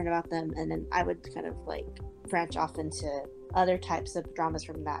was different about them, and then I would kind of, like, branch off into other types of dramas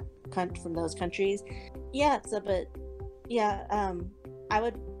from those countries. Yeah, I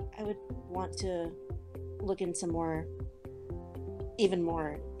would want to look into even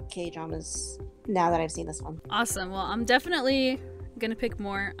more K-dramas now that I've seen this one. Awesome. Well, I'm definitely gonna pick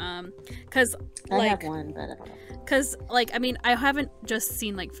more, because, like, I have one, but I don't know. Because, like, I mean, I haven't just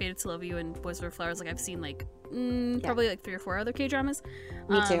seen, like, Fated to Love You and Boys Over Flowers. Like, I've seen, like, probably, like, 3 or 4 other K-dramas.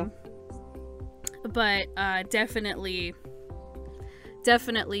 Me too. But definitely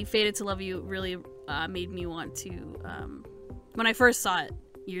Fated to Love You really made me want to, when I first saw it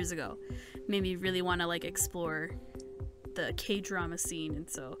years ago, made me really want to, like, explore the K-drama scene. And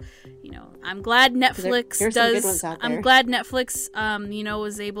so, you know, I'm glad Netflix I'm glad Netflix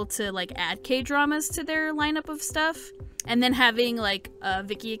was able to, like, add K-dramas to their lineup of stuff, and then having, like, a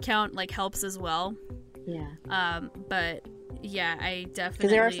Viki account, like, helps as well. But yeah, I definitely,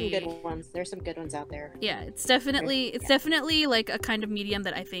 because there are some good ones. There's some good ones out there. Yeah, it's definitely like a kind of medium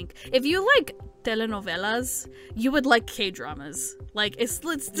that I think if you like telenovelas, you would like K-dramas. Like, it's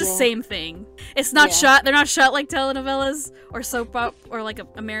the same thing. It's not they're not shot like telenovelas or soap or like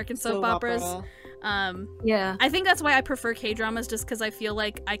American soap operas. I think that's why I prefer K-dramas, just because I feel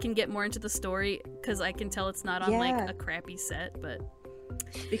like I can get more into the story, because I can tell it's not on like a crappy set. But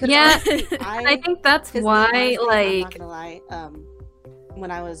because I think that's why, like, I'm not gonna lie,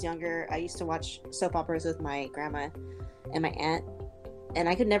 when I was younger, I used to watch soap operas with my grandma and my aunt, and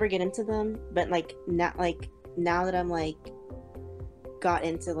I could never get into them. But like now that I'm like got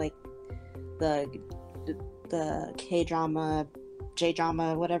into like the K-drama,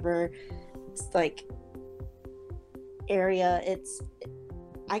 J-drama, whatever, it's like area,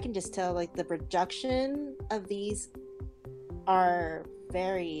 I can just tell, like, the production of these are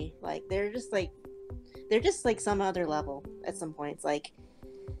very, like, they're just like some other level at some points. Like,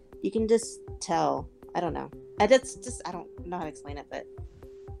 you can just tell. I don't know. I don't know how to explain it, but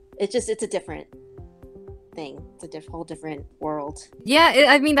it's a different thing. It's a whole different world. Yeah,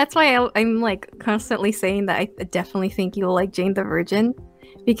 I mean, that's why I'm like constantly saying that I definitely think you'll like Jane the Virgin,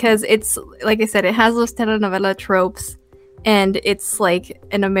 because it's, like I said, it has those telenovela tropes, and it's like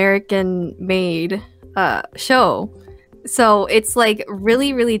an American made show. So it's like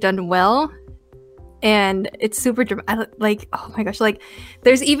really, really done well. and it's super like, oh my gosh, like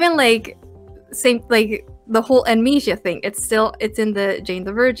there's even like same like the whole amnesia thing. It's in the Jane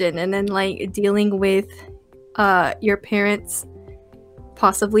the Virgin, and then like dealing with your parents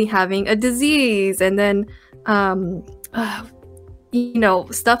possibly having a disease, and then you know,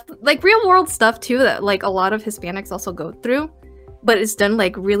 stuff like real world stuff too that like a lot of Hispanics also go through, but it's done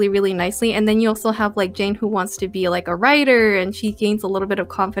like really, really nicely. And then you also have like Jane, who wants to be like a writer, and she gains a little bit of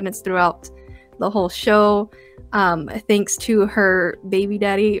confidence throughout the whole show, thanks to her baby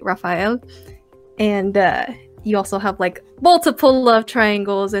daddy Raphael. And you also have like multiple love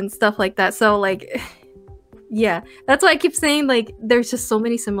triangles and stuff like that. So like, yeah, that's why I keep saying like there's just so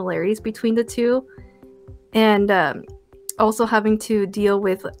many similarities between the two. And also having to deal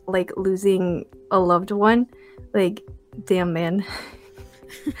with like losing a loved one, like damn, man.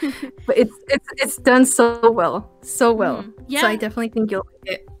 But it's done so well. Yeah. So I definitely think you'll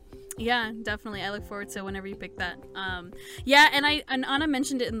like it. Yeah, definitely. I look forward to whenever you pick that. Yeah, and Anna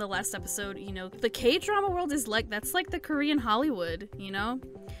mentioned it in the last episode, you know, the K-drama world is like, that's like the Korean Hollywood, you know?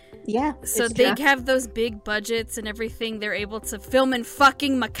 Yeah. So they have those big budgets and everything. They're able to film in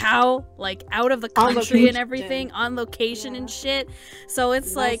fucking Macau, like out of the country and everything, on location and shit. So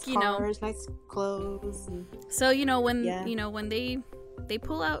it's nice like, you cars, nice clothes. So, you know, when when they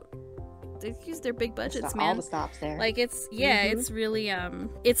pull out, they use their big budgets, man. All the stops there. Like it's it's really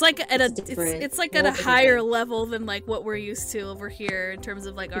it's like at it's like at a higher level than like what we're used to over here in terms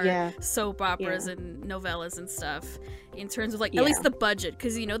of like our soap operas and novellas and stuff. In terms of like at least the budget,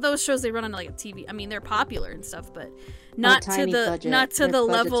 because you know those shows they run on like a TV. I mean they're popular and stuff, but not to the budget. Not to the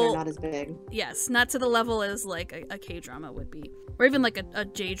level. Are not as big. Yes, not to the level as like a K drama would be, or even like a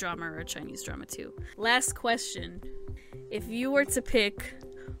J drama or a Chinese drama too. Last question: if you were to pick,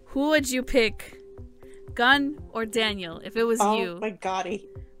 who would you pick, Gun or Daniel? If it was you. Oh my god,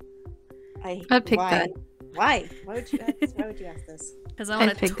 I'd pick Gun. Why? Why would you ask this? Because I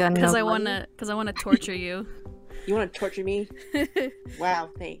want to. Because I want to. Because I want to torture you. You want to torture me? Wow,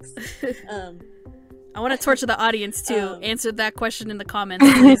 thanks. I want to torture the audience too. Answer that question in the comments,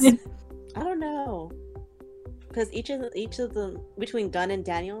 please. I don't know, because each of the between Gun and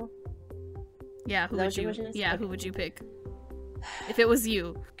Daniel. Yeah, who would you? Yeah, who would you pick? If it was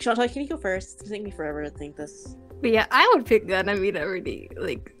you. Chantal, can you go first? It's taking me forever to think this. But yeah, I would pick Gun. I mean, already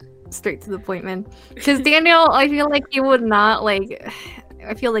like straight to the point, man. Because Daniel, I feel like he would not like.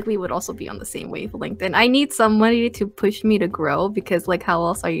 I feel like we would also be on the same wavelength, and I need somebody to push me to grow, because like how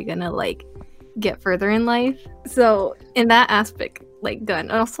else are you gonna like get further in life? So in that aspect, like Gun.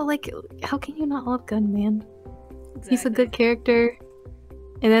 And also like, how can you not love Gun, man? Exactly. He's a good character,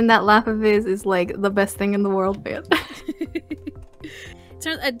 and then that laugh of his is like the best thing in the world, man.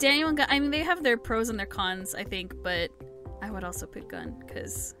 Daniel and Gun, I mean they have their pros and their cons, I think, but I would also pick Gun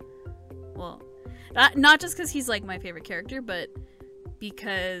because, well, not just because he's like my favorite character, but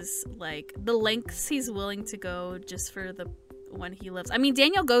because like the lengths he's willing to go just for the one he loves. I mean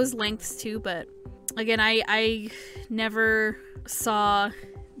Daniel goes lengths too, but again I never saw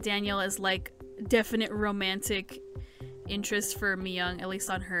Daniel as like definite romantic interest for Mi-young, at least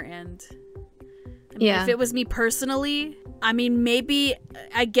on her end. I mean, if it was me personally, I mean maybe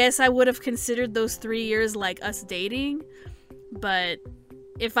I guess I would have considered those 3 years like us dating, but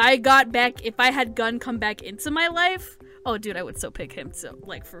if I had Gun come back into my life, oh, dude, I would still pick him, so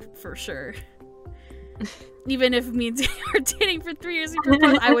like for sure. Even if me and Daniel are dating for 3 years,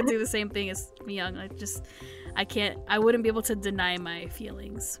 I would do the same thing as Mi-young. I wouldn't be able to deny my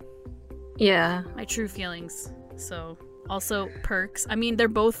feelings. Yeah, my true feelings. So also Perks. I mean, they're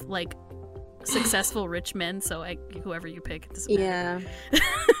both like successful rich men, so whoever you pick, it doesn't matter.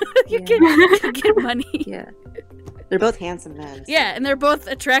 You can get money. Yeah. They're both handsome men. So. Yeah, and they're both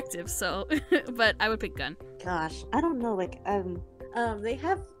attractive, so but I would pick Gun. Gosh, I don't know, like they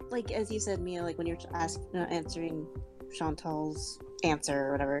have, like, as you said, Mia, like when you're answering Chantal's answer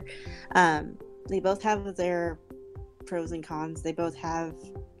or whatever, they both have their pros and cons. They both have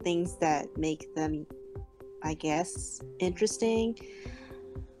things that make them, I guess, interesting.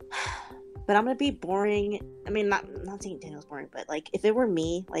 But I'm gonna be boring. I mean, not saying Daniel's boring, but like if it were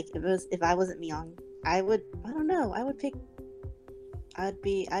me, like if I wasn't Mi-young, I'd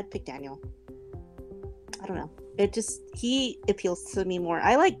pick Daniel. I don't know. He appeals to me more.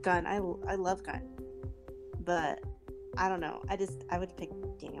 I like Gun. I love Gun. But I don't know. I would pick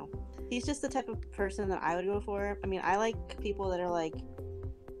Daniel. He's just the type of person that I would go for. I mean, I like people that are like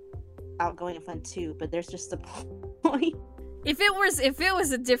outgoing and fun too, but there's just a point. If it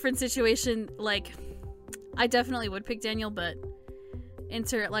was a different situation, like I definitely would pick Daniel, but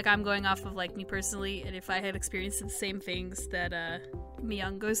I'm going off of like me personally, and if I had experienced the same things that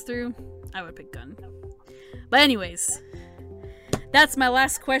Mi-young goes through, I would pick Gun. But anyways, that's my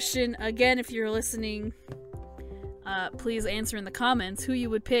last question. Again, if you're listening, please answer in the comments who you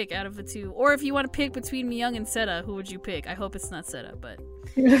would pick out of the two. Or if you want to pick between Mi-young and Seta, who would you pick? I hope it's not Seta, but...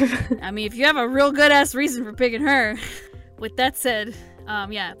 I mean, if you have a real good-ass reason for picking her. With that said,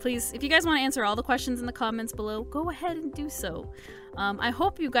 yeah, please, if you guys want to answer all the questions in the comments below, go ahead and do so. I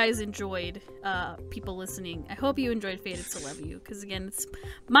hope you guys enjoyed, people listening. I hope you enjoyed Fated to Love You, because again, it's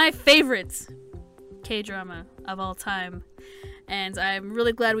my favorite K-drama of all time. And I'm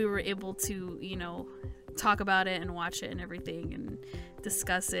really glad we were able to, you know, talk about it and watch it and everything and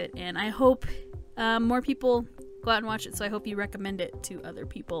discuss it. And I hope more people go out and watch it, so I hope you recommend it to other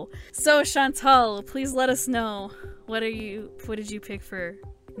people. So Chantal, please let us know, what did you pick for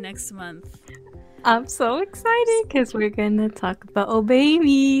next month? I'm so excited because we're gonna talk about Oh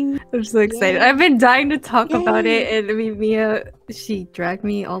Baby. I'm so excited. I've been dying to talk about it, and Mia, she dragged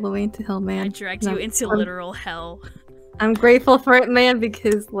me all the way into hell, man. I dragged you into literal hell. I'm grateful for it, man,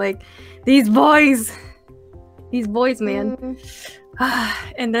 because like these boys, man.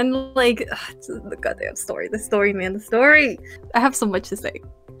 And then like the goddamn story, man, the story. I have so much to say,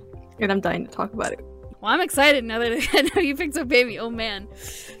 and I'm dying to talk about it. Well, I'm excited now that I know you picked up Baby. Oh man,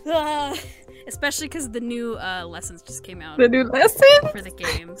 especially because the new lessons just came out. The new lessons for the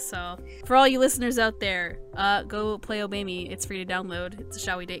game. So for all you listeners out there, go play Oh Baby. It's free to download. It's a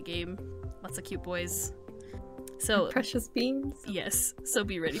shall we date game. Lots of cute boys. So precious beans. Yes. So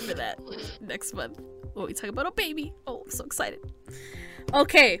be ready for that next month. What we talk about Oh Baby. Oh, I'm so excited.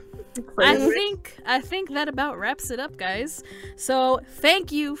 Okay. I think that about wraps it up, guys. So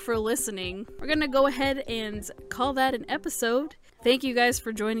thank you for listening. We're gonna go ahead and call that an episode. Thank you guys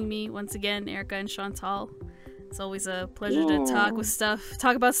for joining me once again, Erica and Chantal. It's always a pleasure to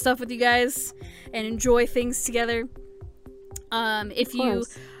talk about stuff with you guys and enjoy things together. If you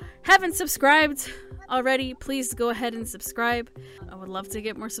haven't subscribed already, please go ahead and subscribe. I would love to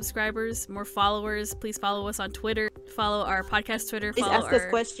get more subscribers, more followers. Please follow us on Twitter. Follow our podcast Twitter. Please ask us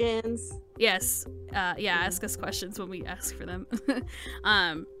questions. Yes. Ask us questions when we ask for them.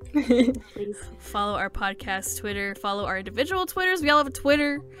 Please. Follow our podcast Twitter. Follow our individual Twitters. We all have a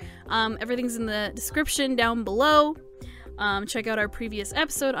Twitter. Everything's in the description down below. Check out our previous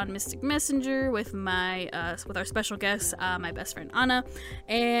episode on Mystic Messenger with our special guest, my best friend Anna,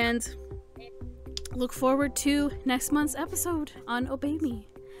 and look forward to next month's episode on Obey Me.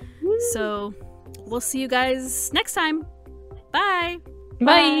 So we'll see you guys next time. Bye.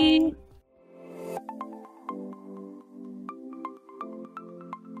 Bye.